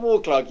 tenner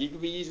more, Clark, you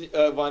could be using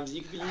Vimes,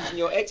 you could be using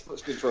your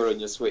Xbox controller on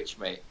your Switch,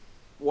 mate.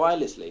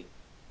 Wirelessly.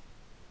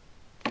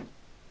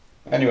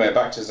 Anyway,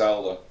 back to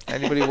Zelda.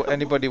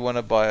 Anybody want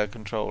to buy a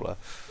controller?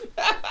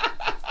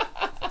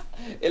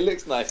 It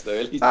looks nice though.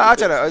 At least it I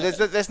don't looks know.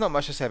 nice. There's not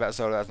much to say about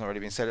Zola that's not already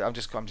been said. I'm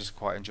just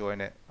quite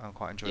enjoying it. I'm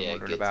quite enjoying Yeah,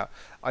 wandering good. about.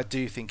 I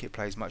do think it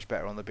plays much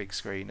better on the big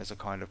screen as a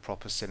kind of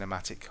proper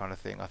cinematic kind of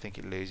thing. I think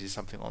it loses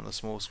something on the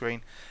small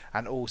screen,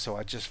 and also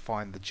I just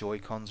find the Joy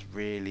Cons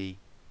really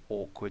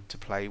awkward to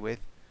play with.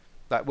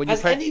 Like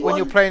Has when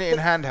you're anyone playing it in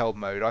that handheld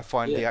mode, I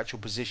find the yeah, actual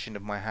position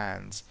of my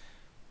hands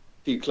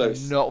too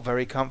close. not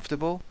very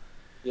comfortable.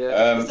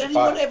 Yeah. Does If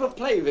I anyone ever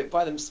play with it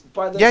by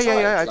Yeah.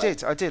 themselves? I Like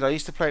did. I did. I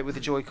used to play it with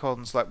the Joy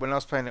Cons. Like when I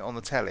was playing it on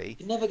the telly,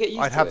 you never get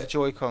I'd used to have the it.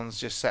 Joy Cons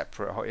just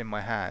separate in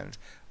my hand.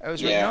 It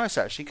was really Yeah, nice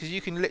actually because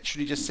you can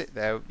literally just sit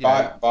there.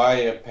 buy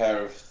a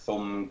pair of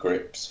thumb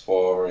grips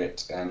for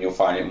it, and you'll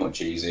find it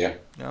much easier.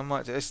 I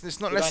might do. It's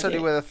not Good necessarily idea.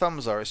 where the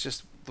thumbs are. It's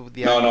just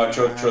the No, angle no, that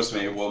my hands trust are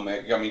me, it on. will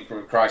make. I mean,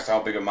 Christ,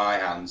 how big are my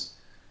hands?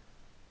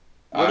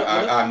 When it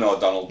I'm no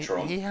Donald He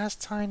Trump. has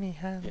tiny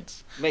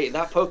hands. mate,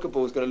 that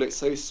Pokeball is gonna look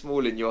so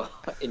small in your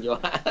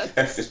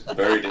I've hands. just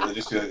buried it. They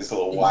just feel like this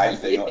little white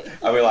thing. Yeah,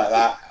 I'll be like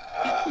that.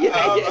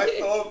 My yeah.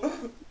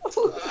 thumb.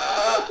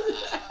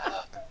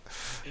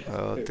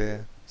 Oh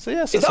dear. So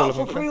yes, Is that's that all up I've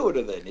been for playing.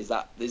 pre-order then? Is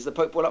the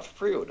Pokeball up for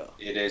pre-order?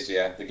 It is,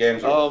 yeah. The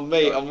games are up Oh for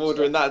mate, I'm pre-order,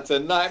 ordering so that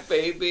tonight,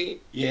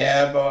 baby.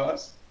 yeah,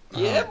 boss.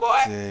 Yeah, Oh boy.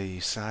 dear,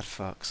 you sad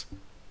fucks.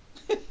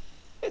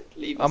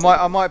 Leave I us might I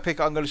alone. might pick.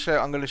 I'm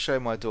gonna show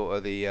my daughter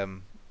the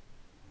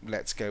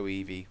Let's Go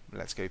Eevee,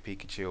 Let's Go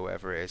Pikachu, or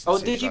whatever it is, and Oh,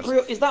 see if did she you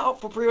likes. pre? Is that up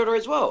for pre-order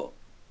as well?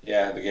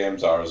 Yeah, the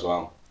games are as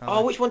well. Oh,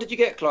 Are which one did you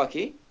get,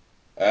 Clarky?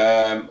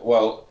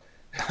 Well,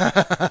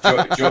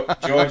 they?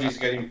 George is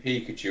getting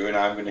Pikachu, and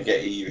I'm going to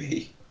get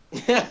Eevee.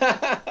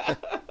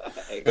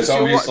 Because does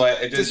your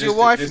obviously, does your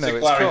wife just to know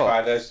it's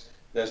clarify, co-op?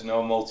 there's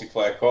no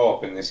multiplayer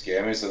co-op in this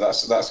game, so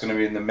that's going to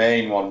be in the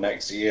main one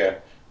next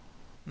year.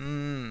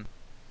 Hmm.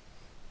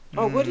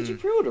 Oh, where did you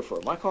Hmm. pre-order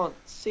from? I can't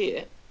see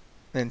it.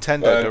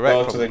 Nintendo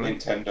Direct Go to the probably.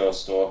 Nintendo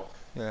store.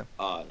 Yeah.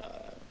 Oh no.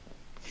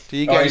 Do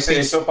you Oh, get anything?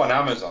 it's up on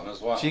Amazon as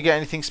Do you well. get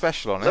anything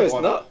special on No, it? it's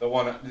not. The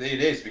one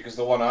it is because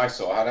the one I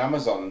saw had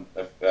Amazon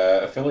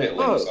affiliate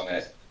links Oh, on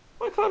it.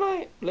 why can't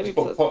I? Let me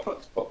Just put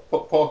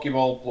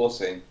Pokeball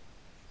Plus in.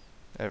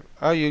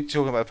 Oh, you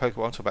talking about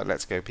Pokemon? I'm talking about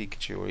Let's Go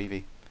Pikachu or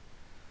Eevee.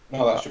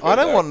 No, that should be I up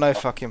don't there. want no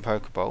fucking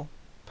Pokeball.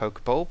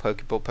 Pokeball,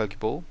 Pokeball,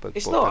 Pokeball,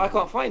 It's Pokeball, not. I Pokeball.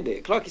 can't find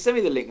it. Clarky, send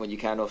me the link when you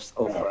can Okay.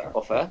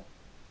 off air.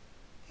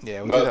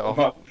 Yeah, we'll do that But,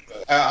 off.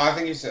 but I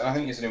think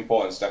it's an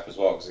important step as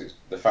well because it's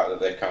the fact that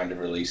they kind of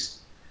released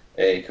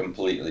a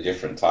completely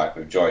different type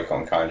of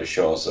Joy-Con kind of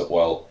shows that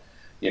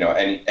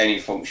any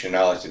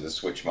functionality the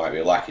Switch might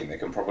be lacking they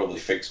can probably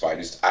fix by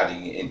just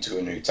adding it into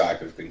a new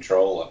type of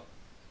controller.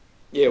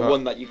 Yeah, Right.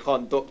 one that you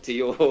can't dock to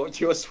your to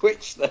your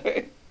Switch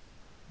though.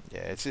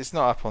 Yeah, it's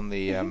not up on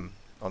the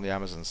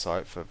Amazon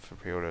site for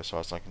pre-order as far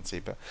as I can see,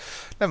 but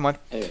never mind.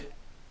 Yeah.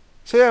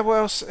 So yeah, what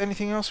else?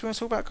 Anything else we want to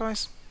talk about,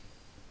 guys?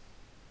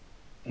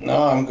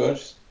 No, I'm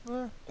good.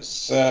 Uh,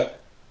 It's, has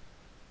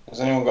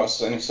anyone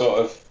got any sort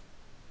of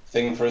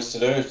thing for us to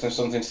do? Is there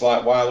something to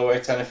like while away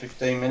 10 or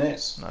 15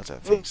 minutes? I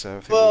don't think so. I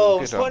think we're all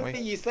Well, it's good, aren't funny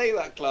we? you say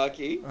that,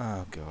 Clarky,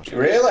 Oh god. because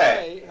Really?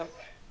 I have,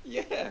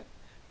 yeah,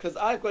 because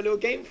I've got a little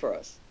game for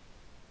us,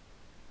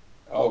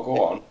 Oh,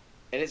 go on.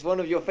 and it's one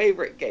of your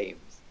favorite games.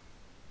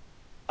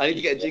 I need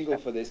to get a jingle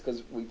for this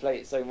because we play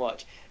it so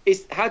much.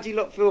 It's how do you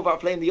lot feel about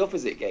playing the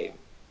opposite game?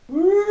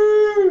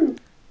 Woo! Yeah,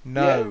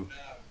 No.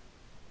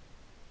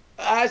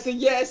 I said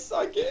yes.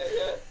 I get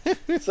it.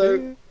 Yeah.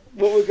 So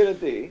what we're gonna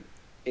do,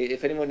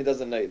 if anyone who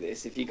doesn't know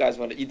this, if you guys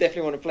want to, you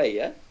definitely want to play,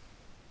 yeah?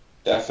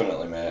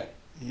 Definitely, mate.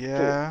 Cool.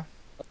 Yeah.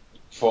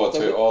 Forward So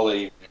to it what? all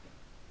evening.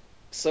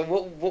 So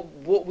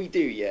what we do,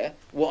 yeah?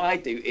 What I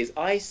do is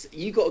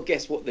you got to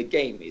guess what the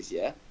game is,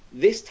 yeah?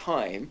 This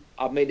time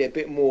I've made it a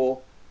bit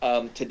more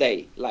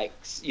today, like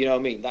you know what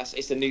I mean? That's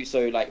it's a new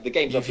so like the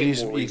game's a bit more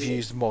You've recent.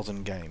 used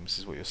modern games,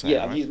 is what you're saying,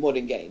 Yeah, I've right? used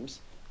modern games.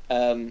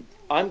 I'm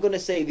gonna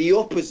say the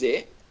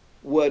opposite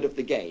word of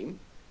the game,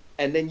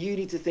 and then you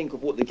need to think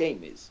of what the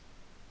game is.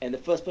 And the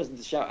first person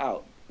to shout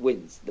out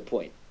wins the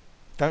point.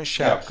 Don't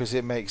shout Yep. because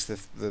it makes the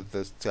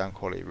sound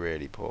quality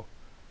really poor.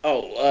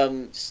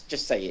 Oh,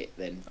 just say it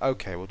then.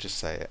 Okay, we'll just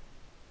say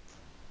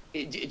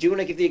it. Do you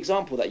want to give the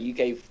example that you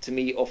gave to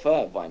me off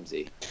her,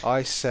 Vimesy?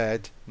 I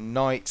said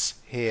knights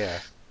here.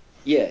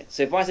 Yeah.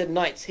 So if I said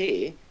knights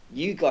here,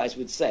 you guys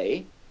would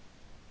say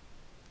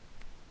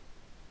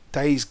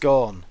Days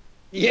gone.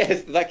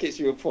 yes. That gets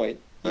you a point.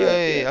 Yeah,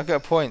 Hey, yeah. I got a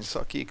point.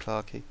 Suck you,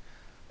 Clarky.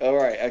 All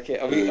right. Okay.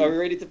 Are we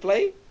ready to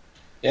play?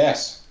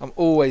 Yes. I'm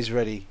always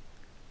ready.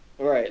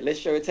 All right. Let's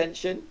show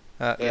attention.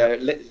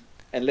 Yep.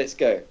 Let's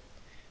go.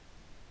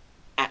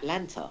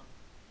 Atlanta.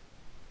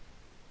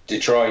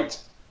 Detroit.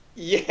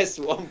 Yes,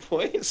 1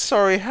 point.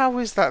 Sorry, how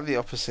is that the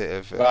opposite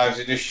of? Vibes,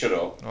 you just shut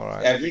up. All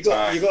right. Every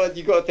time. You got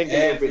to think a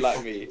little bit Every like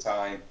fucking me.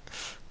 time.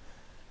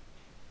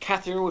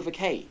 Catherine with a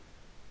K.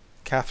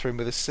 Catherine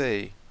with a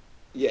C.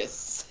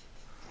 Yes.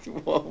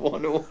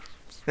 One all.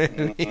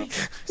 Really?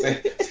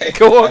 Mm.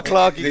 Go I on, think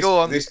Clarky. Go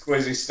on. this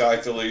quiz is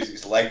starting to lose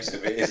its legs a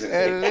bit, isn't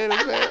A it?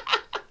 little bit.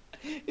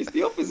 It's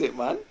the opposite,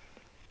 man.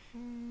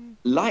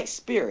 Light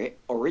Spirit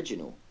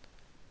original.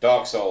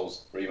 Dark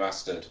Souls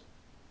Remastered.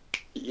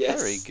 Very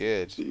Yes.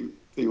 good.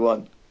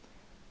 2-1.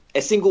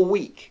 A single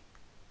week.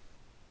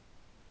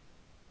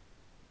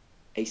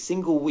 A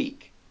single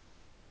week.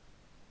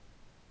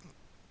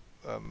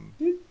 Um,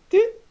 Do,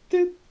 do,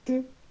 do,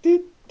 do,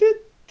 do, do,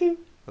 do,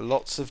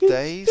 lots of do,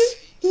 days.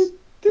 do,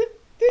 do,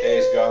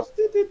 Days Gone.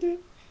 do, do, do,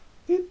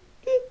 do,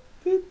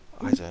 do,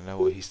 I don't know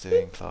what do, he's do,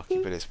 doing, Clarky,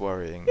 do, but it's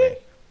worrying do, me.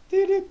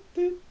 do, do,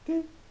 do,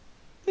 do,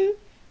 do.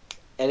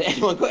 And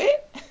anyone got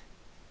it?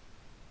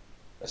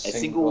 A A single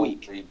single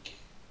week. week.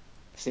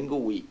 A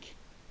single week.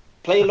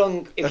 Play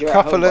along if you're at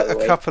home, Couple by of the a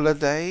way. couple of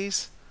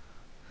days.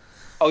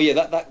 Oh yeah,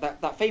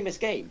 that famous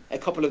game. A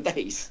couple of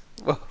days.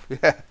 Well,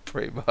 yeah,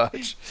 pretty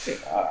much.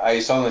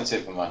 It's on the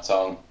tip of my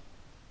tongue.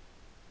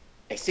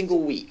 A single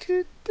week.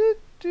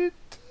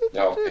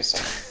 No, piss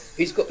off.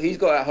 Who's got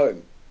it at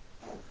home?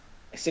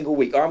 A single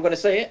week. Or I'm gonna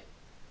say it.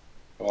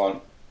 Go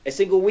on. A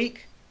single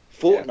week.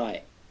 Yeah.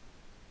 Fortnite.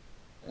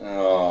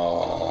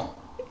 Oh.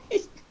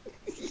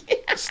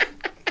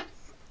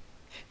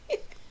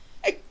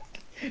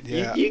 You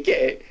Yeah, you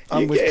get it.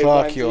 I'm You with get it,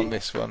 Clarky on Vimesy.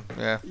 this one.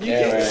 Yeah. You Yeah,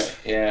 get mate. it.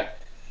 Yeah.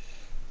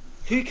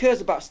 Who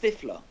cares about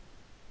Stifler?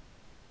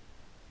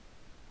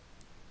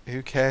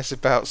 Who cares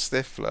about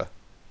Stifler?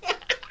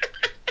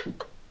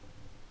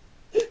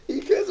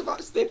 Who cares about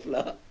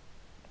Stifler?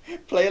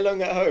 Play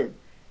along at home.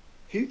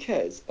 Who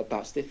cares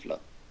about Stifler?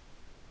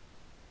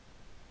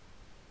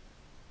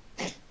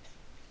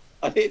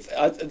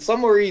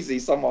 Some are easy,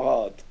 some are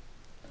hard.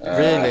 Uh,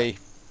 Really,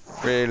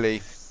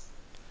 really.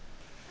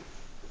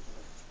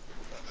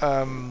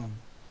 Um,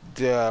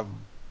 the,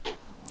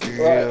 Right,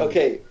 the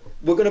okay.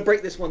 We're gonna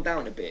break this one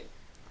down a bit.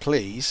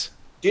 please,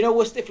 Do you know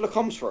where Stifler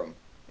comes from?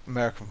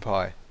 American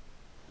Pie.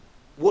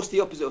 What's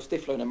the opposite of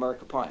Stifler in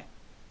American Pie?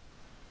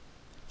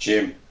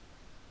 Jim.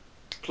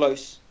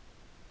 Close.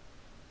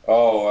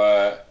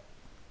 Oh,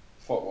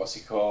 what's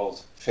he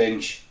called?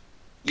 Finch.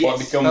 What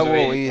Yes. becomes Oh, of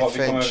well, Edith? Edith What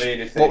become of Finch.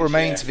 Edith What Finch?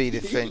 remains Yeah. of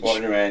Edith What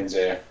Finch? remains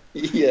here?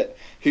 Yeah.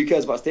 Who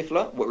cares about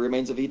Stifler? What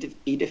remains of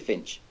Edith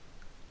Finch?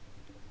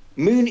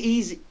 Moon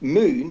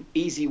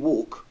Easy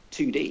Walk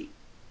 2D.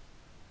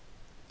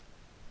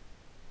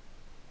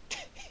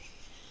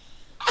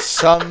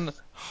 Sun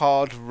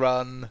Hard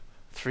Run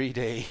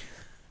 3D.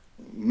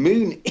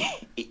 Moon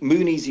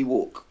Moon Easy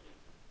Walk.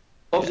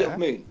 Opposite of Yeah.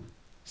 moon.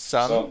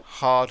 Sun Sun.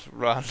 Hard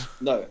Run.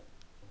 No,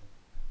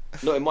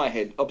 not in my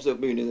head. Opposite of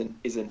moon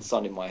isn't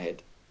sun in my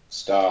head.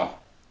 Star.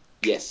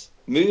 Yes.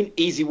 Moon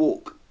Easy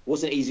Walk.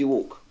 What's an easy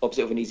walk?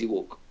 Opposite of an easy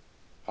walk.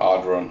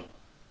 Hard run.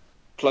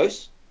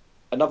 Close.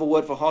 Another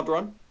word for hard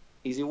run.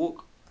 Easy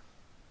walk.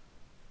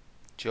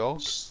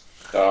 Jog.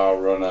 Star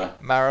runner.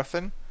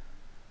 Marathon.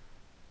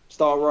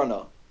 Star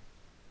runner.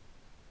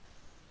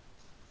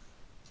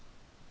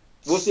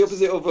 What's the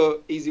opposite of a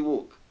easy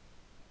walk?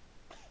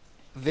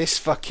 This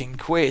fucking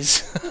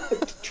quiz.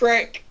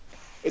 Trek.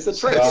 It's a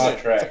trek, isn't Star it?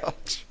 Trek.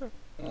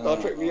 Star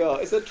Trek Oh.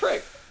 VR. It's a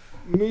trek.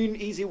 Moon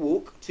Easy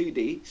Walk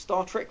 2D.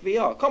 Star Trek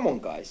VR. Come on,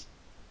 guys.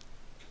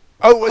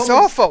 Oh, it's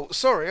Common our fault.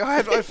 Sorry,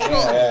 I'd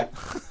forgotten.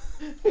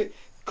 Yeah,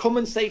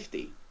 common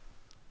safety.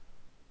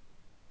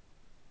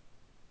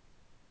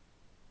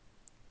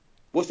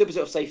 What's the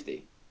opposite of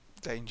safety?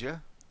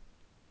 Danger.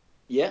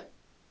 Yeah.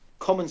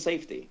 Common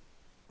safety.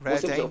 Rare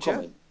What's the opposite of danger.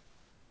 common?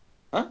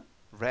 Huh?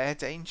 Rare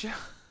danger.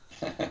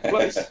 yeah.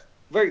 Close.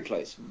 Very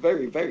close.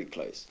 Very, very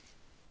close.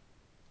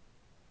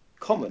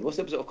 Common. What's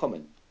the opposite of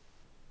common?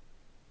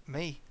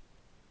 Me.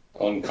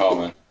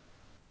 Uncommon.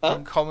 Huh?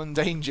 Uncommon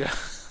danger.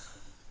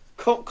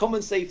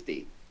 Common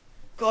safety.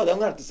 God, I'm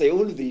gonna have to say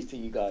all of these to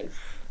you guys.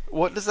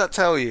 What does that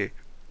tell you?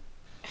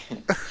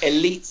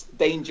 Elite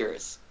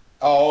dangerous.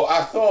 Oh,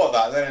 I thought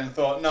that then and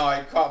thought, no,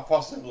 it can't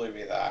possibly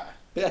be that.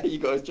 Yeah, you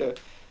guys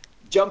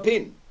jump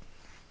in.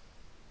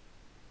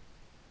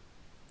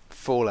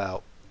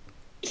 Fallout.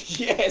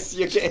 Yes,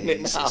 you're getting it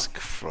Jesus now.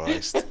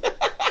 Christ.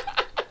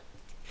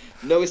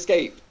 No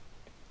escape.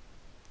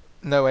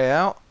 No way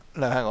out?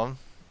 No, hang on.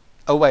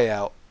 A way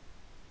out.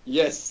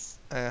 Yes.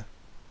 Yeah.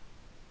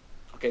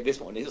 Okay,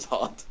 this one is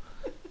hard.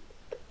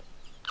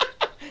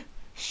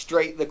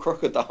 Straight the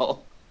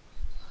crocodile.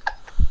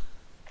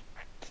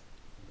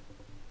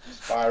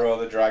 Spyro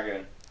the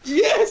Dragon.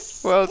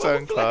 Yes. Well Well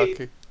done, played.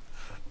 Clarky.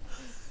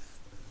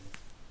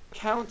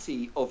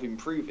 County of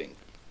improving.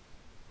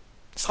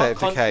 State of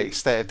Decay. Country.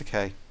 State of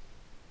Decay.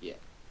 Yeah,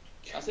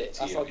 that's it.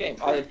 County That's of our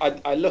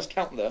game. I lost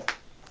count there.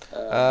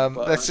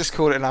 But Let's just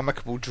call it an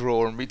amicable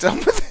draw and be done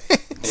with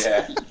it.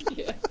 Yeah.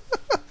 yeah.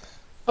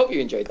 Hope you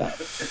enjoyed that.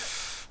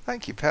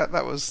 Thank you, Pat.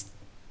 That was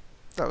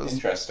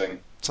Interesting.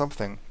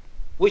 something.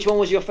 Which one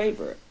was your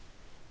favorite?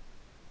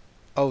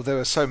 Oh, there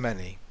were so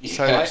many.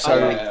 So Yeah, I so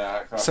like. yeah,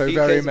 I can't. so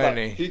very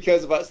many. Who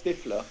cares about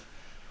Stifler?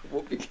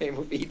 What became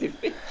of Edith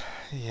Finch?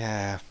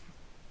 Yeah,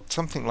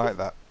 something like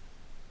that.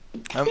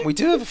 We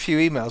do have a few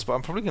emails, but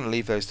I'm probably going to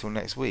leave those till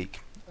next week.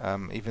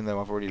 Even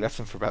though I've already left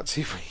them for about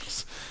 2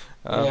 weeks.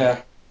 Um,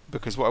 Yeah.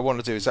 because what I want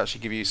to do is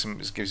actually give you some,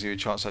 it gives you a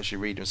chance to actually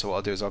read them. So what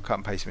I'll do is I'll cut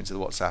and paste them into the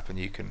WhatsApp, and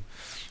you can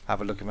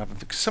have a look at them.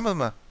 Because some of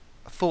them are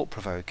thought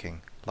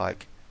provoking,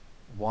 like,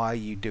 why are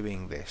you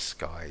doing this,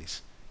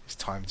 guys? It's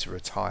time to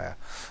retire.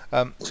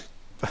 Um,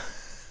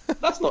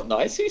 That's not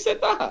nice. Who said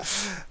that?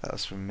 that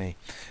was from me.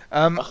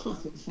 Um,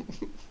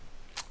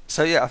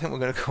 so yeah, I think we're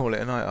going to call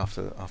it a night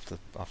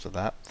after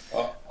that.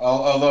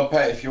 Although,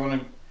 Pet, if you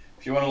want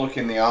to look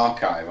in the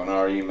archive on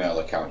our email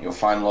account, you'll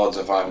find loads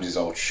of Vimes's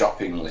old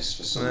shopping lists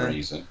for some Eh.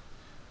 reason.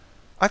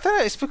 I don't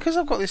know. It's because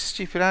I've got this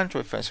stupid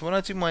Android phone. So when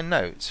I do my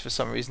notes, for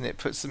some reason, it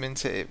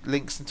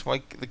links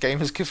into the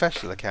Gamer's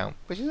Confessional account,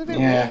 which is a bit weird.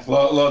 Yeah,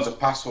 loads of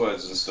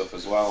passwords and stuff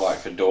as well, like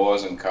for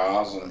doors and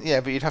cars, and Yeah,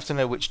 but you'd have to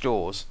know which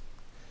doors.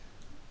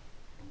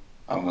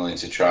 I'm willing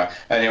to try.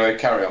 Anyway,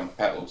 carry on.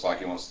 Pet looks like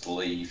he wants to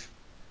leave.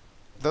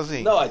 Does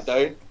he? No, I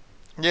don't.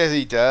 Yes,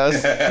 he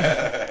does.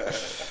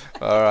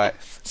 All right.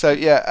 So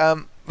yeah,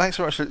 thanks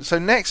very much. So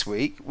next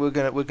week we're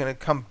gonna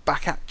come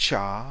back at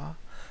Char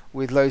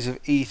with loads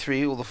of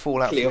E3, all the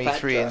fallout from E3 and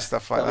Cleopatra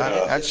stuff like coming that.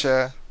 Oh, at you.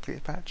 At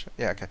Cleopatra.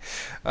 Yeah. Okay.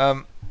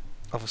 Um,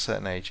 of a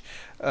certain age.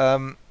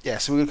 Yeah,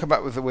 so we're going to come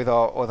back with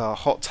our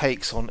hot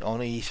takes on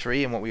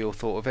E3 and what we all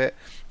thought of it.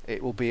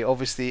 It will be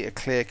obviously a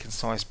clear,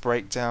 concise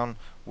breakdown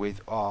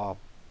with our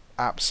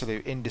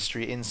absolute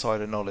industry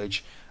insider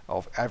knowledge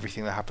of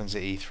everything that happens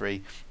at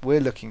E3.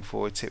 We're looking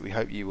forward to it. We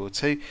hope you will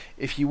too.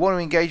 If you want to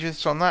engage with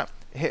us on that,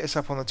 hit us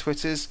up on the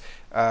Twitters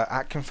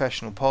at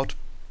Confessional Pod.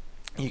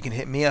 You can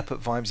hit me up at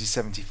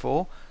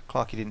Vimesy74.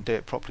 Clarky didn't do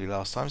it properly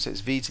last time, so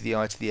it's V to the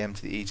I to the M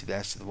to the E to the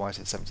S to the Y to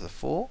the 7 to the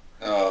 4.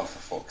 Oh,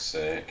 for fuck's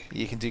sake.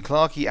 You can do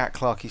Clarky at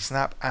Clarky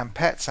Snap and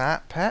Pets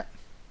at Pet.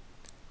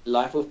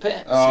 Life with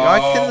Pets. See, I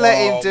can let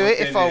him Oh, do it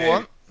look if at I him.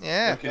 want.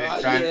 Yeah. Look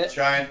at him Yeah.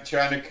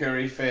 trying to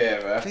curry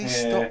favour.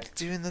 Please Yeah. stop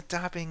doing the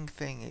dabbing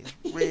thing. It's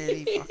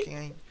really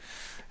fucking.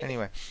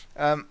 Anyway,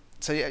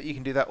 so yeah, you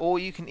can do that, or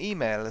you can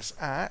email us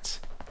at.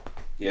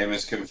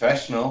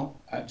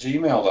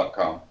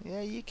 Gamersconfessional@gmail.com.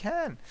 Yeah, you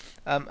can.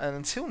 And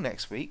until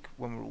next week,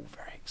 when we're all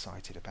very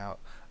excited about,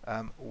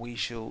 we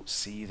shall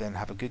see you then.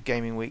 Have a good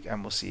gaming week,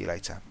 and we'll see you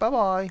later. Bye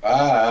bye.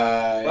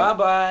 Bye Bye.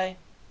 bye.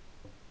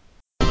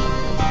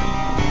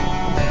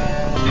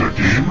 The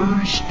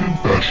Gamer's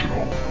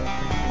Confessional.